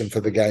and passion for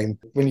the game.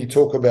 When you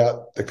talk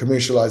about the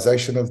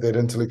commercialization of that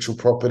intellectual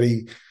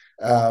property,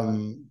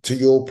 to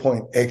your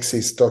point,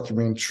 access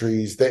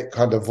documentaries, that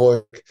kind of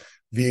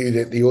view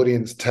that the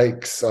audience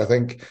takes, I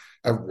think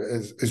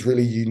is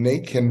really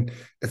unique. And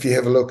if you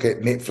have a look at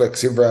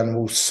Netflix, everyone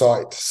will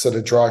cite sort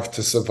of Drive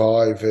to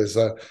Survive as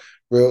a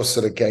real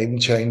sort of game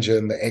changer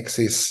in the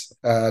access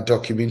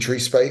documentary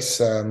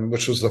space,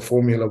 which was the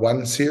Formula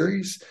One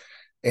series.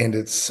 And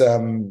it's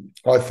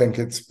I think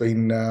it's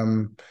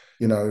been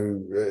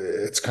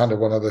it's kind of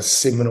one of the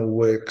seminal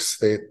works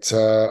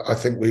that I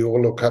think we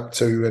all look up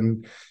to.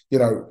 And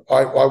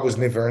I was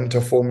never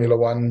into Formula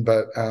One,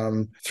 but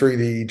through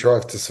the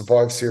Drive to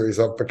Survive series,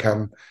 I've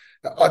become,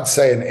 I'd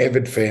say, an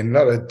avid fan,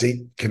 not a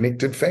deep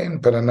connected fan,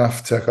 but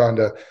enough to kind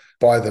of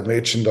buy the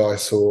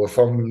merchandise, or if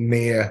I'm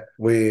near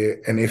where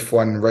an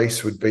F1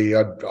 race would be,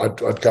 I'd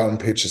go and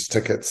purchase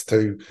tickets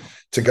to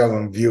go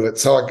and view it.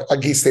 So I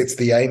guess that's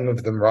the aim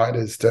of them, right?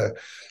 Is to,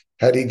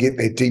 how do you get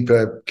that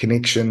deeper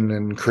connection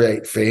and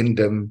create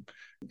fandom?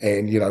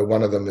 And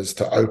one of them is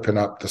to open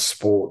up the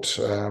sport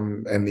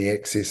and the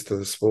access to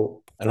the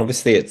sport. And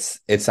obviously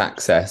it's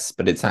access,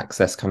 but it's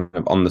access kind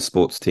of on the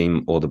sports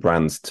team or the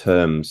brand's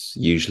terms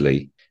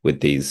usually with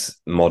these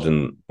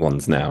modern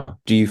ones now.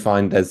 Do you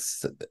find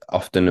there's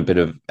often a bit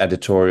of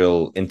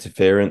editorial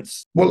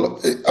interference?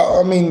 Well,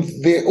 I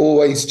mean, they're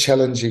always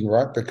challenging,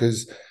 right?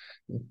 Because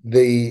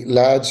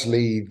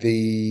largely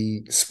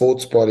the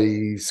sports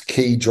bodies'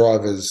 key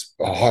drivers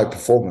are high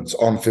performance,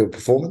 on-field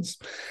performance.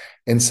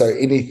 And so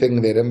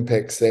anything that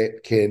impacts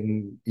that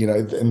can,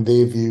 in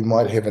their view,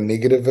 might have a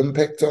negative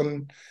impact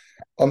on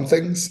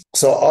things.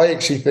 So I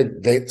actually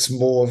think that's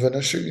more of an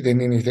issue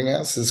than anything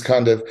else, is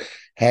kind of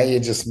how you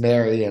just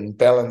marry and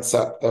balance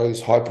up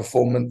those high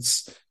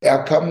performance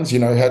outcomes.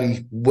 How do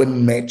you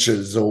win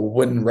matches or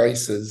win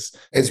races,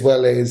 as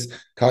well as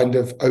kind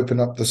of open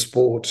up the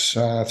sport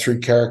through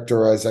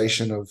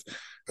characterization of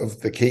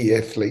the key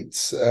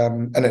athletes.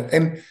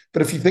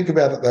 But if you think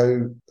about it,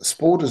 though,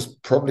 sport is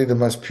probably the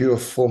most pure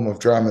form of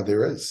drama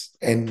there is.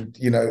 And,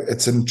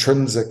 it's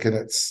intrinsic in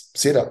its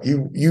setup.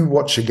 You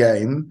watch a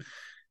game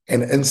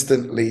and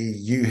instantly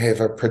you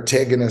have a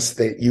protagonist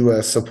that you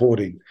are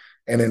supporting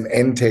and an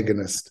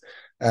antagonist.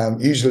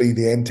 Usually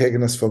the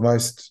antagonist for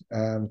most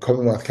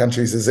Commonwealth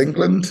countries is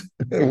England,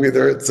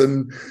 whether it's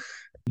in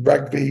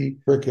rugby,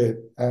 cricket,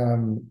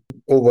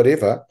 or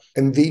whatever.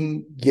 And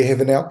then you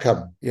have an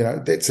outcome.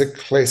 That's a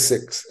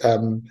classic.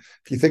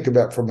 If you think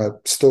about from a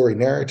story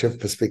narrative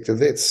perspective,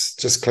 that's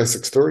just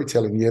classic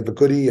storytelling. You have a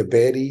goodie, a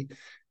baddie,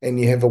 and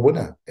you have a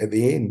winner at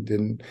the end.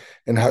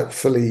 And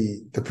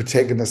hopefully the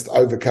protagonist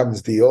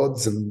overcomes the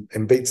odds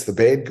and beats the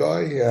bad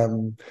guy,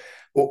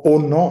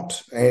 or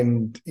not.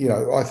 And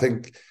I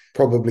think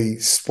probably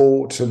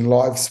sport and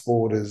live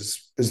sport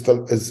is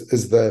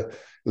the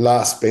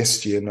last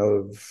bastion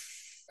of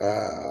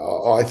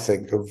I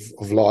think of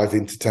live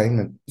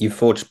entertainment. You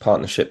forged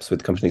partnerships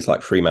with companies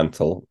like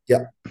Fremantle.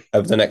 Yeah.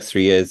 Over the next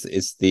 3 years,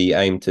 is the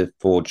aim to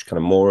forge kind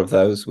of more of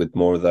those with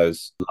more of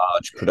those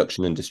large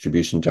production and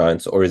distribution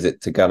giants, or is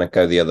it to kind of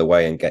go the other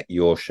way and get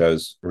your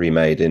shows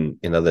remade in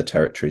other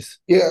territories?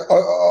 Yeah,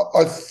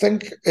 I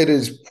think it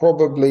is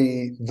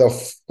probably the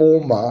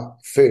former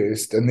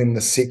first, and then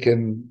the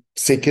second,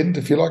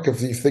 if you like, if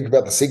you think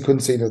about the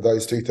sequencing of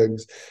those two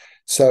things.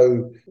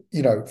 So,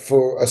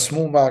 for a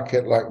small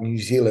market like New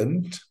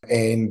Zealand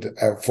and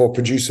for a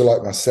producer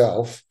like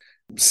myself,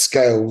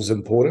 scale's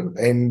important.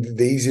 And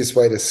the easiest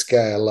way to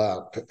scale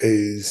up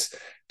is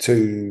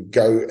to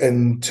go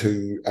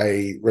into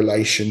a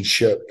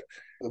relationship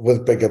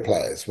with bigger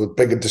players, with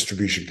bigger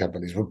distribution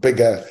companies, with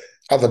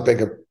other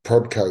bigger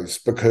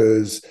prodcos,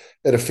 because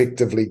it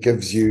effectively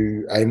gives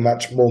you a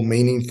much more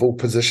meaningful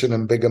position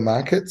in bigger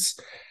markets.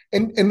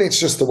 And that's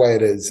just the way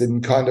it is.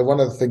 And kind of one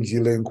of the things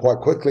you learn quite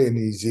quickly in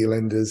New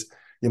Zealand is,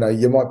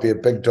 you might be a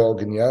big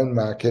dog in your own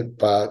market,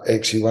 but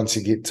actually once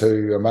you get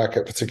to a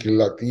market,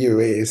 particularly like the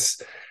US,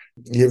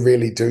 you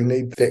really do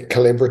need that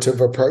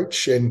collaborative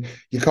approach. And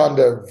you kind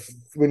of,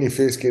 when you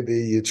first get there,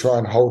 you try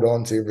and hold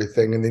on to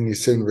everything. And then you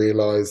soon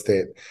realize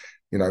that,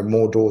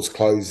 more doors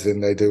close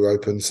than they do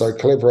open. So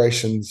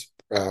collaboration's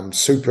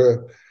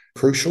super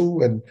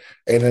crucial. And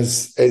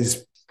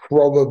as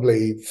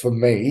probably for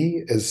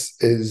me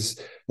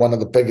is one of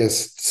the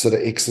biggest sort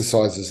of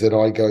exercises that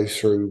I go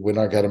through when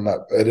I get them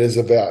up. It is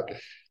about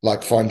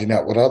like finding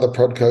out what other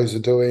prodcos are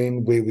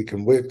doing, where we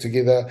can work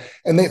together.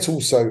 And that's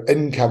also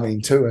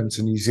incoming too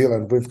into New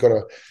Zealand. We've got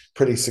a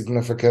pretty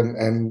significant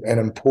and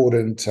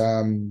important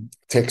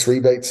tax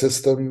rebate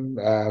system,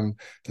 the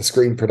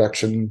Screen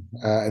Production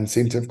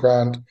Incentive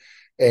Grant.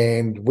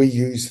 And we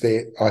use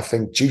that, I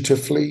think,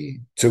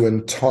 dutifully to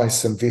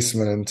entice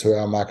investment into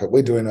our market.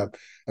 We're doing a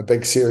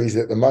big series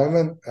at the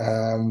moment,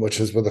 which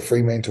is with a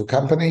Fremantle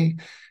company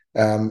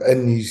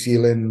in New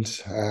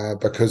Zealand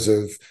because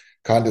of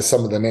kind of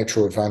some of the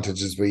natural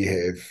advantages we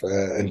have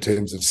in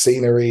terms of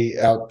scenery,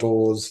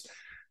 outdoors,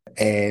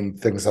 and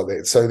things like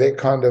that. So that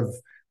kind of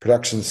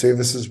production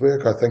services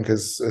work, I think,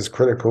 is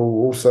critical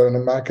also in a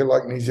market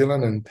like New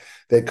Zealand, and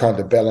that kind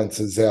of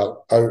balances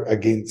out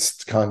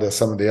against kind of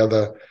some of the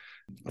other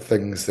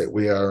things that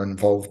we are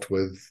involved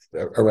with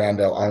around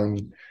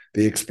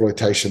the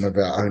exploitation of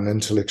our own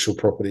intellectual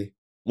property.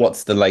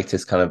 What's the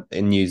latest kind of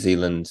in New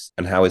Zealand,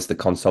 and how is the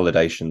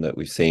consolidation that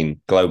we've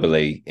seen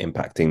globally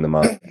impacting the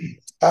market?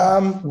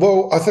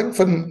 Well, I think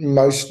for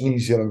most New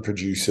Zealand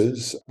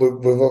producers,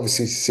 we've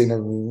obviously seen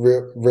a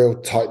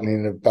real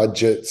tightening of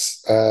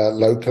budgets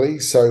locally.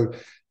 So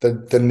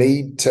the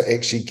need to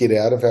actually get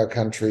out of our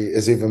country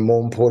is even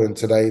more important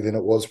today than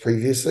it was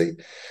previously,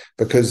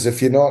 because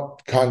if you're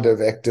not kind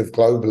of active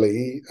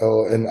globally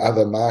or in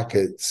other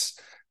markets,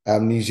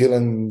 New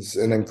Zealand's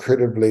an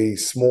incredibly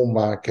small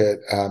market.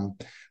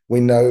 We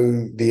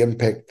know the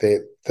impact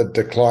that the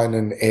decline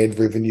in ad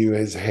revenue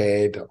has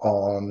had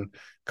on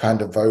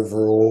kind of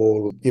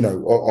overall,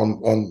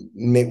 on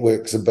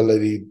networks'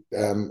 ability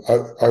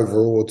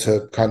overall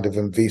to kind of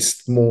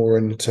invest more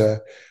into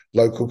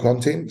local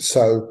content.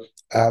 So,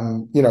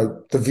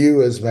 the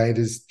view is, mate,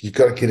 is you've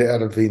got to get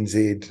out of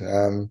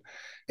NZ.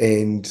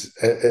 And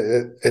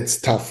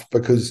it's tough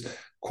because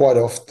quite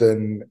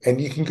often, and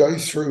you can go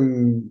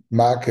through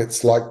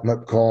markets like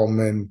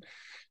Mipcom, and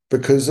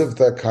because of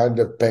the kind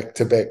of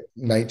back-to-back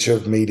nature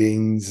of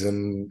meetings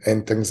and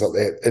things like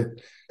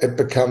that, it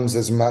becomes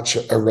as much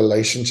a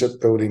relationship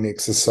building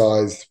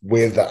exercise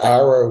where the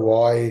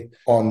ROI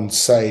on,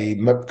 say,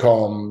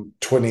 Mipcom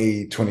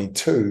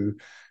 2022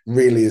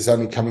 really is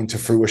only coming to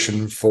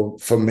fruition for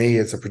me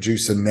as a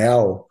producer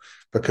now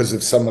because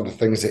of some of the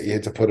things that you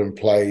had to put in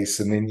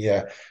place, and then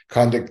you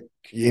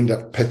end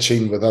up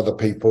pitching with other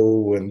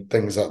people and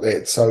things like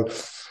that. So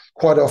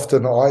quite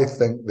often I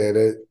think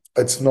that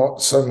it's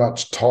not so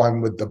much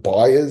time with the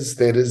buyers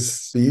that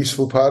is the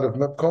useful part of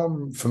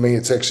Mipcom. For me,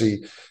 it's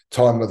actually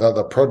time with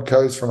other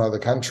prodcos from other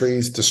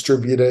countries,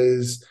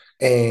 distributors.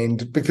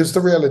 And because the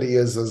reality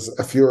is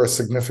if you're a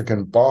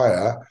significant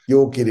buyer,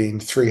 you're getting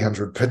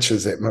 300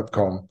 pitches at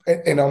Mipcom.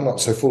 And I'm not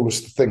so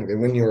foolish to think that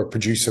when you're a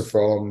producer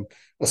from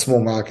a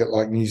small market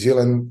like New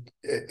Zealand,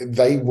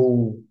 they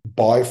will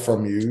buy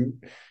from you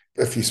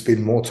if you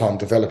spend more time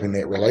developing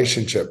that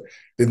relationship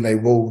than they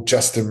will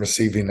just in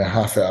receiving a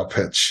half-hour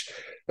pitch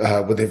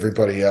with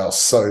everybody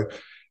else. So,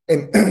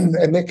 and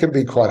that can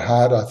be quite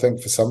hard, I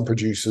think, for some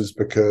producers,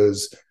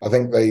 because I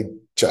think they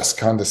just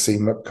kind of see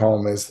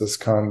Mipcom as this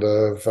kind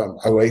of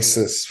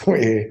oasis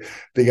where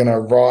they're going to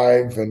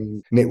arrive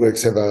and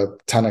networks have a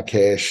ton of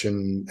cash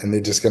and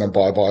they're just going to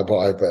buy.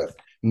 But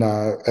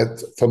no,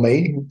 for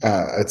me,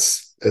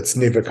 it's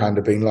never kind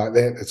of been like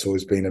that. It's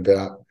always been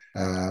about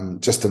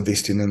just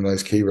investing in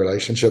those key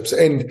relationships.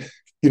 And,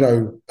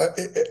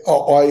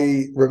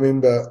 I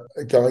remember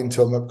going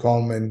to a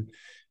Mipcom and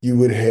you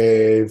would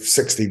have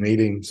 60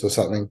 meetings or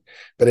something,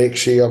 but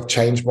actually I've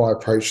changed my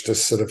approach to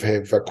sort of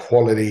have a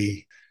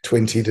quality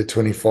 20 to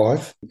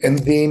 25. And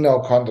then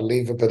I'll kind of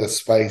leave a bit of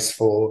space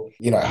for,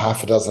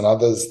 half a dozen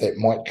others that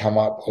might come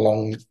up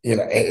along,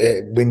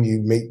 when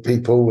you meet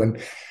people. And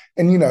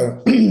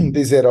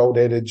there's that old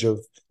adage of,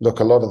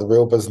 look, a lot of the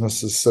real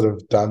business is sort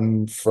of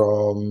done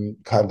from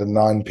kind of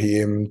 9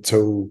 p.m.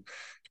 till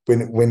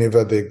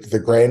whenever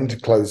the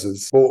Grand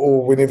closes,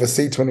 or whenever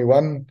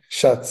C21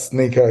 shuts,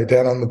 Nico,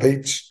 down on the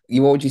beach.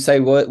 What would you say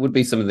what would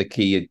be some of the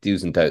key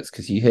do's and don'ts?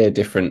 Because you hear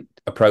different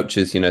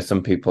approaches.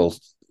 Some people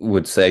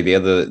would say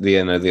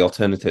the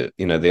alternative,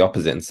 the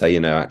opposite, and say,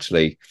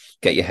 actually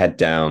get your head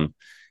down.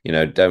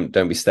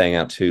 Don't be staying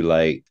out too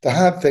late. The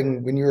hard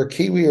thing when you're a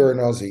Kiwi or an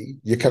Aussie,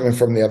 you're coming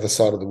from the other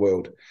side of the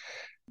world,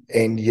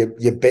 and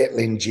you're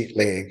battling jet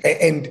lag,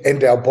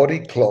 and our body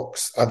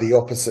clocks are the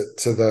opposite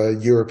to the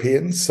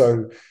Europeans.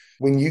 So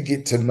when you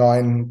get to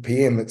 9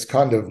 p.m., it's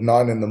kind of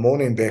 9 in the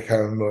morning back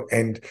home,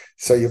 and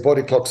so your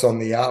body clock's on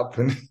the up,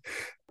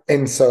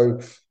 and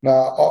so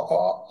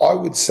now I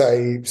would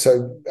say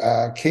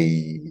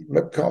key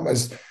Mipcom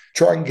is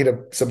try and get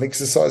some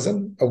exercise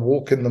in, a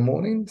walk in the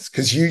mornings,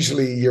 because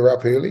usually you're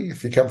up early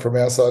if you come from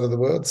our side of the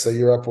world, so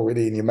you're up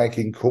already and you're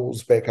making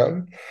calls back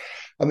home.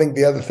 I think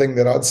the other thing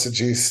that I'd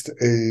suggest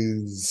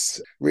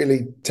is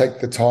really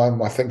take the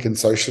time, I think, in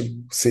social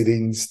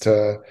settings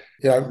to,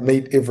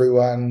 meet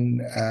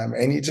everyone,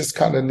 and you just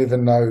kind of never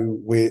know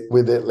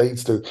where that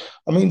leads to.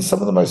 I mean,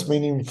 some of the most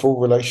meaningful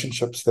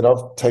relationships that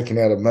I've taken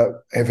out of MIP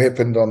have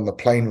happened on the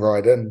plane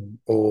ride in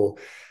or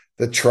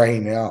the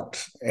train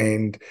out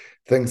and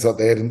things like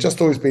that, and just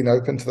always been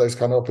open to those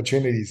kind of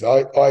opportunities.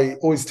 I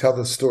always tell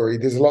this story.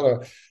 There's a lot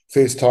of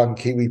first-time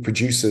Kiwi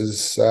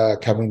producers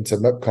coming to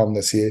Mipcom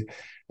this year,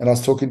 and I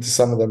was talking to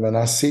some of them, and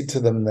I said to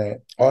them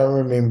that I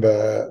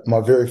remember my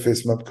very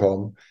first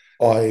Mipcom,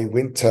 I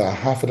went to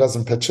half a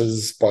dozen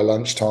pitches by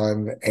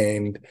lunchtime,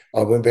 and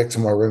I went back to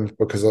my room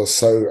because I was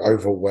so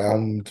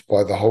overwhelmed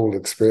by the whole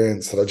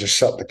experience that I just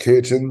shut the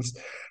curtains,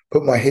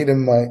 put my head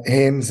in my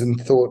hands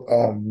and thought,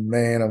 oh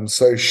man, I'm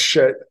so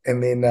shit.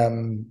 And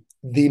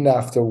then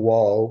after a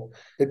while,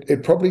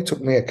 it probably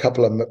took me a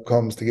couple of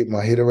Mipcoms to get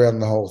my head around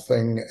the whole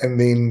thing. And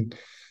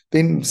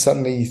then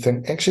suddenly you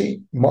think,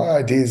 actually, my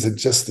ideas are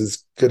just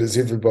as good as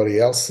everybody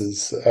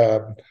else's.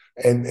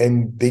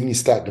 And then you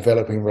start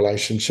developing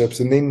relationships.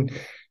 And then,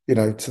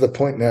 to the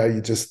point now you're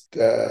just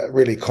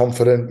really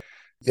confident,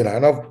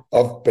 and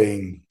I've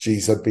been,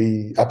 I'd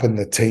be up in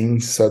the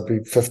teens. So I'd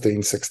be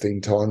 15,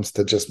 16 times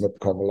to just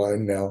Mipcom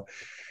alone now.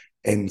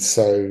 And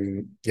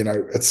so,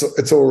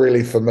 it's all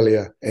really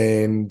familiar,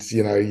 and,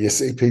 you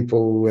see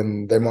people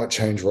and they might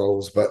change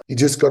roles, but you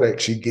just got to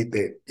actually get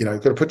that,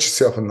 got to put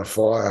yourself in the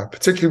fire,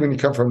 particularly when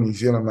you come from New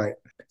Zealand, mate.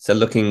 So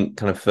looking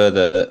kind of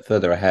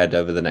further ahead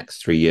over the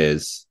next 3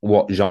 years,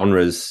 what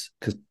genres?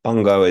 Because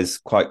Pango is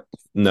quite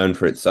known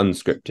for its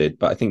unscripted,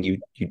 but I think you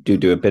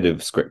do a bit of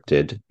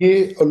scripted.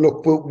 Yeah,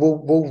 look,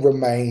 we'll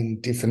remain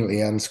definitely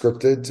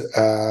unscripted.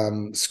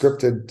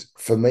 Scripted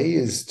for me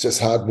is just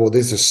hard. Well,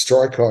 there's a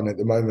strike on at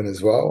the moment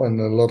as well,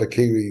 and a lot of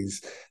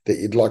Kiwis that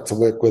you'd like to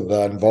work with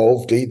are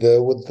involved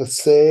either with the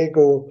SAG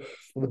or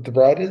with the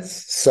writers.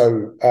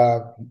 So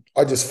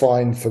I just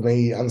find for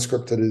me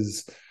unscripted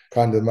is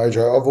kind of the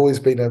mojo. I've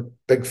always been a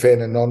big fan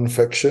of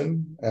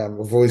non-fiction.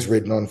 I've always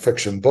read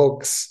non-fiction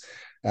books.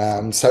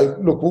 So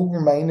look, we'll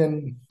remain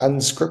in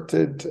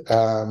unscripted,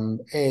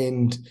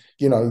 and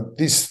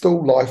there's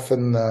still life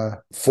in the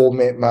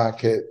format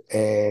market.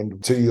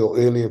 And to your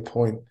earlier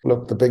point,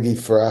 look, the biggie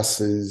for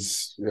us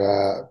is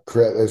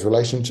create those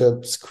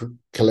relationships,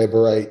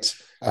 collaborate,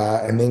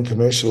 and then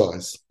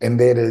commercialize. And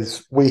that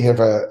is, we have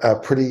a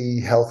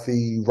pretty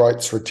healthy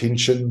rights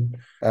retention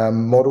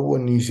model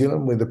in New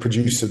Zealand, where the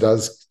producer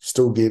does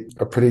still get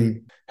a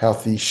pretty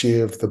healthy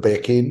share of the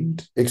back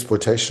end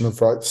exploitation of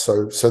rights.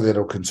 So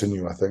that'll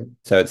continue, I think.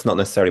 So it's not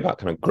necessarily about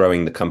kind of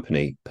growing the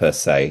company per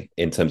se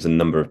in terms of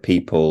number of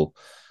people,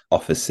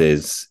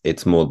 offices.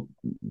 It's more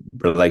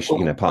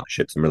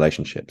partnerships and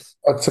relationships.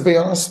 To be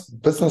honest,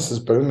 business is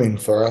booming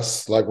for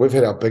us. Like, we've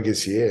had our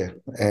biggest year,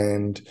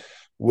 and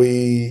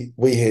we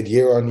had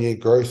year-on-year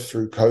growth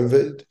through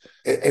COVID.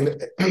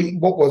 And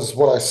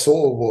what I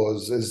saw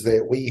is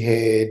that we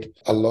had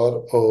a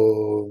lot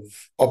of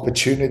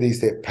opportunities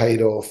that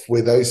paid off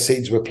where those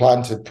seeds were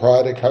planted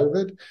prior to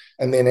COVID.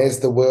 And then as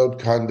the world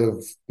kind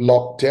of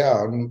locked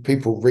down,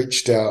 people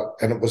reached out,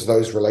 and it was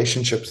those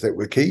relationships that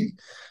were key,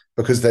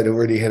 because they'd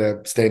already had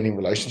a standing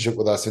relationship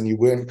with us, and you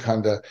weren't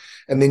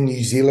and then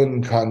New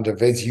Zealand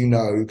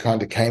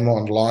as came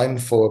online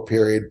for a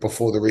period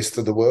before the rest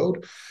of the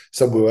world.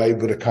 So we were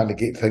able to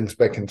get things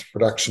back into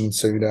production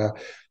sooner.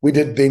 We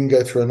did then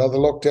go through another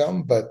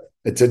lockdown, but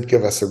it did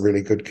give us a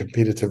really good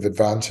competitive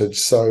advantage.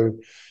 So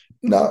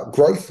no,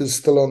 growth is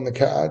still on the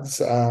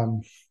cards.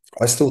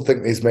 I still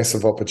think there's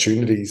massive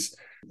opportunities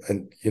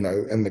in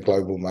the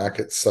global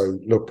market. So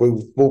look,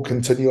 we'll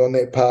continue on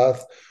that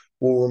path.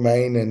 We'll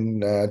remain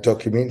in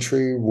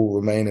documentary. We'll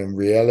remain in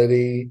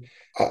reality.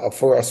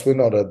 For us, we're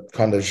not a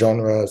kind of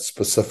genre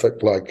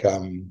specific like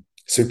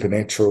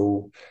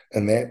supernatural,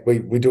 and that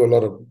we'll do a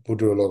lot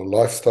of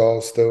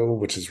lifestyle still,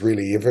 which is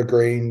really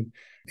evergreen,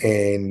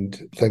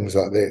 and things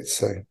like that.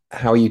 So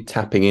how are you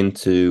tapping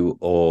into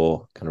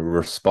or kind of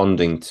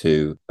responding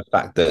to the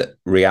fact that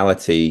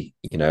reality,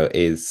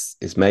 is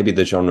maybe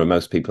the genre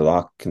most people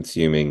are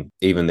consuming,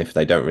 even if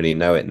they don't really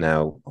know it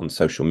now on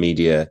social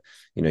media?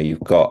 You've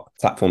got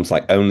platforms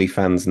like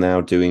OnlyFans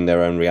now doing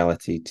their own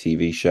reality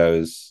TV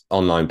shows,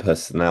 online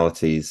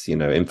personalities,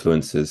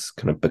 influencers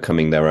kind of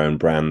becoming their own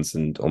brands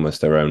and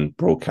almost their own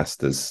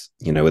broadcasters,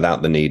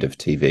 without the need of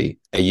TV.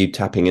 Are you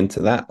tapping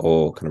into that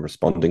or kind of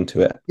responding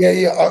to it?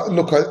 Yeah.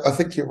 I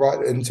think you're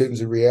right in terms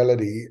of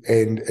reality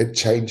and it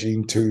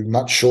changing to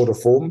much shorter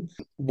form.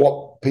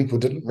 What people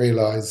didn't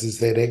realize is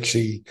that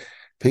actually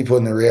people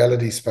in the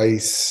reality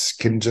space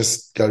can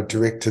just go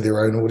direct to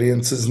their own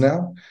audiences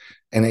now.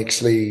 And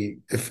actually,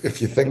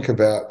 if you think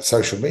about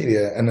social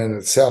media, and in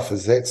itself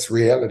that's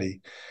reality.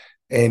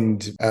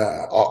 And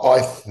I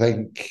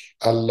think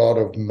a lot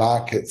of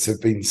markets have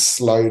been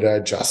slow to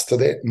adjust to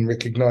that and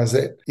recognize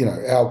that.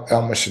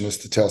 Our mission is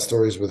to tell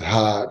stories with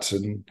heart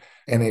and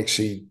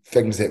actually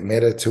things that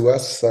matter to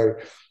us. So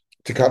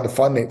to kind of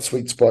find that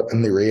sweet spot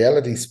in the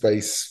reality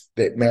space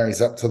that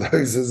marries up to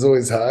those is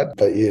always hard,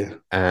 but yeah.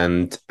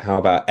 And how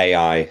about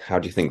AI? How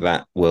do you think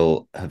that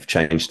will have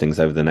changed things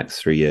over the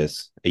next 3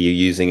 years? Are you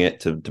using it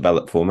to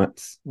develop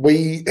formats?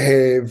 We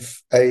have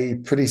a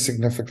pretty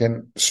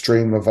significant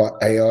stream of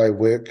AI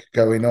work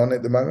going on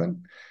at the moment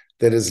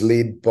that is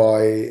led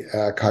by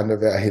kind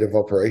of our head of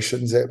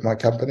operations at my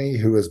company,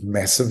 who is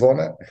massive on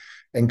it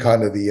and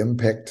kind of the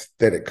impact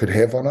that it could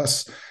have on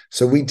us.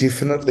 So we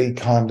definitely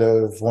kind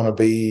of want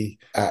to be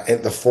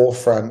at the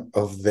forefront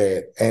of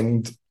that.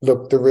 And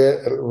look, the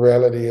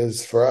reality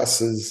is for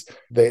us is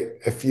that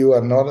if you are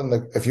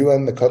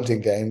in the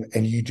content game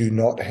and you do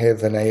not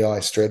have an AI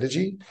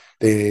strategy,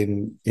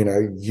 then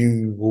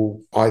you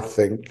will, I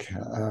think,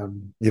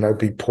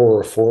 be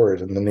poorer for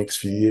it in the next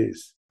few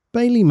years.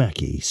 Bailey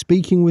Mackey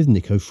speaking with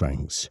Nico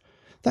Franks.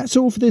 That's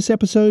all for this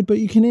episode, but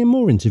you can hear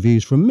more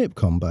interviews from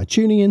Mipcom by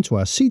tuning in to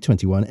our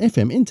C21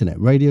 FM internet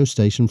radio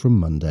station from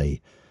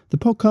Monday. The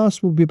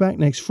podcast will be back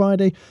next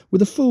Friday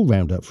with a full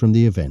roundup from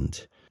the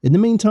event. In the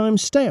meantime,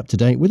 stay up to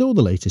date with all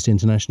the latest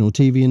international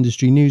TV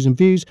industry news and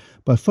views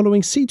by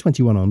following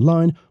C21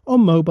 online, on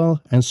mobile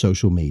and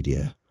social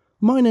media.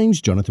 My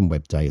name's Jonathan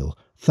Webdale.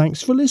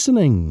 Thanks for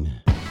listening.